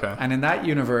 Oh, okay. And in that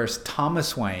universe,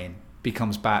 Thomas Wayne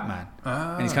becomes Batman.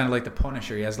 And he's kind of like the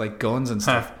Punisher. He has like guns and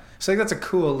stuff. So I think that's a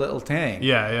cool little thing.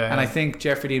 Yeah. And I think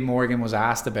Jeffrey Dean Morgan was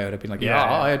asked about it, being like,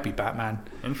 I'd be Batman.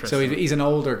 Interesting. So he's an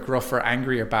older, gruffer,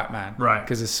 angrier Batman. Right.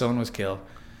 Because his son was killed.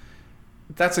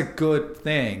 That's a good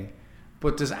thing.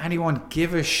 But does anyone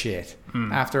give a shit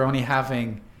after only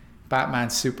having Batman,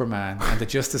 Superman, and the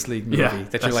Justice League movie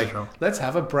that you're like, let's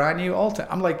have a brand new Alta?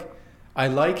 I'm like, I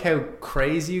like how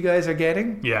crazy you guys are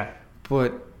getting. Yeah.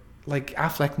 But like,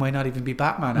 Affleck might not even be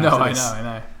Batman. No, I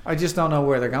know. I just don't know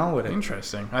where they're going with it.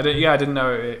 Interesting. I didn't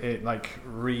know it like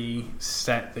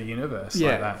reset the universe.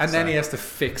 Yeah, like that, and then he has to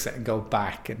fix it and go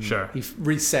back, and he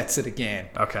resets it again.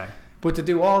 Okay. But to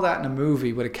do all that in a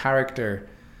movie with a character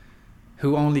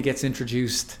who only gets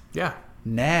introduced,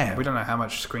 now we don't know how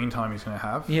much screen time he's going to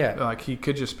have. Yeah, like he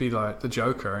could just be like the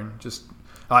Joker and just.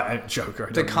 Joker.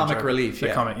 The comic relief,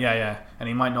 the comic, and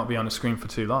he might not be on the screen for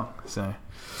too long. So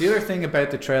the other thing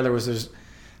about the trailer was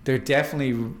they're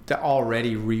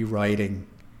already rewriting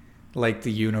like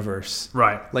the universe,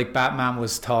 right? Like Batman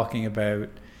was talking about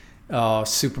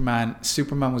Superman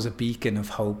was a beacon of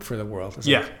hope for the world.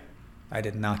 I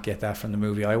did not get that from the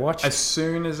movie I watched. As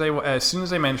soon as they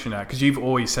mentioned that, because you've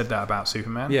always said that about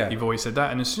Superman. Yeah, you've always said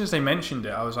that, and as soon as they mentioned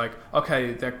it, I was like,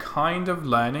 okay, they're kind of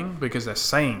learning because they're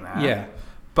saying that. Yeah.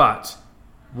 But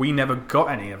we never got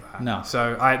any of that. No.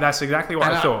 So that's exactly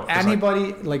what I thought.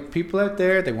 Anybody, like people out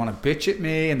there, they want to bitch at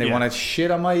me and they want to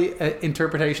shit on my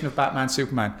interpretation of Batman,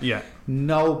 Superman. Yeah.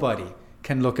 Nobody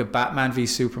can look at Batman v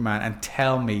Superman and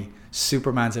tell me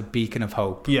Superman's a beacon of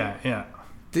hope. Yeah.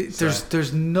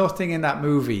 There's nothing in that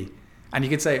movie. And you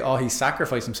could say, he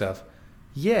sacrificed himself.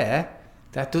 Yeah,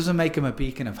 that doesn't make him a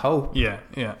beacon of hope. Yeah.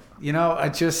 You know,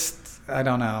 I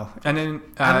don't know. And then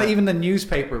and even the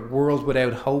newspaper World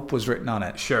Without Hope was written on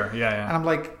it. Sure, yeah. And I'm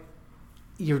like,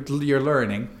 you're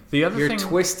learning. You're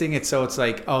twisting it so it's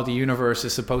like, the universe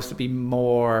is supposed to be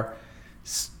more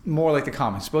like the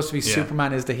comics. It's supposed to be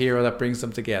Superman is the hero that brings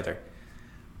them together.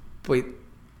 But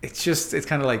it's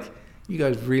kind of like, you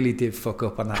guys really did fuck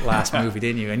up on that last movie,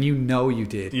 didn't you? And you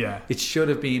did. Yeah. It should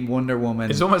have been Wonder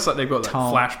Woman. It's almost like they've got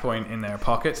Flashpoint in their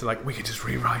pockets. So like, we could just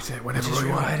rewrite it whenever we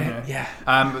want. Yeah.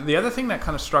 The other thing that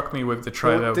kind of struck me with the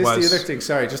trailer was... the other thing,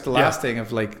 sorry, just the last thing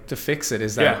of like, to fix it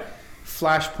is that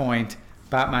Flashpoint,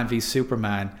 Batman v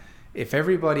Superman, if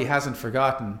everybody hasn't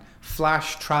forgotten,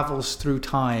 Flash travels through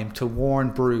time to warn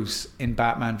Bruce in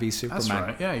Batman v Superman. That's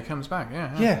right. Yeah, he comes back.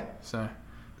 Yeah.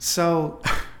 So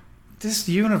this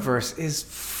universe is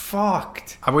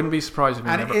fucked. I wouldn't be surprised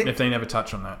if they never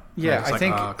touch on that. Yeah, I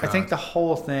think the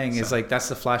whole thing is like, that's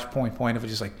the Flashpoint point of it.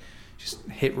 Just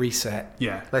hit reset.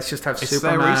 Yeah, let's just have it's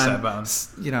Superman. Their reset button.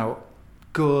 You know,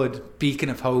 good beacon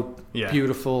of hope. Yeah.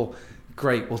 Beautiful.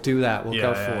 Great. We'll do that. We'll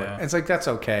go for it. It's like, that's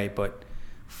okay, but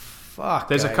fuck.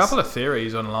 There's a couple of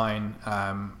theories online.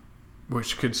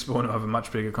 which could spawn of a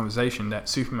much bigger conversation, that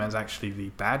Superman's actually the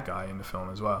bad guy in the film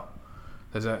as well.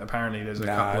 Apparently there's a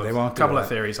couple of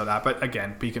theories like that, but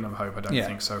again, Beacon of Hope, I don't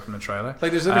think so from the trailer.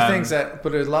 Like there's other things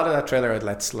but there's a lot of that trailer I'd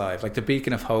let slide. Like the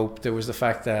Beacon of Hope, there was the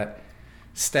fact that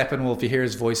Steppenwolf, you hear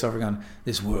his voiceover going,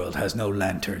 "This world has no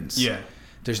lanterns. Yeah,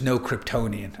 there's no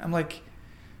Kryptonian." I'm like,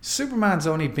 Superman's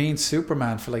only been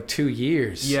Superman for like 2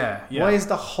 years. Yeah. Why is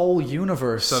the whole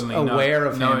universe suddenly aware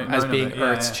of him as being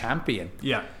Earth's champion?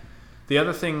 Yeah. The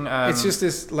other thing, it's just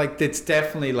this, like, it's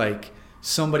definitely like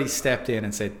somebody stepped in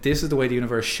and said, "This is the way the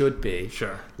universe should be.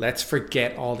 Sure. Let's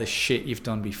forget all the shit you've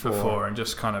done before and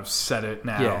just kind of set it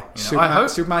now." Yeah.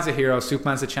 Superman's a hero.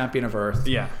 Superman's a champion of Earth.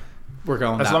 Yeah. We're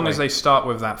going as long as they start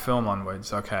with that film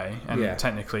onwards, okay. And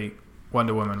technically,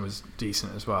 Wonder Woman was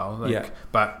decent as well.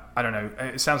 But I don't know.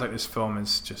 It sounds like this film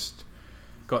has just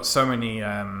got so many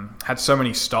had so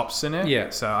many stops in it.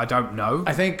 Yeah. So I don't know.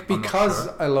 I think because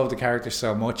I love the character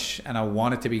so much and I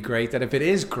want it to be great, that if it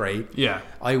is great,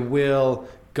 I will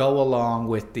go along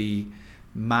with the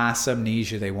mass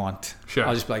amnesia they want. Sure.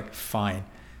 I'll just be like, fine.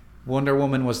 Wonder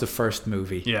Woman was the first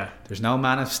movie. Yeah. There's no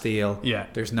Man of Steel. Yeah.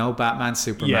 There's no Batman,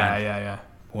 Superman. Yeah.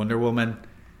 Wonder Woman.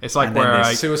 It's like where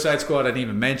Suicide Squad I didn't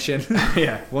even mention.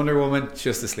 Yeah. Wonder Woman,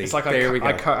 Justice League. It's like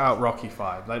I cut out Rocky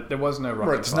 5. Like there was no Rocky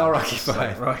 5. There's no Rocky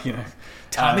 5. Like,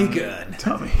 Tommy Gunn.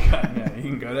 Yeah, you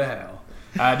can go to hell.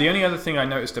 The only other thing I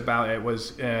noticed about it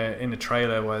was in the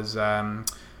trailer was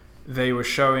they were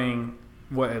showing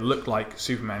what it looked like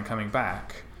Superman coming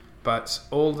back, but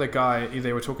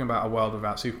they were talking about a world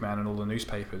without Superman, and all the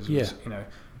newspapers was,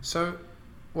 so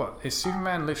what, is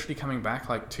Superman literally coming back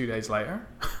like 2 days later?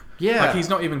 Yeah. Like he's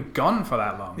not even gone for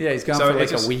that long. Yeah, he's gone for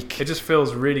like a week. It just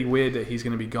feels really weird that he's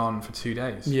going to be gone for 2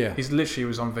 days. Yeah. He's literally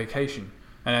was on vacation.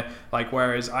 And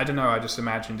whereas, I don't know, I just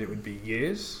imagined it would be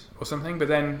years or something, but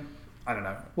then, I don't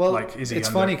know. Well, like, is he it's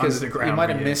funny because you might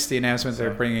have missed the announcement so.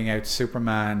 They're bringing out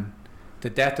Superman,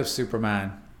 the Death of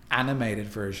Superman animated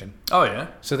version. Oh, yeah?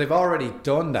 So they've already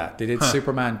done that. They did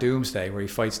Superman Doomsday, where he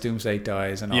fights Doomsday,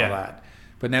 dies and all that.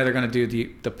 But now they're going to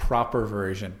do the proper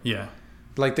version. Yeah.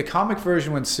 Like the comic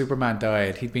version, when Superman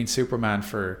died, he'd been Superman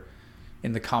for,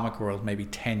 in the comic world, maybe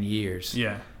 10 years.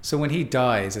 Yeah. So when he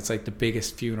dies, it's like the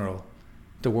biggest funeral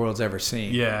the world's ever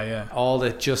seen. Yeah. All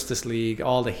the Justice League,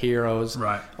 all the heroes,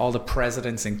 right, all the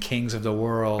presidents and kings of the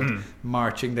world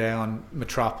marching down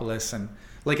Metropolis. And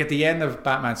like at the end of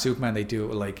Batman Superman, they do it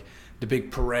with like the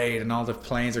big parade and all the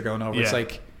planes are going over. Yeah. It's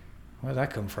like, where'd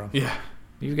that come from? Yeah.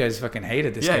 You guys fucking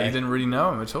hated this guy. Yeah, you didn't really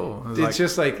know him at all. It's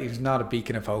just like he's not a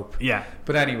beacon of hope. Yeah.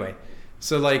 But anyway,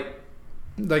 so like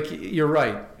you're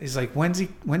right. He's like, when's he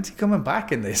coming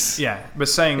back in this? Yeah, but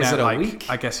saying is that, it a like, week?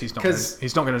 I guess he's not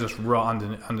going to just rot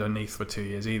underneath for 2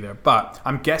 years either. But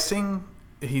I'm guessing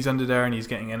he's under there and he's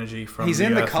getting energy from. He's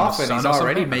in the coffin. He's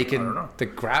already making the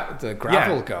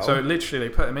gravel go. So literally,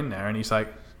 they put him in there, and he's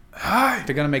like, "Hi."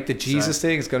 They're gonna make the Jesus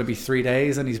thing. It's gonna be 3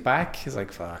 days, and he's back. He's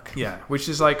like, "Fuck." Yeah, which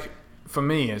is like. For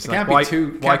me, it's can't like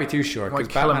be too short because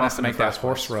Batman has to make that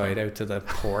horse ride out to the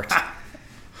port.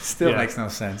 Still makes no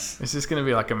sense. It's just going to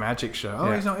be like a magic show. Oh,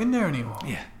 he's not in there anymore.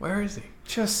 Yeah, where is he?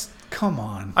 Just come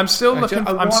on. I'm still looking.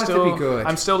 I want it to be good.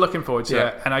 I'm still looking forward to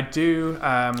it, and I do.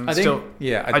 I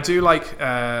do like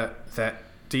that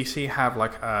DC have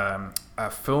like a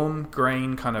film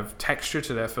grain kind of texture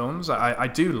to their films. I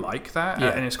do like that,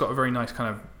 and it's got a very nice kind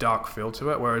of dark feel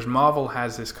to it. Whereas Marvel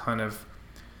has this kind of,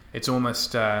 it's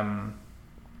almost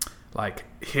like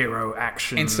hero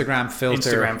action Instagram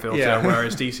filter,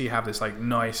 whereas DC have this like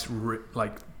nice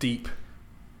like deep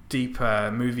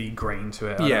movie grain to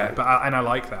it. But I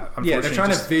like that. They're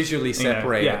trying to visually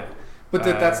separate it. But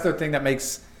that's the thing that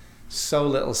makes so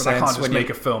little sense. I can't just make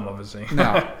a film, obviously.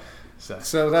 No.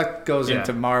 So that goes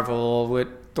into Marvel with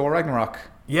Thor Ragnarok.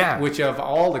 Yeah. Which of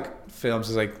all the films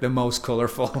is like the most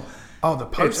colourful. Oh, the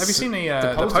poster! Have you seen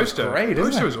the poster? Great, the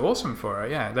poster was awesome for it.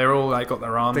 Yeah, they're all like got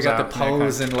their arms. They got the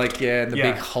pose and like the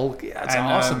big Hulk. Yeah, it's an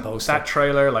awesome poster. That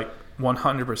trailer, like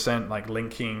 100%, like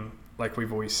linking, like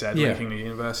we've always said, linking the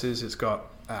universes. It's got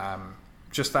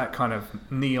just that kind of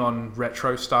neon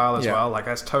retro style as well. Like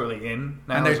that's totally in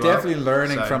now. And they're definitely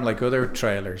learning from like other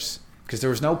trailers. Because there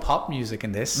was no pop music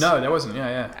in this. No, there wasn't.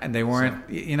 Yeah. And they weren't.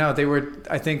 They were.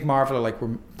 I think Marvel are like,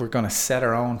 we're going to set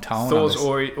our own tone. Thor's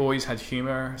always had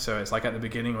humor, so it's like at the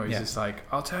beginning where he's just like,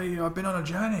 "I'll tell you, I've been on a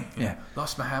journey.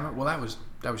 Lost my hammer. Well, that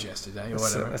was yesterday or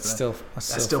whatever. That's still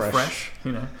fresh.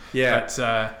 Yeah. But,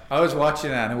 I was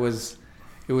watching that, and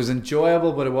it was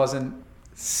enjoyable, but it wasn't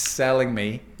selling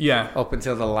me. Yeah. Up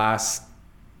until the last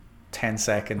 10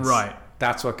 seconds. Right.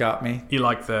 That's what got me. You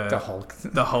like the Hulk,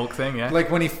 thing, yeah.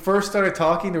 Like when he first started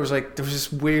talking, there was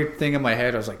this weird thing in my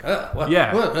head. I was like, what?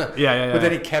 Yeah. What? Yeah. But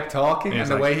then he kept talking, and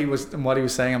the way he was and what he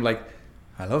was saying, I'm like,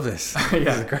 I love this. Yeah,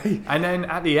 this is great. And then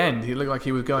at the end, he looked like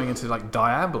he was going into like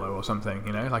Diablo or something.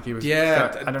 You know, like he was.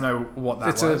 Yeah. I don't know what that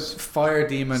was. It's a fire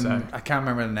demon. So, I can't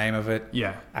remember the name of it.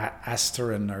 Yeah.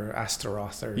 Asterin or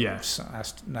Astaroth or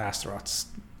Astaroth's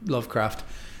Lovecraft.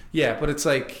 Yeah, but it's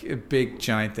like a big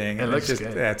giant thing. It looks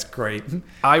good. Yeah, it's great.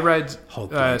 I read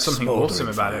something awesome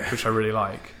about it, which I really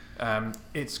like.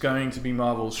 It's going to be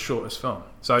Marvel's shortest film.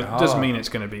 So it doesn't mean it's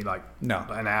going to be like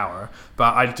an hour.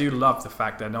 But I do love the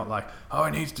fact they're not like,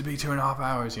 it needs to be 2.5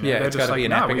 hours. You know? Yeah, it's got to be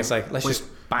an epic. It's like, let's just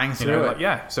bang through it.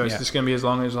 Like, so it's just going to be as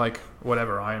long as like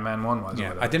whatever Iron Man 1 was.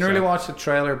 Yeah, I didn't really watch the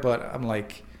trailer, but I'm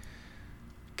like,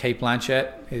 Kate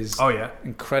Blanchett is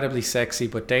incredibly sexy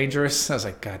but dangerous. I was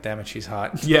like, God damn it, she's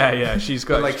hot. Yeah, she's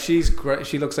got like she's great.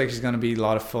 She looks like she's going to be a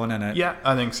lot of fun in it. Yeah,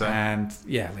 I think so. And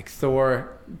like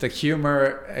Thor, the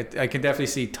humor, I can definitely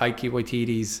see Taika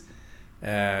Waititi's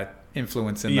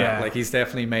influence in that. Like he's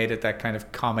definitely made it that kind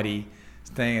of comedy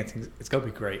thing. I think it's going to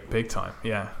be great. Big time.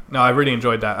 Yeah. No, I really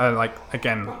enjoyed that. Like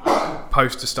again,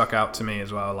 poster stuck out to me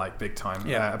as well, like big time.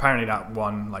 Yeah. Apparently that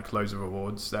won like loads of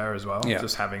awards there as well. Yeah.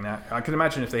 Just having that, I can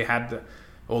imagine if they had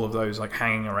all of those like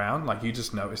hanging around, like you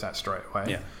just notice that straight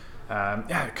away.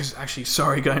 Yeah. Because actually,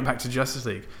 sorry, going back to Justice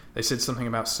League, they said something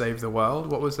about save the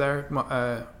world. What was there?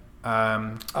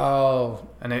 And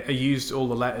it used all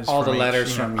the letters. I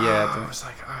was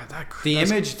like, the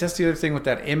image. That's the other thing with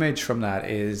that image from that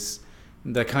is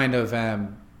the kind of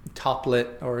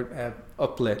top-lit or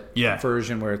uplit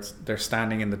version where they're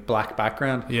standing in the black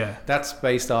background. Yeah, that's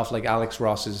based off like Alex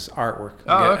Ross's artwork,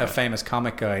 a famous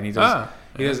comic guy, and he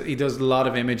does a lot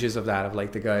of images of that, of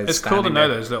like the guys. It's cool to know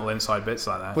those little inside bits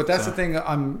like that. But that's the thing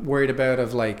I'm worried about,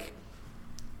 of like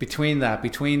between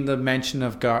the mention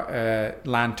of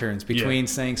lanterns, between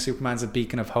saying Superman's a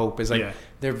beacon of hope, is like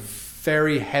they're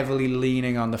very heavily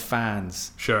leaning on the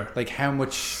fans. Sure, like how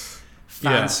much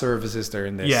fan services there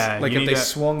in this. Yeah, like if they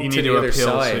swung to the other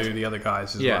side, to the other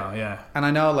guys as well. Yeah, and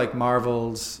I know like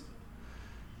Marvel's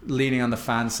leaning on the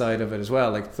fan side of it as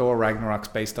well. Like Thor Ragnarok's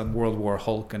based on World War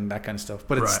Hulk and that kind of stuff,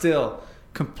 but it's still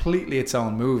completely its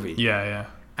own movie. Yeah.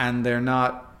 And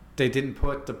they didn't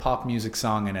put the pop music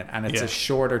song in it, and it's a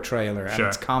shorter trailer, and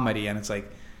it's comedy, and it's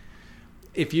like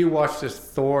if you watch this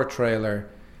Thor trailer,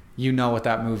 you know what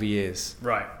that movie is.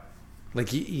 Right.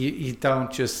 Like you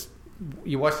don't just.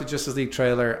 You watch the Justice League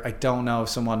trailer, I don't know if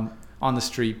someone on the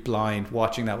street blind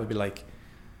watching that would be like,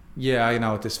 yeah, I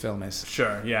know what this film is.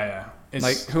 Sure, yeah. It's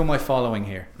like, who am I following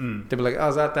here? They'd be like,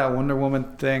 is that Wonder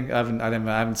Woman thing? I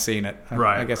haven't seen it.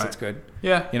 I guess it's good.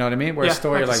 Yeah. You know what I mean? Where a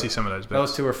story like, see some of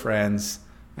those two are friends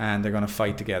and they're going to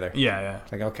fight together. Yeah.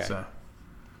 Like, okay. So.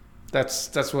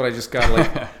 That's what I just got.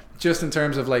 Like, just in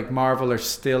terms of like Marvel are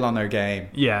still on their game.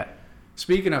 Yeah.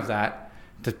 Speaking of that,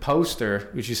 the poster,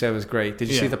 which you said was great. Did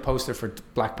you see the poster for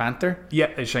Black Panther?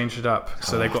 Yeah, they changed it up.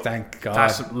 So they got, thank God.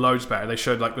 That's loads better. They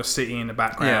showed like the city in the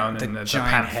background and the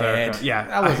giant Panther. Head.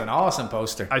 That was an awesome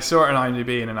poster. I saw it on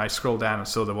IMDb and then I scrolled down and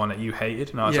saw the one that you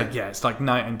hated, and I was like, it's like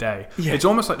night and day. Yeah. It's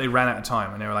almost like they ran out of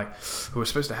time and they were like, we're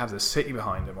supposed to have this city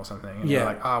behind them or something. And they're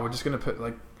like, we're just going to put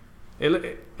like.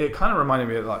 It kind of reminded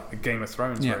me of like the Game of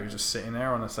Thrones where you're just sitting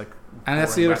there on this like. And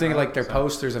that's the other thing, like their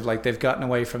posters of like they've gotten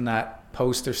away from that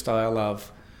poster style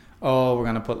of. We're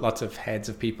going to put lots of heads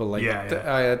of people like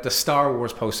the Star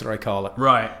Wars poster, I call it.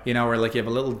 Right. You know, where like you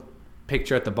have a little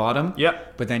picture at the bottom.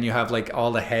 Yep. But then you have like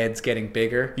all the heads getting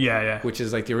bigger. Yeah. Which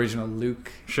is like the original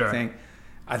Luke thing.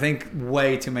 I think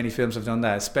way too many films have done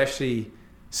that, especially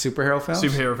superhero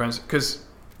films. Because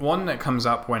one that comes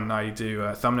up when I do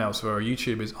thumbnails for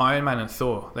YouTube is Iron Man and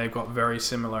Thor. They've got very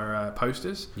similar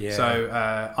posters. Yeah.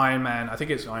 So Iron Man, I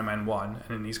think it's Iron Man 1, and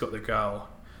then he's got the girl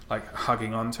like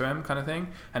hugging onto him kind of thing,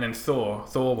 and then Thor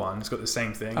 1's got the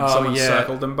same thing. Someone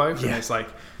circled them both, and it's like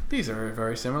these are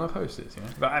very similar posters, you know.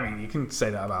 But I mean, you can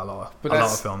say that about a lot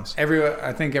of films.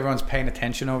 I think everyone's paying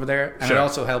attention over there, and it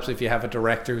also helps if you have a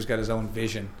director who's got his own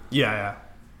vision. Yeah.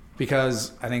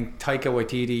 Because I think Taika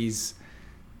Waititi's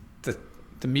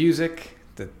the music,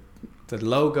 the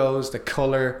logos, the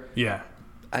color,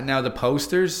 and now the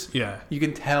posters, you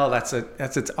can tell that's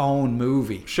its own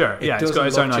movie. Sure, it's got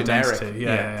its own identity.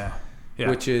 Yeah.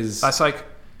 Which is that's like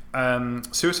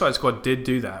Suicide Squad did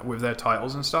do that with their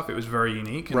titles and stuff. It was very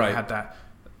unique, and they had that.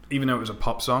 Even though it was a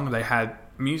pop song, they had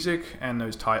music and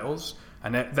those titles,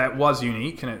 and that was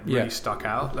unique, and it really stuck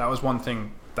out. That was one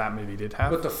thing that movie did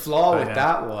have. But the flaw with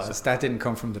that was that didn't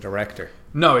come from the director.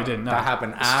 No, it didn't. No. That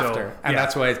happened after. And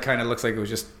that's why it kind of looks like it was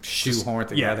just shoehorned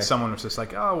together. Yeah, someone was just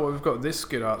like, we've got this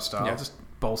good art style. I'll just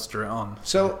bolster it on.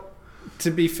 So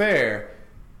to be fair,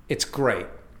 it's great.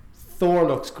 Thor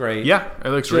looks great. Yeah, it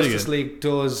looks really good. Justice League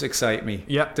does excite me.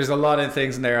 Yeah. There's a lot of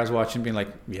things in there I was watching being like,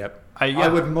 yep. I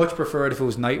would much prefer it if it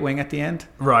was Nightwing at the end.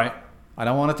 Right. I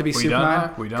don't want it to be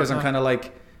Superman. Because I'm kind of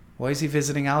like, why is he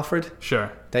visiting Alfred?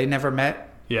 Sure. They never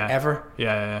met. Yeah. Ever.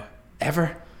 Yeah.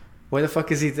 Ever. Why the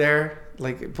fuck is he there?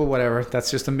 Like, but whatever. That's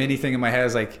just a mini thing in my head.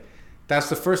 It's like, that's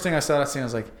the first thing I saw that scene. I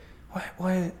was like,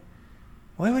 why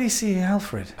would he see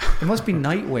Alfred? It must be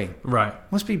Nightwing. Right.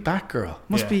 It must be Batgirl. It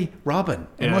must be Robin.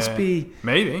 It must be...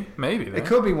 Maybe. It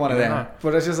could be one of them.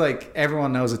 But it's just like,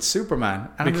 everyone knows it's Superman.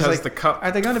 And because I'm just like, the cup...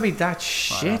 Are they going to be that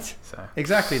shit? So.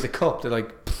 Exactly, the cup. They're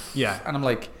like... Yeah. And I'm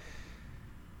like,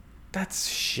 that's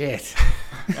shit.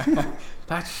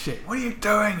 That's shit. What are you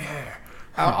doing here?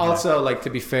 Also, like, to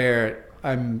be fair,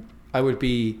 I would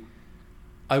be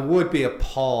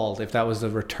appalled if that was the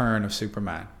return of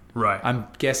Superman. Right. I'm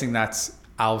guessing that's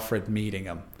Alfred meeting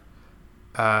him.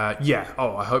 Yeah.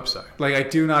 Oh, I hope so. Like, I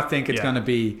do not think it's going to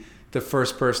be the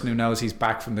first person who knows he's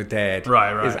back from the dead.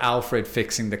 Right. Is Alfred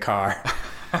fixing the car?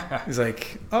 He's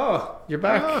like, oh, you're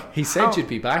back. He said you'd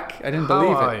be back. I didn't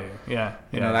believe it. How are you? Yeah.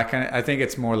 You know, that kind of. I think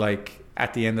it's more like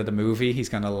at the end of the movie, he's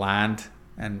going to land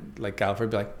and like Alfred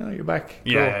be like, "No, you're back."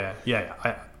 Cool.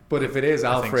 Yeah. But if it is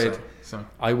Alfred, so.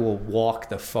 I will walk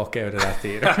the fuck out of that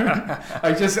theater.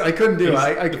 I couldn't do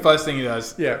it. The first thing he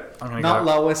does. Yeah. Not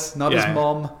Lois, not his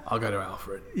mum. I'll go to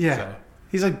Alfred. Yeah. So.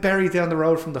 He's like buried down the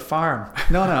road from the farm.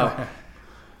 No.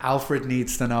 Alfred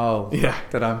needs to know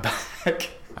that I'm back.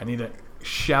 I need to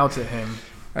shout at him.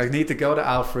 I need to go to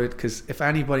Alfred because if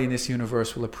anybody in this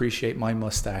universe will appreciate my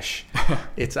mustache,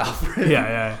 it's Alfred.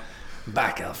 Yeah.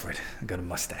 Back, Alfred. I got a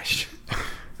mustache.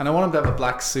 And I want him to have a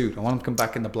black suit. I want him to come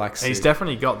back in the black suit. He's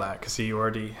definitely got that because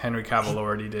Henry Cavill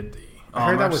already did the I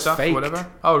heard that was stuff faked. Or whatever.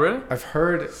 Oh, really? I've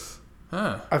heard.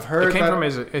 It came from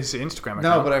his Instagram account.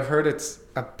 No, but I've heard it's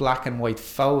a black and white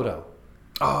photo.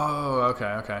 Oh,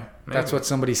 okay. Maybe. That's what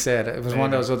somebody said. It was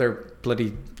one of those other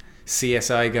bloody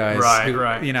CSI guys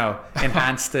right. You know,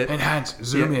 enhanced it.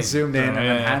 Zoomed in and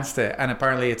enhanced it. And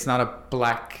apparently it's not a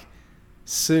black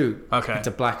suit. Okay. It's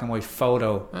a black and white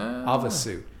photo of a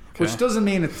suit. Okay. Which doesn't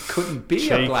mean it couldn't be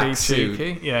a black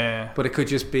suit. Yeah. But it could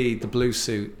just be the blue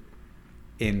suit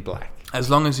in black. As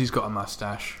long as he's got a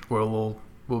mustache, we'll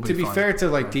be fine. To be fair to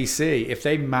like DC, if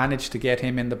they managed to get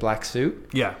him in the black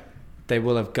suit, they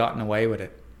will have gotten away with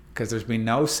it. Because there's been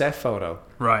no set photo.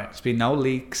 Right. There's been no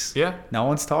leaks. Yeah. No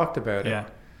one's talked about it. Yeah.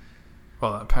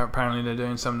 Well, apparently they're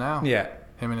doing some now. Yeah.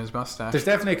 Him and his mustache. There's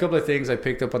definitely a couple of things I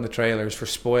picked up on the trailers for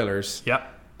spoilers. Yeah.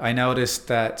 I noticed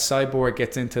that Cyborg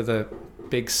gets into the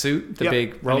big suit, the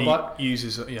big robot. And he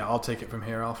uses, I'll take it from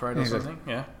here, Alfred, or something.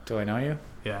 Yeah. Do I know you?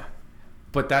 Yeah.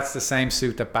 But that's the same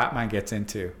suit that Batman gets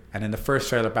into. And in the first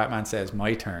trailer, Batman says,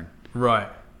 my turn. Right.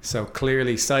 So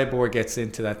clearly Cyborg gets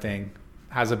into that thing,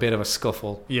 has a bit of a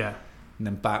scuffle. Yeah. And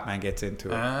then Batman gets into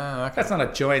it. Okay. That's not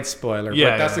a giant spoiler,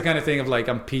 but that's the kind of thing of like,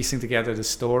 I'm piecing together the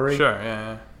story. Sure,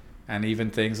 yeah. And even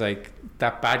things like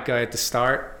that bad guy at the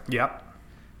start. Yep.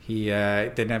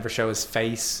 They never show his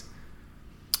face.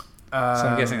 So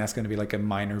I'm guessing that's going to be like a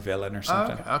minor villain or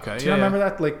something. Okay. Do you remember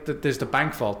that? Like, there's the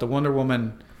bank vault, the Wonder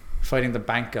Woman fighting the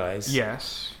bank guys.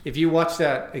 Yes. If you watch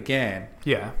that again,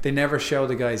 they never show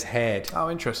the guy's head.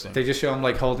 Oh, interesting. They just show him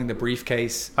like holding the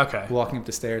briefcase, walking up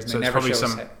the stairs, and so they never probably show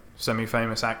his head.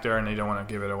 Semi-famous actor, and they don't want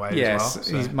to give it away. Yes,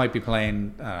 as well, he might be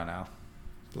playing, I don't know,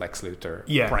 Lex Luthor,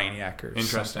 Brainiac, or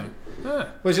interesting. Something. Yeah.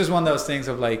 Which is one of those things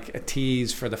of like a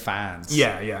tease for the fans.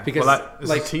 Yeah. Because that is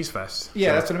like a tease fest.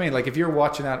 Yeah, that's what I mean. Like if you're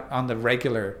watching that on the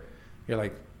regular, you're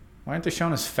like, why aren't they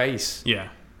showing his face? Yeah.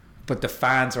 But the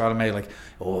fans are automatically like,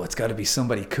 oh, it's got to be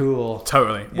somebody cool.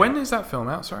 Totally. Yeah. When is that film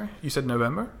out? Sorry, you said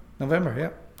November. November,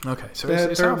 yeah. Okay, so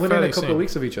it's out within a couple soon. of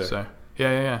weeks of each other. So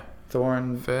yeah.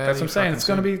 Thorn. That's what I'm saying.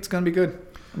 It's gonna be good.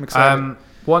 I'm excited.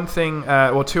 One thing,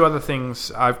 two other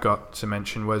things I've got to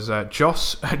mention was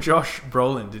Josh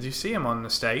Brolin. Did you see him on the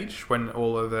stage when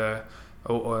all the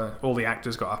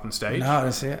actors got up on stage? No, I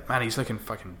didn't see it. Man, he's looking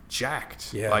fucking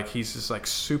jacked. Yeah, like he's just like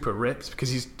super ripped because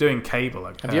he's doing Cable.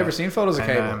 Have you ever seen photos of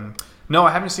Cable? No,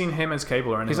 I haven't seen him as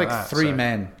Cable or anything. He's like that, three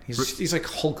men. He's like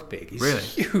Hulk big. He's really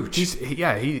huge.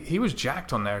 He was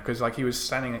jacked on there because like he was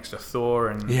standing next to Thor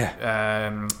and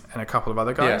a couple of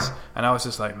other guys, and I was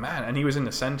just like, man, and he was in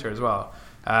the center as well.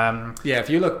 If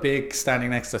you look big standing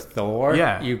next to Thor,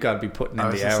 you've got to be putting in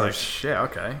the hours. Like, shit,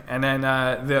 okay. And then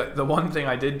the one thing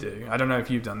I did do, I don't know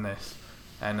if you've done this,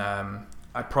 and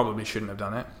I probably shouldn't have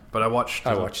done it, but I watched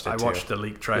the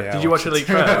leak trailer. Yeah, did you watch the leak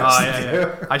trailer?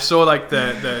 Yeah. I saw like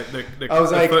the I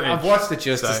was like, footage, I've watched the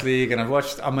Justice League, and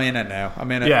I'm in it now.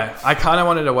 I'm in it. Yeah, I kind of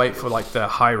wanted to wait for like the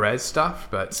high res stuff,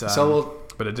 but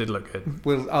but it did look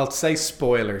good. I'll say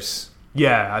spoilers.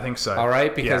 Yeah, I think so. All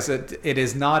right, because it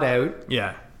is not out.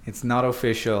 Yeah. It's not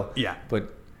official. Yeah.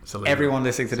 But everyone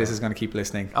listening to this is going to keep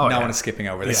listening. No one is skipping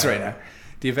over this right now.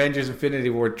 The Avengers Infinity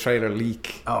War trailer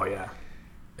leak. Oh, yeah.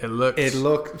 It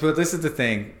looks... But this is the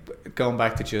thing. Going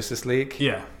back to Justice League.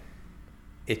 Yeah.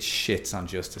 It shits on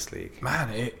Justice League. Man,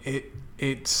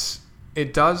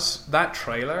 it does. That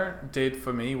trailer did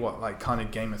for me what like kind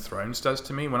of Game of Thrones does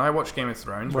to me. When I watch Game of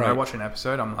Thrones, when I watch an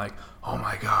episode, I'm like, oh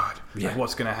my God, like,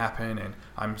 what's going to happen? And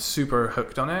I'm super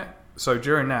hooked on it. So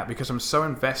during that, because I'm so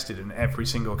invested in every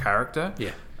single character,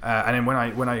 and then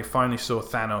when I finally saw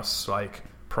Thanos like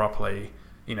properly,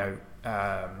 you know,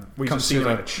 we just seen him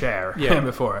in a chair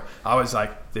before. I was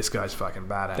like, this guy's fucking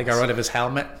badass. They got rid of his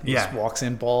helmet. He just walks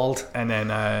in bald. And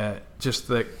then just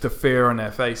the fear on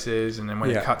their faces. And then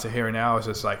when it cut to here and now, I was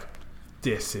just like,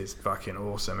 this is fucking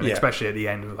awesome. And especially at the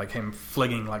end with like him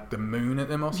flinging like the moon at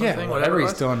them or something. Yeah, whatever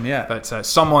he's done, But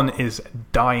someone is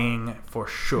dying for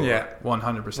sure. 100% well,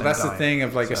 that's the thing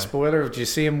of like a spoiler. Did you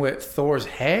see him with Thor's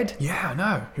head? Yeah, I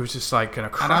know. He was just like going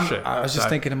to crush it. I was just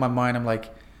thinking in my mind, I'm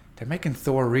like, they're making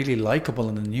Thor really likable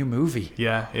in the new movie.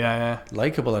 Yeah.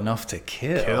 Likable enough to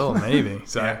kill. Maybe.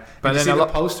 So, but then the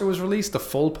poster was released, the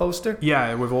full poster.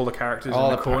 Yeah, with all the characters in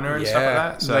the corner and stuff like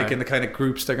that. So. Like in the kind of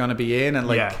groups they're going to be in and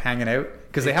like hanging out.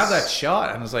 Because they have that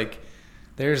shot and it's like,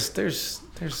 there's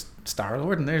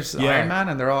Star-Lord and there's Iron Man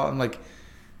and they're all, I'm like,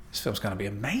 this film's going to be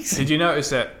amazing. Did you notice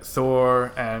that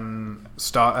Thor and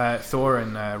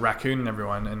Raccoon and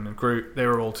everyone and Groot, they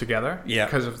were all together? Yeah.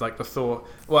 Because of like the Thor...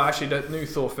 Well, actually, the new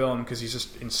Thor film, because he's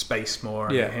just in space more,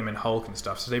 and him and Hulk and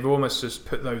stuff. So they've almost just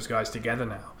put those guys together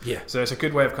now. Yeah. So it's a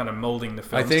good way of kind of molding the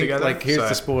films together. together. Like, here's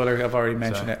the spoiler. I've already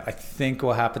mentioned it. I think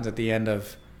what happens at the end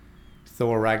of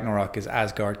Thor Ragnarok is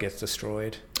Asgard gets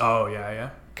destroyed. Oh,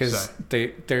 yeah. Because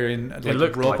they're in like it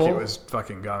looked rubble. Like it was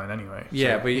fucking going anyway.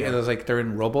 Yeah, but it was like they're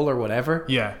in rubble or whatever.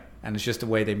 Yeah. And it's just the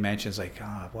way they mention it's like,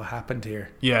 what happened here?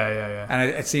 Yeah. And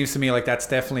it seems to me like that's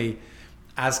definitely...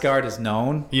 Asgard is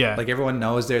known. Yeah. Like everyone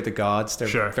knows they're the gods.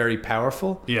 They're very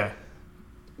powerful. Yeah.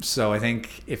 So I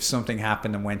think if something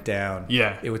happened and went down,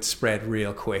 it would spread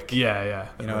real quick. Yeah.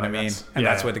 You know what I mean? And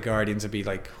that's why the Guardians would be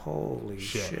like, holy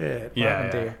shit. What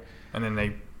happened here? And then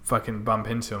they fucking bump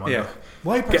into him.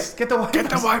 Wipers, get the wipers. Get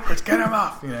the wipers, get them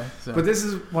off. So. But this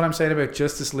is what I'm saying about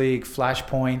Justice League,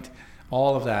 Flashpoint,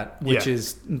 all of that, which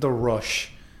is the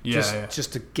rush.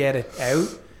 Just to get it out.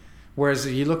 Whereas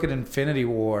you look at Infinity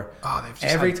War,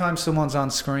 every time someone's on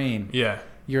screen,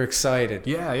 you're excited.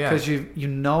 Yeah. Because you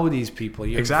know these people.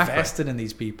 You're invested in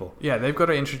these people. Yeah, they've got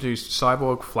to introduce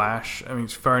Cyborg, Flash. I mean,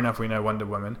 it's fair enough we know Wonder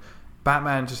Woman.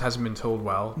 Batman just hasn't been told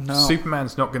well. No.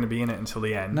 Superman's not going to be in it until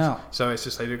the end. No. So it's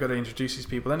just like they've got to introduce these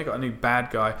people. Then they've got a new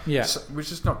bad guy. Yeah. So we're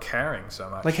just not caring so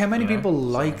much. Like how many people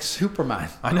like Superman?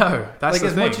 I know. That's like the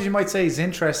as thing. much as you might say he's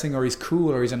interesting or he's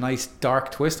cool or he's a nice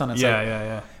dark twist on it.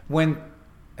 Yeah. When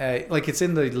like it's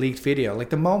in the leaked video,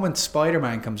 like the moment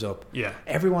Spider-Man comes up,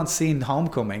 everyone's seen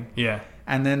Homecoming. Yeah.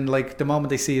 And then like the moment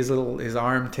they see his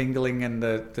arm tingling and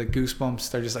the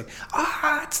goosebumps, they're just like,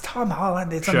 it's Tom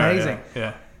Holland. It's amazing.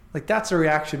 Yeah. Like that's a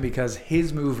reaction because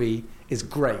his movie is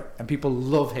great and people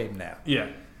love him now. Yeah.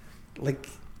 Like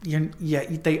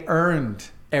they earned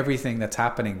everything that's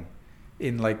happening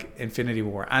in like Infinity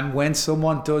War. And when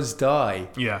someone does die,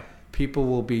 people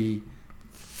will be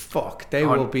they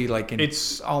will be like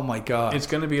oh my god. It's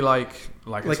going to be like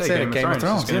I say, Game of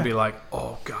Thrones. It's going to be like,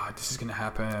 oh god, this is going to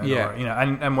happen. Yeah. Or,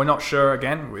 and we're not sure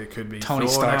again. It could be Tony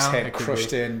Thor Stark's now. head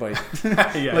crushed in by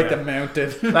the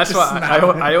mountain. That's what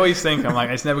I always think. I'm like,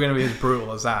 it's never going to be as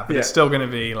brutal as that, but it's still going to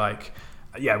be like,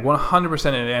 100%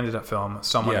 at the end of that film,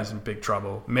 someone is in big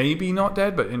trouble. Maybe not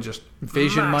dead, but in just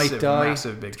Vision might die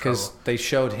massive big trouble. Because they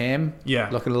showed him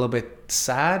looking a little bit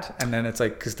sad, and then it's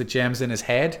like because the gem's in his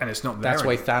head, and it's not there. That's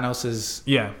why Thanos is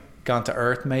gone to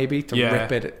Earth, maybe to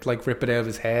rip it out of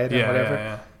his head or whatever.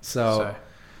 Yeah. So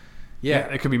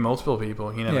it could be multiple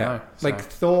people. You never know. So. Like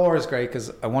Thor is great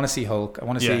because I want to see Hulk. I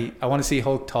want to see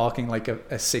Hulk talking like a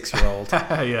 6-year-old.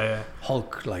 Yeah.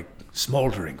 Hulk like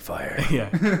smoldering fire. Yeah.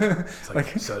 It's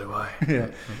like so do I. Yeah.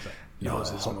 Like,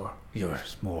 yours is more.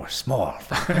 Yours more small.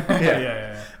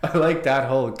 Yeah. I like that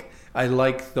Hulk. I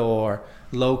like Thor.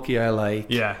 Loki I like.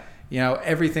 Yeah.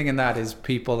 Everything in that is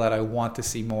people that I want to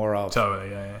see more of.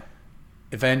 Totally, yeah.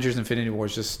 Avengers Infinity War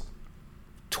is just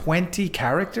 20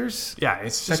 characters. Yeah,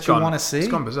 it's just that you want to see. It's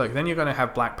gone berserk. Then you're going to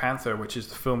have Black Panther, which is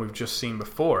the film we've just seen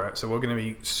before it. So we're going to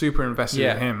be super invested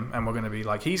in him, and we're going to be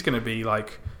like, he's going to be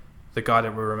like the guy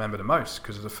that we remember the most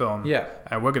because of the film. Yeah,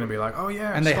 and we're going to be like, oh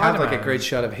yeah, and they have like a great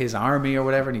shot of his army or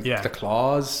whatever, and the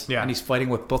claws, and he's fighting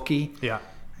with Bucky. Yeah,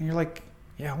 and you're like,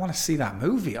 yeah, I want to see that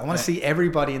movie. I want to see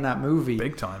everybody in that movie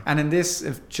big time. And in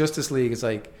this Justice League, it's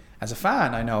like, as a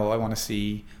fan, I know I want to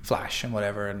see Flash and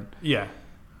whatever. And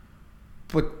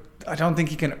but I don't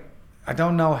think you can. I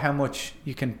don't know how much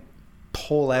you can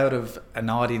pull out of an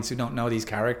audience who don't know these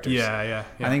characters. Yeah.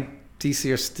 I think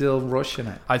DC are still rushing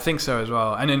it. I think so as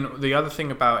well. And then the other thing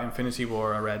about Infinity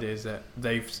War I read is that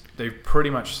they've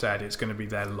pretty much said it's going to be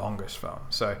their longest film.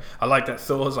 So I like that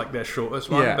Thor's like their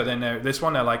shortest one, but then this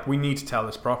one they're like, we need to tell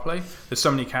this properly. There's so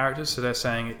many characters, so they're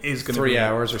saying it is going to be 3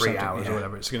 hours or 3 something, hours or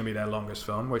whatever. It's going to be their longest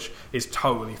film, which is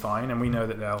totally fine, and we know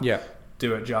that they'll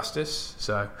do it justice.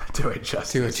 So do it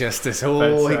justice.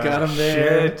 Oh, he got him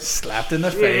there. Slapped in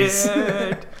the face.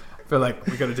 I feel like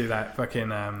we got to do that fucking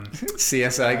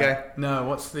CSI guy. No,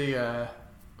 what's the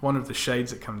one of the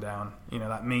shades that come down? You know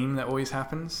that meme that always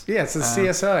happens. Yeah, it's a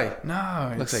CSI.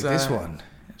 No, looks like this one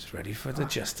is ready for the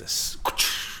justice.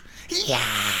 Yeah.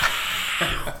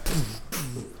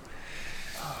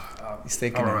 He's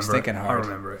thinking hard. I'll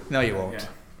remember it. No, you won't. Yeah.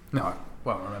 No, I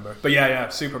won't remember. But yeah,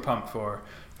 super pumped for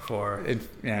the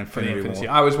Infinity.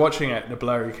 I was watching it, the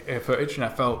blurry footage, and I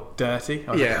felt dirty.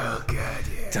 I was like, oh god,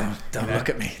 yeah. Don't look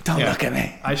at me. Don't look at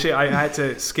me. Actually, I had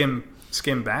to skim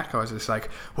back. I was just like,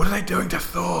 what are they doing to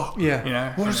Thor? Yeah. You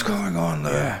know, what's going on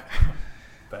there?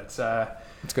 But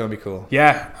it's gonna be cool.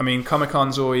 Yeah, I mean,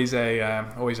 Comic-Con's always a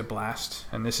blast,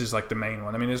 and this is like the main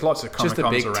one. I mean, there's lots of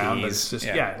Comic-Cons around. It's just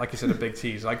like you said, a big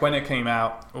tease. Like when it came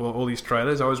out, all these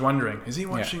trailers, I was wondering, is he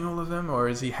watching all of them, or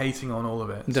is he hating on all of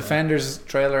it? Defenders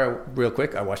trailer, real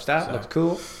quick. I watched that. Looked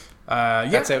cool.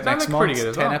 That's out next month. Pretty good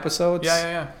as 10 episodes.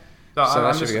 Yeah. So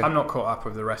I'm not caught up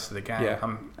with the rest of the gang.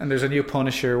 Yeah. And there's a new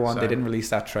Punisher one. They didn't release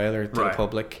that trailer to the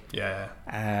public. Yeah.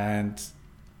 And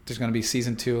there's going to be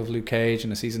season 2 of Luke Cage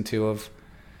and a season 2 of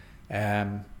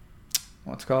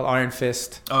what's it called? Iron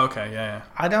Fist. Oh, okay, yeah.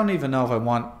 I don't even know if I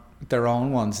want their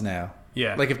own ones now.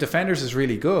 Yeah. Like if Defenders is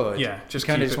really good, just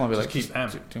kind of just want to be like, keep them.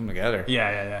 Do them together.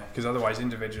 Yeah. Because otherwise,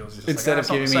 individuals just instead of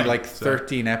giving me like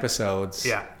 13 episodes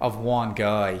of one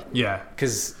guy. Yeah.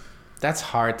 Because that's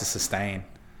hard to sustain.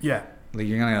 Yeah. Like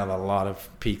you're gonna have a lot of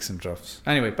peaks and troughs.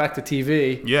 Anyway, back to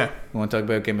TV. Yeah. You want to talk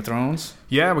about Game of Thrones?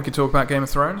 Yeah, we could talk about Game of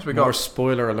Thrones. We got more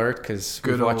spoiler alert because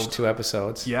we've watched 2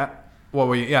 episodes. Yeah. Well,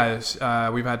 we've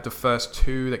had the first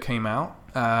 2 that came out.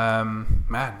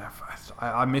 Man,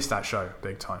 I missed that show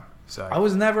big time. So I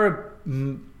was never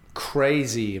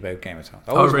crazy about Game of Thrones.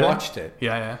 I always watched it.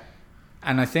 Yeah.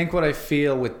 And I think what I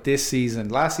feel with this season,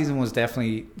 last season was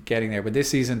definitely getting there, but this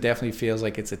season definitely feels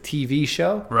like it's a TV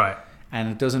show. Right. And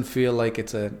it doesn't feel like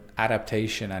it's an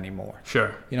adaptation anymore.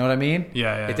 Sure. You know what I mean?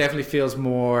 Yeah. It definitely feels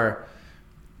more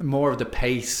of the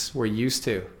pace we're used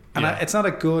to. And it's not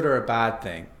a good or a bad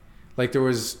thing. Like there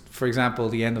was, for example,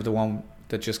 the end of the one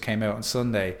that just came out on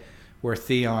Sunday where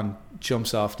Theon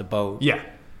jumps off the boat. Yeah.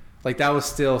 Like that was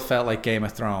still felt like Game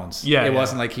of Thrones. Yeah. It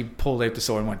wasn't like he pulled out the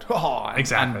sword and went,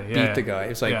 and beat the guy. It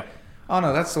was like, oh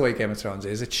no, that's the way Game of Thrones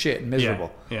is. It's shit and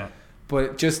miserable. Yeah.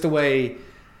 But just the way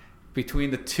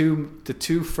between the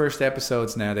two first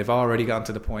episodes now, they've already gotten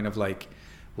to the point of like,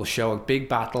 we'll show a big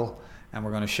battle and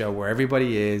we're going to show where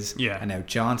everybody is. Yeah. And now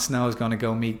Jon Snow is going to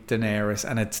go meet Daenerys,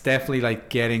 and it's definitely like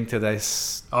getting to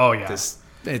this. Oh yeah.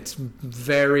 It's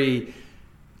very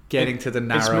getting to the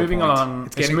narrow. It's moving point.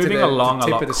 Along. It's moving along a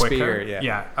lot quicker. Spear,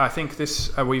 yeah. I think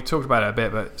this. We've talked about it a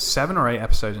bit, but 7 or 8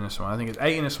 episodes in this one. I think it's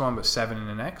 8 in this one, but 7 in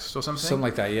the next, or something. Something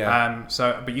like that. Yeah.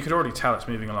 But you could already tell it's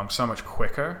moving along so much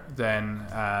quicker than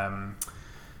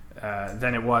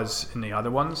it was in the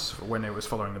other ones when it was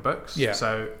following the books. Yeah.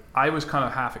 So I was kind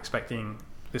of half expecting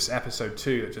this episode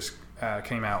 2 that just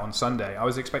came out on Sunday. I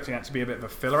was expecting that to be a bit of a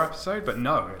filler episode, but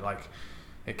no,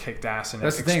 it kicked ass and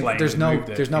that's it the thing. explained.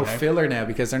 There's no filler now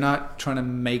because they're not trying to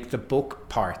make the book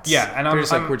parts. Yeah, and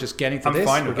we're just getting to this.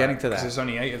 We're getting to that. Because there's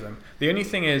only 8 of them. The only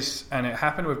thing is, and it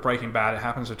happened with Breaking Bad. It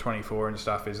happens with 24 and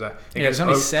stuff. Is that there's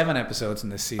only 7 episodes in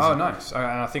this season. Oh, nice. And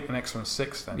I think the next one's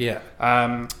 6 then.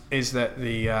 Yeah. Is that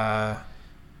the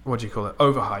what do you call it?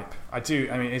 Overhype.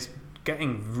 I mean, it's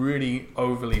getting really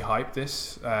overly hyped.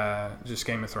 This just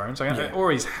Game of Thrones. It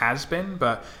always has been,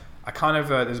 but I kind of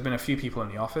there's been a few people in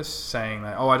the office saying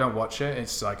that, I don't watch it.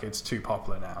 It's like it's too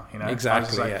popular now. You know,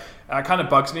 exactly. It kind of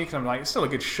bugs me because I'm like, it's still a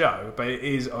good show, but it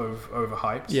is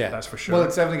overhyped. Yeah, that's for sure. Well,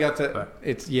 it's definitely got to.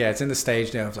 It's in the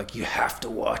stage now of like you have to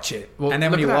watch it. Well, and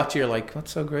then when you watch it, you're like,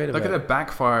 what's so great about it? Look at the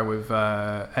backfire with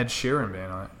Ed Sheeran being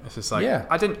on it. It's just like,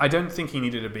 I don't think he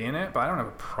needed to be in it, but I don't have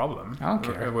a problem. I don't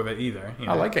care with it either. You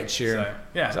know? I like Ed Sheeran.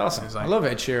 So, it's awesome. Like, I love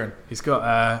Ed Sheeran. He's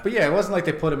got. But it wasn't like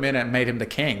they put him in it and made him the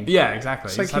king. Yeah, exactly.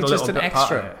 It's like he's just an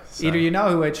extra. Either you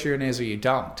know who Ed Sheeran is or you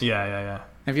don't. Yeah.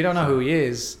 And if you don't know who he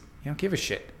is, you don't give a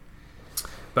shit.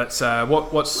 But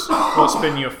what's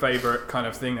been your favourite kind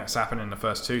of thing that's happened in the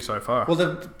first 2 so far? Well,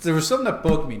 there was something that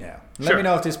bugged me now. Let me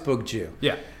know if this bugged you.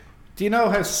 Yeah. Do you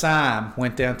know how Sam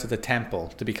went down to the temple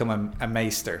to become a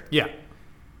maester? Yeah.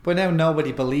 But now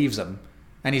nobody believes him,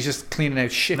 and he's just cleaning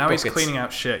out shit buckets. He's cleaning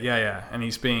out shit, yeah. And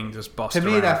he's being just bossed around.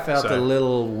 To me, that felt a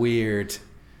little weird.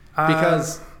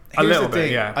 Because a little the thing,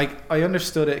 bit, yeah. I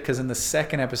understood it because in the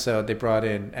second episode, they brought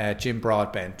in Jim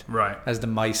Broadbent as the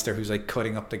Meister, who's like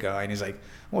cutting up the guy, and he's like,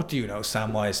 what do you know,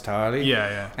 Samwise Tarly?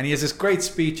 Yeah. And he has this great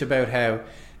speech about how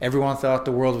everyone thought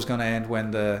the world was going to end when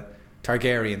the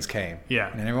Targaryens came.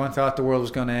 Yeah. And everyone thought the world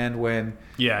was going to end when...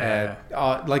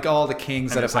 like all the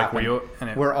kings that have happened.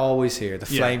 We're always here. The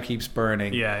flame keeps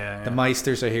burning. Yeah. The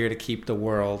Meisters are here to keep the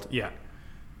world. Yeah.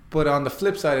 But on the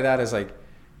flip side of that is like,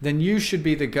 then you should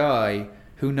be the guy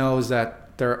who knows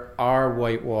that there are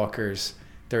White Walkers.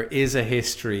 There is a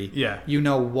history. Yeah. You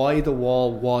know why the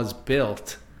wall was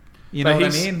built. You know what I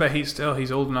mean? But he's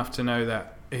old enough to know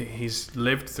that he's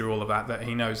lived through all of that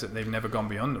he knows that they've never gone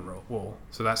beyond the wall.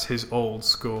 So that's his old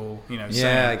school,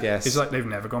 saying. I guess. It's like they've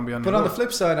never gone beyond the wall. But on the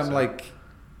flip side, I'm like,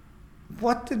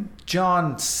 what did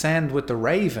Jon send with the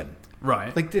Raven?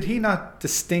 Right. Like, did he not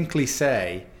distinctly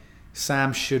say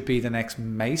Sam should be the next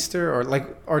Maester?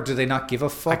 Or do they not give a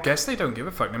fuck? I guess they don't give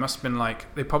a fuck. They must have been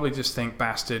like, they probably just think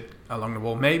bastard along the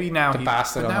wall. Maybe now he's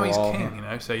king,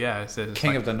 So it's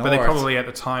king of the North. But they probably at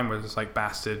the time was like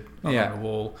bastard along the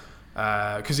wall.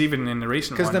 Because even in the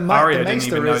recent one, the Arya Maester didn't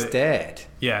even know is dead.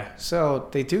 Yeah. So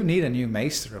they do need a new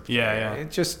Maester up there. Yeah.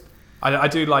 It just... I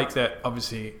do like that.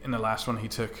 Obviously, in the last one, he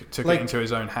took it into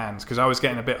his own hands because I was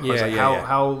getting a bit.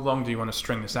 How long do you want to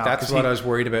string this out? That's what I was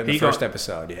worried about in the first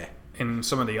episode. Yeah. In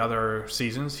some of the other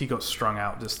seasons, he got strung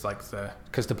out just like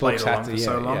because the books had to,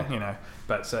 so long,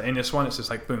 But in this one, it's just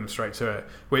like boom, straight to it.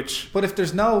 But if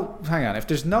there's no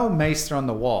Maester on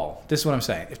the wall, this is what I'm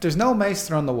saying. If there's no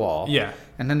Maester on the wall,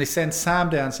 and then they send Sam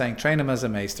down saying train him as a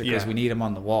Maester because we need him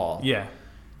on the wall,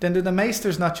 then do the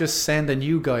Maesters not just send a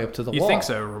new guy up to the wall? You think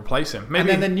so? Replace him, maybe. And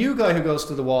then the new guy who goes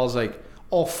to the wall is like,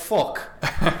 oh fuck,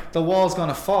 the wall's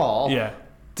gonna fall. Yeah.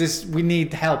 We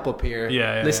need help up here.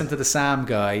 Listen to the Sam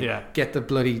guy. Yeah. Get the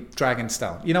bloody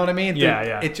Dragonstone. You know what I mean?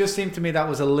 It just seemed to me that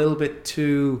was a little bit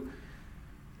too...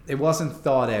 It wasn't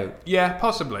thought out. Yeah,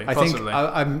 possibly. I think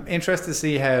I'm interested to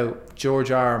see how George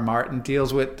R. R. Martin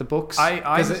deals with the books.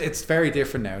 Because it's very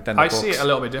different now than the books. I see it a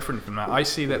little bit different from that. I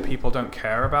see that people don't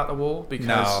care about the wall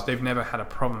because they've never had a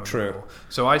problem with the wall.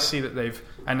 So I see that they've...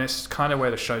 And it's kind of where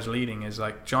the show's leading is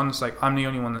like, Jon's like, I'm the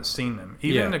only one that's seen them.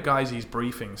 Even the guys he's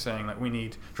briefing saying like, we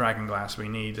need dragonglass, we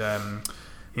need...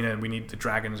 we need the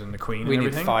dragons and the queen and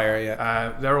everything. We need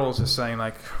fire, they're all just saying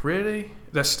like, really?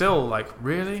 They're still like,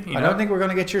 really? I don't think we're going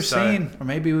to get your scene, or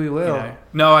maybe we will.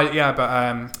 No,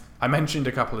 but I mentioned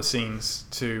a couple of scenes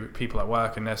to people at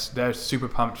work, and they're super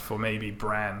pumped for maybe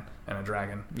Bran and a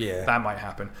dragon. Yeah. That might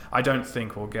happen. I don't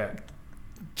think we'll get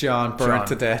Jon burnt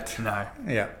to death. No.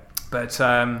 Yeah. But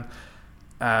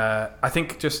I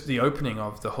think just the opening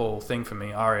of the whole thing for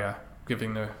me, Arya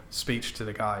giving the speech to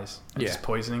the guys and just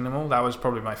poisoning them all, that was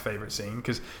probably my favourite scene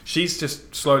because she's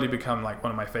just slowly become like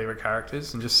one of my favourite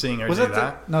characters, and just seeing her do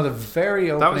that. No, the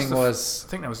very opening was...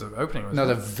 I think that was the opening. No,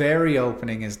 the very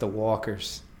opening is the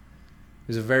Walkers. It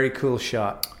was a very cool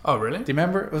shot. Oh, really? Do you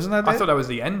remember? Wasn't that I thought that was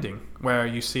the ending where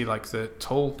you see like the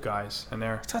tall guys and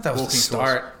they're I thought that was the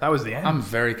start. That was the end. I'm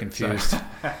very confused.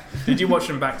 Did you watch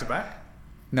them back to back?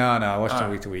 No, I watched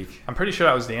them week to week. I'm pretty sure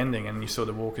that was the ending, and you saw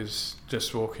the Walkers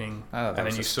just walking, and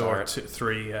then you saw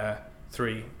three,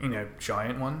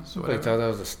 giant ones. I thought that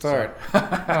was the start.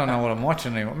 I don't know what I'm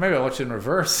watching anymore. Maybe I watched it in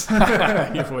reverse.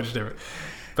 You've watched it,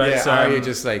 but are you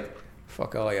just like,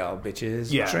 fuck all y'all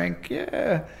bitches, drink,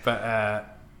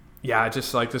 But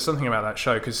just like there's something about that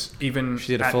show because even she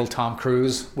did a full Tom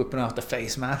Cruise whipping off the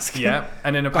face mask. Yeah,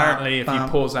 and then apparently if you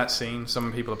pause that scene,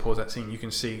 some people have paused that scene, you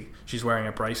can see she's wearing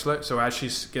a bracelet. So as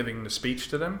she's giving the speech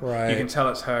to them, you can tell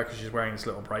it's her because she's wearing this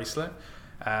little bracelet.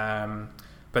 But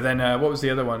then what was the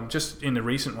other one? Just in the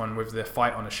recent one with the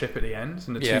fight on a ship at the end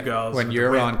and the two girls. When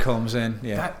Euron comes in,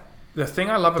 the thing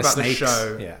I love about the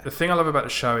show, the thing I love about the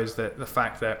show is that the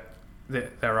fact that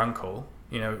their uncle,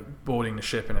 boarding the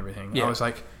ship and everything. I was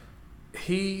like.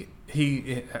 He's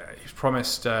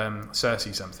promised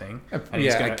Cersei something, and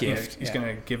he's going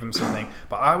to give him something.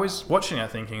 But I was watching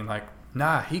it thinking like,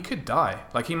 nah, he could die.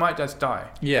 Like he might just die.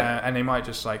 And they might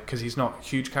just like because he's not a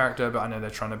huge character, but I know they're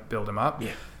trying to build him up.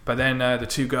 Yeah. But then the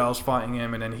two girls fighting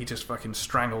him, and then he just fucking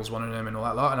strangles one of them and all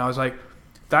that lot. And I was like,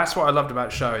 that's what I loved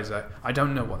about the show is that I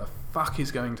don't know what the fuck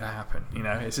is going to happen.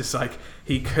 It's just like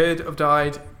he could have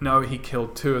died. No, he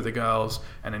killed two of the girls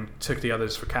and then took the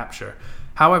others for capture.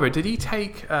 However, did he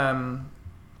take their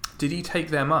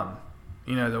mum?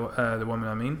 The woman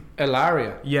I mean?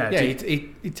 Ilaria. Yeah.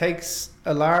 He takes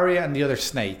Ilaria and the other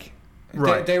snake.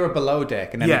 Right. They were below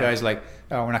deck, and then the guy's like,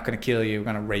 "Oh, we're not going to kill you. We're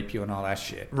going to rape you and all that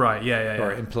shit." Right. Yeah.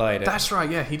 Or implied it. That's right.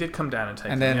 Yeah, he did come down and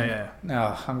take. And them. then,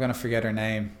 no, I'm going to forget her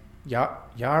name.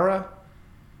 Yara.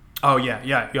 Oh yeah,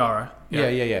 Yara.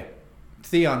 Yeah.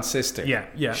 Theon's sister.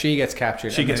 Yeah. She gets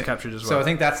captured. She gets captured as well. So I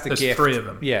think that's the There's gift. 3 of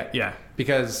them. Yeah.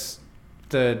 Because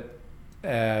the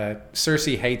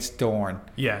Cersei hates Dorne.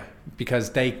 Yeah. Because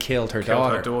they killed her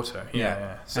daughter.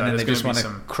 Yeah. So and then they just want to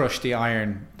some... crush the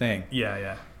iron thing.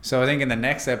 Yeah. So I think in the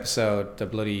next episode, the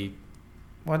bloody,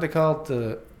 what are they called?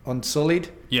 The Unsullied?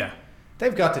 Yeah.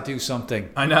 They've got to do something.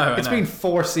 I know. It's been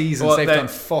 4 seasons. They've done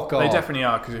fuck all. They definitely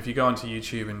are, because if you go onto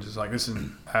YouTube and just like,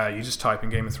 listen, you just type in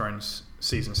Game of Thrones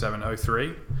season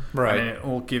 703. Right. And it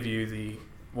will give you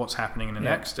what's happening in the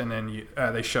next. And then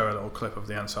they show a little clip of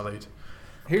the Unsullied.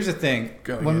 Here's the thing.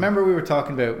 Remember we were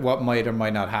talking about what might or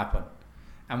might not happen.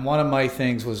 And one of my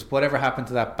things was whatever happened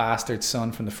to that bastard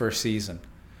son from the first season.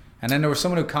 And then there was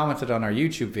someone who commented on our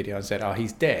YouTube video and said, "Oh,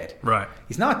 he's dead." Right.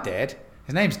 He's not dead.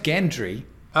 His name's Gendry.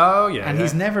 Oh, yeah. And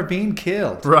he's never been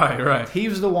killed. Right. He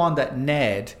was the one that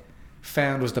Ned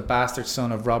found was the bastard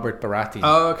son of Robert Baratheon.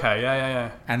 Oh, okay.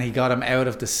 Yeah. And he got him out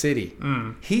of the city.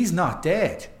 He's not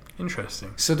dead.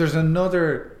 Interesting. So there's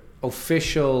another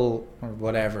official or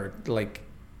whatever, like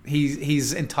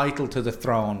he's entitled to the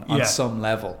throne on some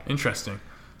level. Interesting.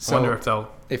 So I wonder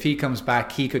if he comes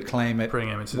back, he could claim it. Bring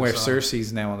him into where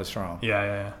Cersei's now on the throne.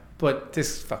 Yeah. But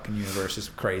this fucking universe is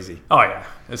crazy. Oh yeah,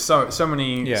 there's so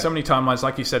many timelines.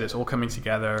 Like you said, it's all coming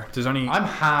together. There's only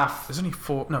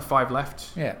 5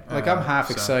 left. Yeah, like I'm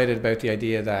half excited about the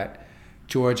idea that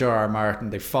George R.R. Martin,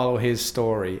 they follow his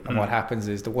story, and what happens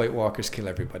is the White Walkers kill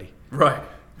everybody. Right.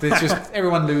 It's just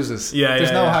everyone loses. Yeah.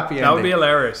 There's no happy ending. That would be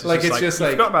hilarious. It's just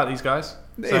like forgot about these guys.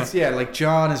 It's like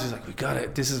John is just like, we got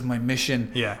it. This is my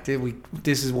mission. Yeah.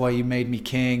 This is why you made me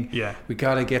king. Yeah. We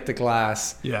got to get the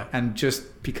glass. Yeah. And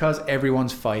just because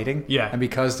everyone's fighting. Yeah. And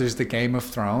because there's the Game of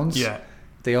Thrones. Yeah.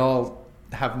 They all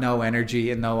have no energy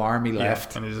and no army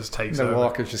left. And it just takes the over.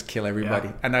 walkers just kill everybody.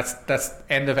 Yeah. And that's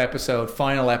end of episode,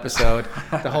 final episode.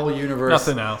 The whole universe.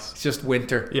 Nothing else. It's just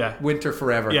winter. Yeah. Winter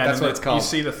forever. Yeah, that's what it's called. You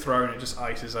see the throne, it just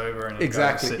ices over and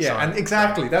exactly.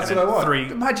 That's what I want.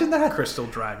 3 imagine that. crystal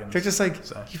dragons. They're just like,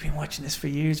 you've been watching this for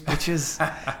years, bitches.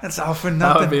 That's all for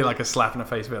nothing. That would be like a slap in the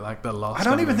face, a bit like The Lost. I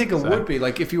don't even think it would be.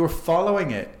 Like if you were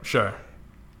following it. Sure.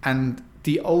 And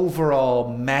the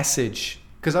overall message,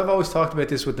 because I've always talked about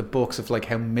this with the books of like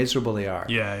how miserable they are.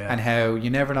 Yeah. And how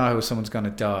you never know how someone's going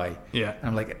to die. Yeah. And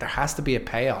I'm like, there has to be a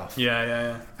payoff.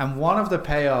 Yeah. And one of the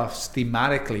payoffs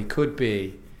thematically could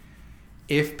be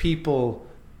if people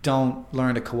don't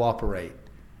learn to cooperate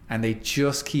and they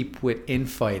just keep with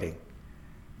infighting,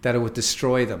 that it would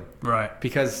destroy them. Right.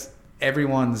 Because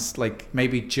everyone's like,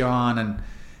 maybe Jon and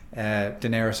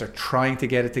Daenerys are trying to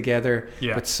get it together,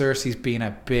 but Cersei's being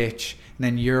a bitch.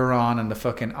 And then Euron and the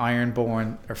fucking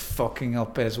Ironborn are fucking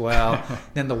up as well.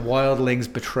 Then the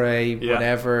wildlings betray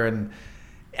whatever, and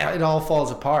it all falls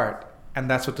apart. And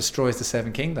that's what destroys the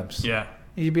Seven Kingdoms. Yeah.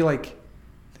 And you'd be like,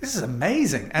 this is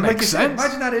amazing. And like you said,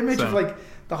 imagine that image of like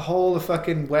the whole of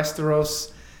fucking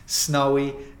Westeros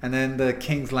snowy, and then the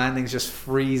King's Landing's just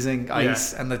freezing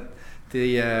ice, and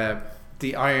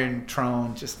the Iron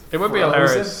Throne just it would be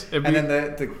hilarious. And then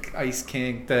the Ice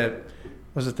King,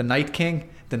 was it the Night King?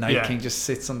 The Night King just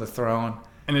sits on the throne.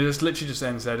 And it just literally just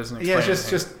ends there, doesn't it? Yeah, it's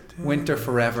just winter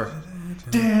forever.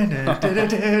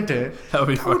 That would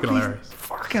be fucking hilarious.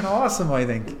 Fucking awesome, I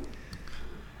think.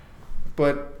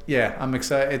 But yeah, I'm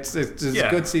excited. It's a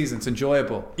good season. It's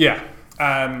enjoyable. Yeah.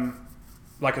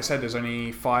 Like I said, there's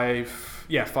only 5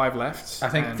 left. I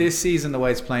think this season, the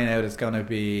way it's playing out, is going to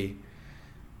be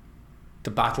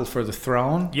the battle for the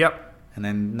throne. Yep. And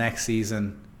then next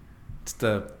season, it's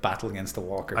the battle against the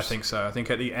walkers. I think so. I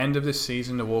think at the end of this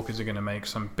season, the walkers are going to make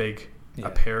some big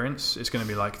appearance. It's going to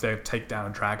be like they take down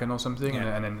a dragon or something,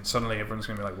 and then suddenly everyone's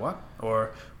going to be like, what?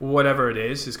 Or whatever it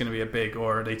is going to be a big,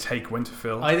 or they take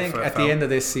Winterfell. I think at the end of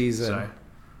this season,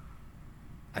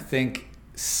 I think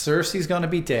Cersei's going to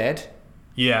be dead.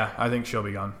 Yeah, I think she'll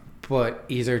be gone. But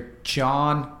either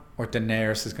Jon or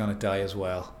Daenerys is going to die as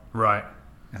well. Right.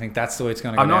 I think that's the way it's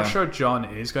going to go. I'm not sure Jon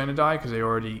is going to die because I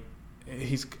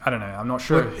don't know. I'm not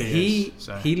sure he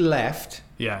left.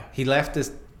 Yeah. He left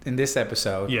in this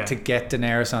episode to get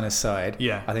Daenerys on his side.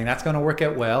 Yeah. I think that's going to work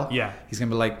out well. Yeah. He's going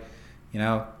to be like,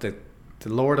 the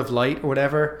Lord of Light or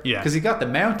whatever. Yeah. Because he got the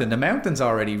Mountain. The Mountain's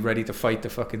already ready to fight the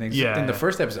fucking things. Yeah. In the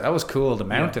first episode, that was cool. The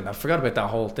Mountain. I forgot about that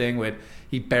whole thing with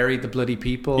he buried the bloody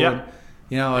people. Yeah.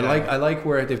 And, I like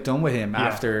where they've done with him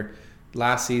after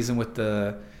last season with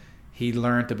he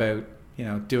learned about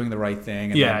doing the right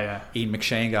thing, and then Ian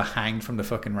McShane got hanged from the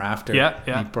fucking rafter. Yeah.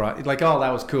 And he brought all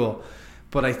that was cool,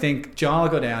 But I think John will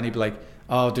go down. He'd be like,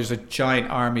 "Oh, there's a giant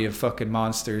army of fucking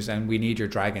monsters, and we need your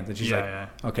dragons." And she's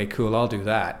 "Okay, cool, I'll do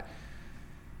that."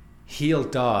 He'll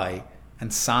die,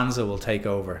 and Sansa will take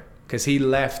over because he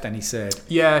left and he said,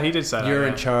 "Yeah, he did say you're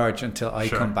in charge until I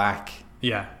come back."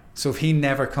 Yeah. So if he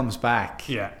never comes back,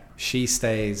 she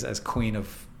stays as Queen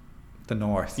of the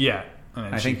North. Yeah,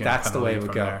 and I think that's the way it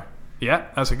would go. There. Yeah,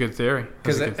 that's a good theory.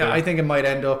 Because I think it might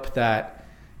end up that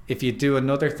if you do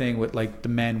another thing with like the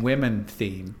men-women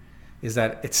theme, is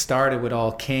that it started with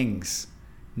all kings,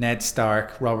 Ned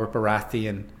Stark, Robert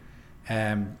Baratheon,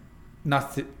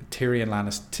 not Tyrion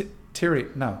Lannister,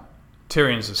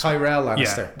 Tyrion's Tyrell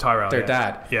Lannister. Yeah, Tyrell, their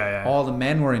dad. Yeah. All the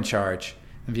men were in charge.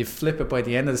 And if you flip it by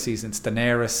the end of the season, it's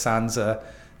Daenerys, Sansa,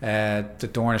 the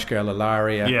Dornish girl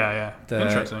Ilaria,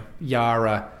 interesting.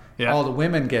 Yara. Yeah. All the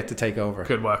women get to take over.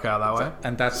 Could work out that way.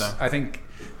 And that's I think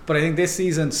this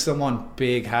season someone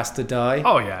big has to die.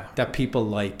 Oh yeah, that people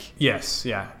like. Yes,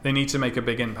 yeah, they need to make a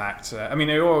big impact. I mean,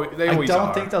 they always. I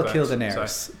don't think they'll kill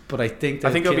Daenerys, but I think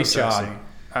it'll be Jon,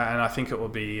 and I think it will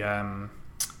be her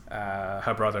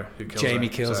brother who kills Jamie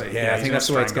her. kills her. Yeah, I think that's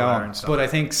the way it's going. But I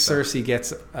think Cersei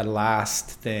gets a last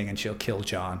thing, and she'll kill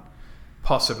Jon.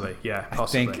 Possibly, yeah.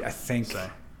 Possibly. I think. So.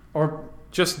 Or.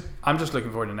 I'm just looking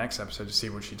forward to the next episode to see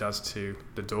what she does to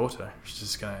the daughter. It's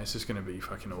just gonna be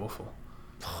fucking awful.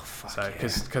 Oh fuck! So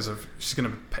because it's gonna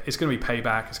be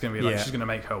payback. It's gonna be like she's gonna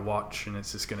make her watch, and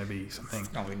it's just gonna be something.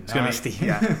 It's nasty.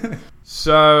 Yeah.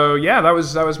 So yeah, that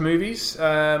was movies.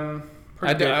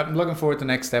 I'm looking forward to the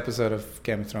next episode of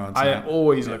Game of Thrones. I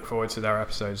always look forward to their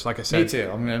episodes. Like I said, me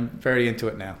too. I'm very into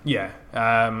it now. Yeah.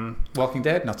 Walking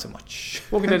Dead, not so much.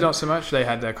 Walking Dead, not so much. They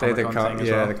had their Comic-Con thing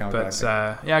as well.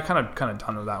 But kind of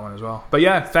done with that one as well. But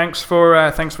yeah, thanks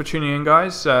for tuning in,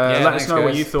 guys. Let us know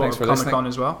what you thought of Comic-Con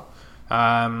as well.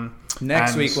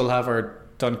 Next week we'll have our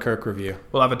Dunkirk review.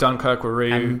 We'll have a Dunkirk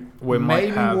review. We might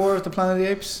have War of the Planet of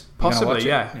the Apes. Possibly,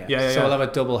 yeah. So we'll have a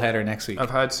double header next week. I've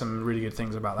heard some really good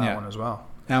things about that one as well.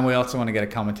 And we also want to get a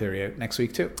commentary out next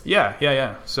week too.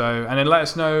 Yeah. So, and then let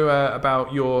us know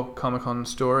about your Comic-Con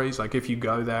stories. Like if you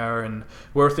go there, and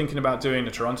we're thinking about doing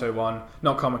the Toronto one,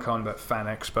 not Comic-Con, but Fan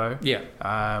Expo. Yeah.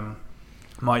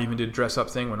 Might even do the dress-up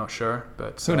thing. We're not sure,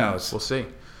 but who knows? We'll see.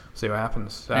 See what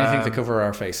happens. Anything to cover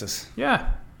our faces.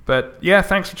 Yeah. But yeah,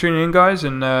 thanks for tuning in, guys,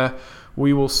 and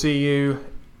we will see you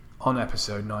on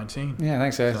episode 19. Yeah,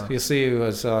 thanks, guys. So. You'll see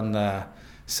us on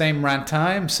same rant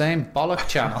time, same bollock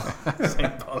channel.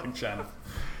 Same bollock channel.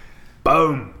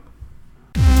 Boom.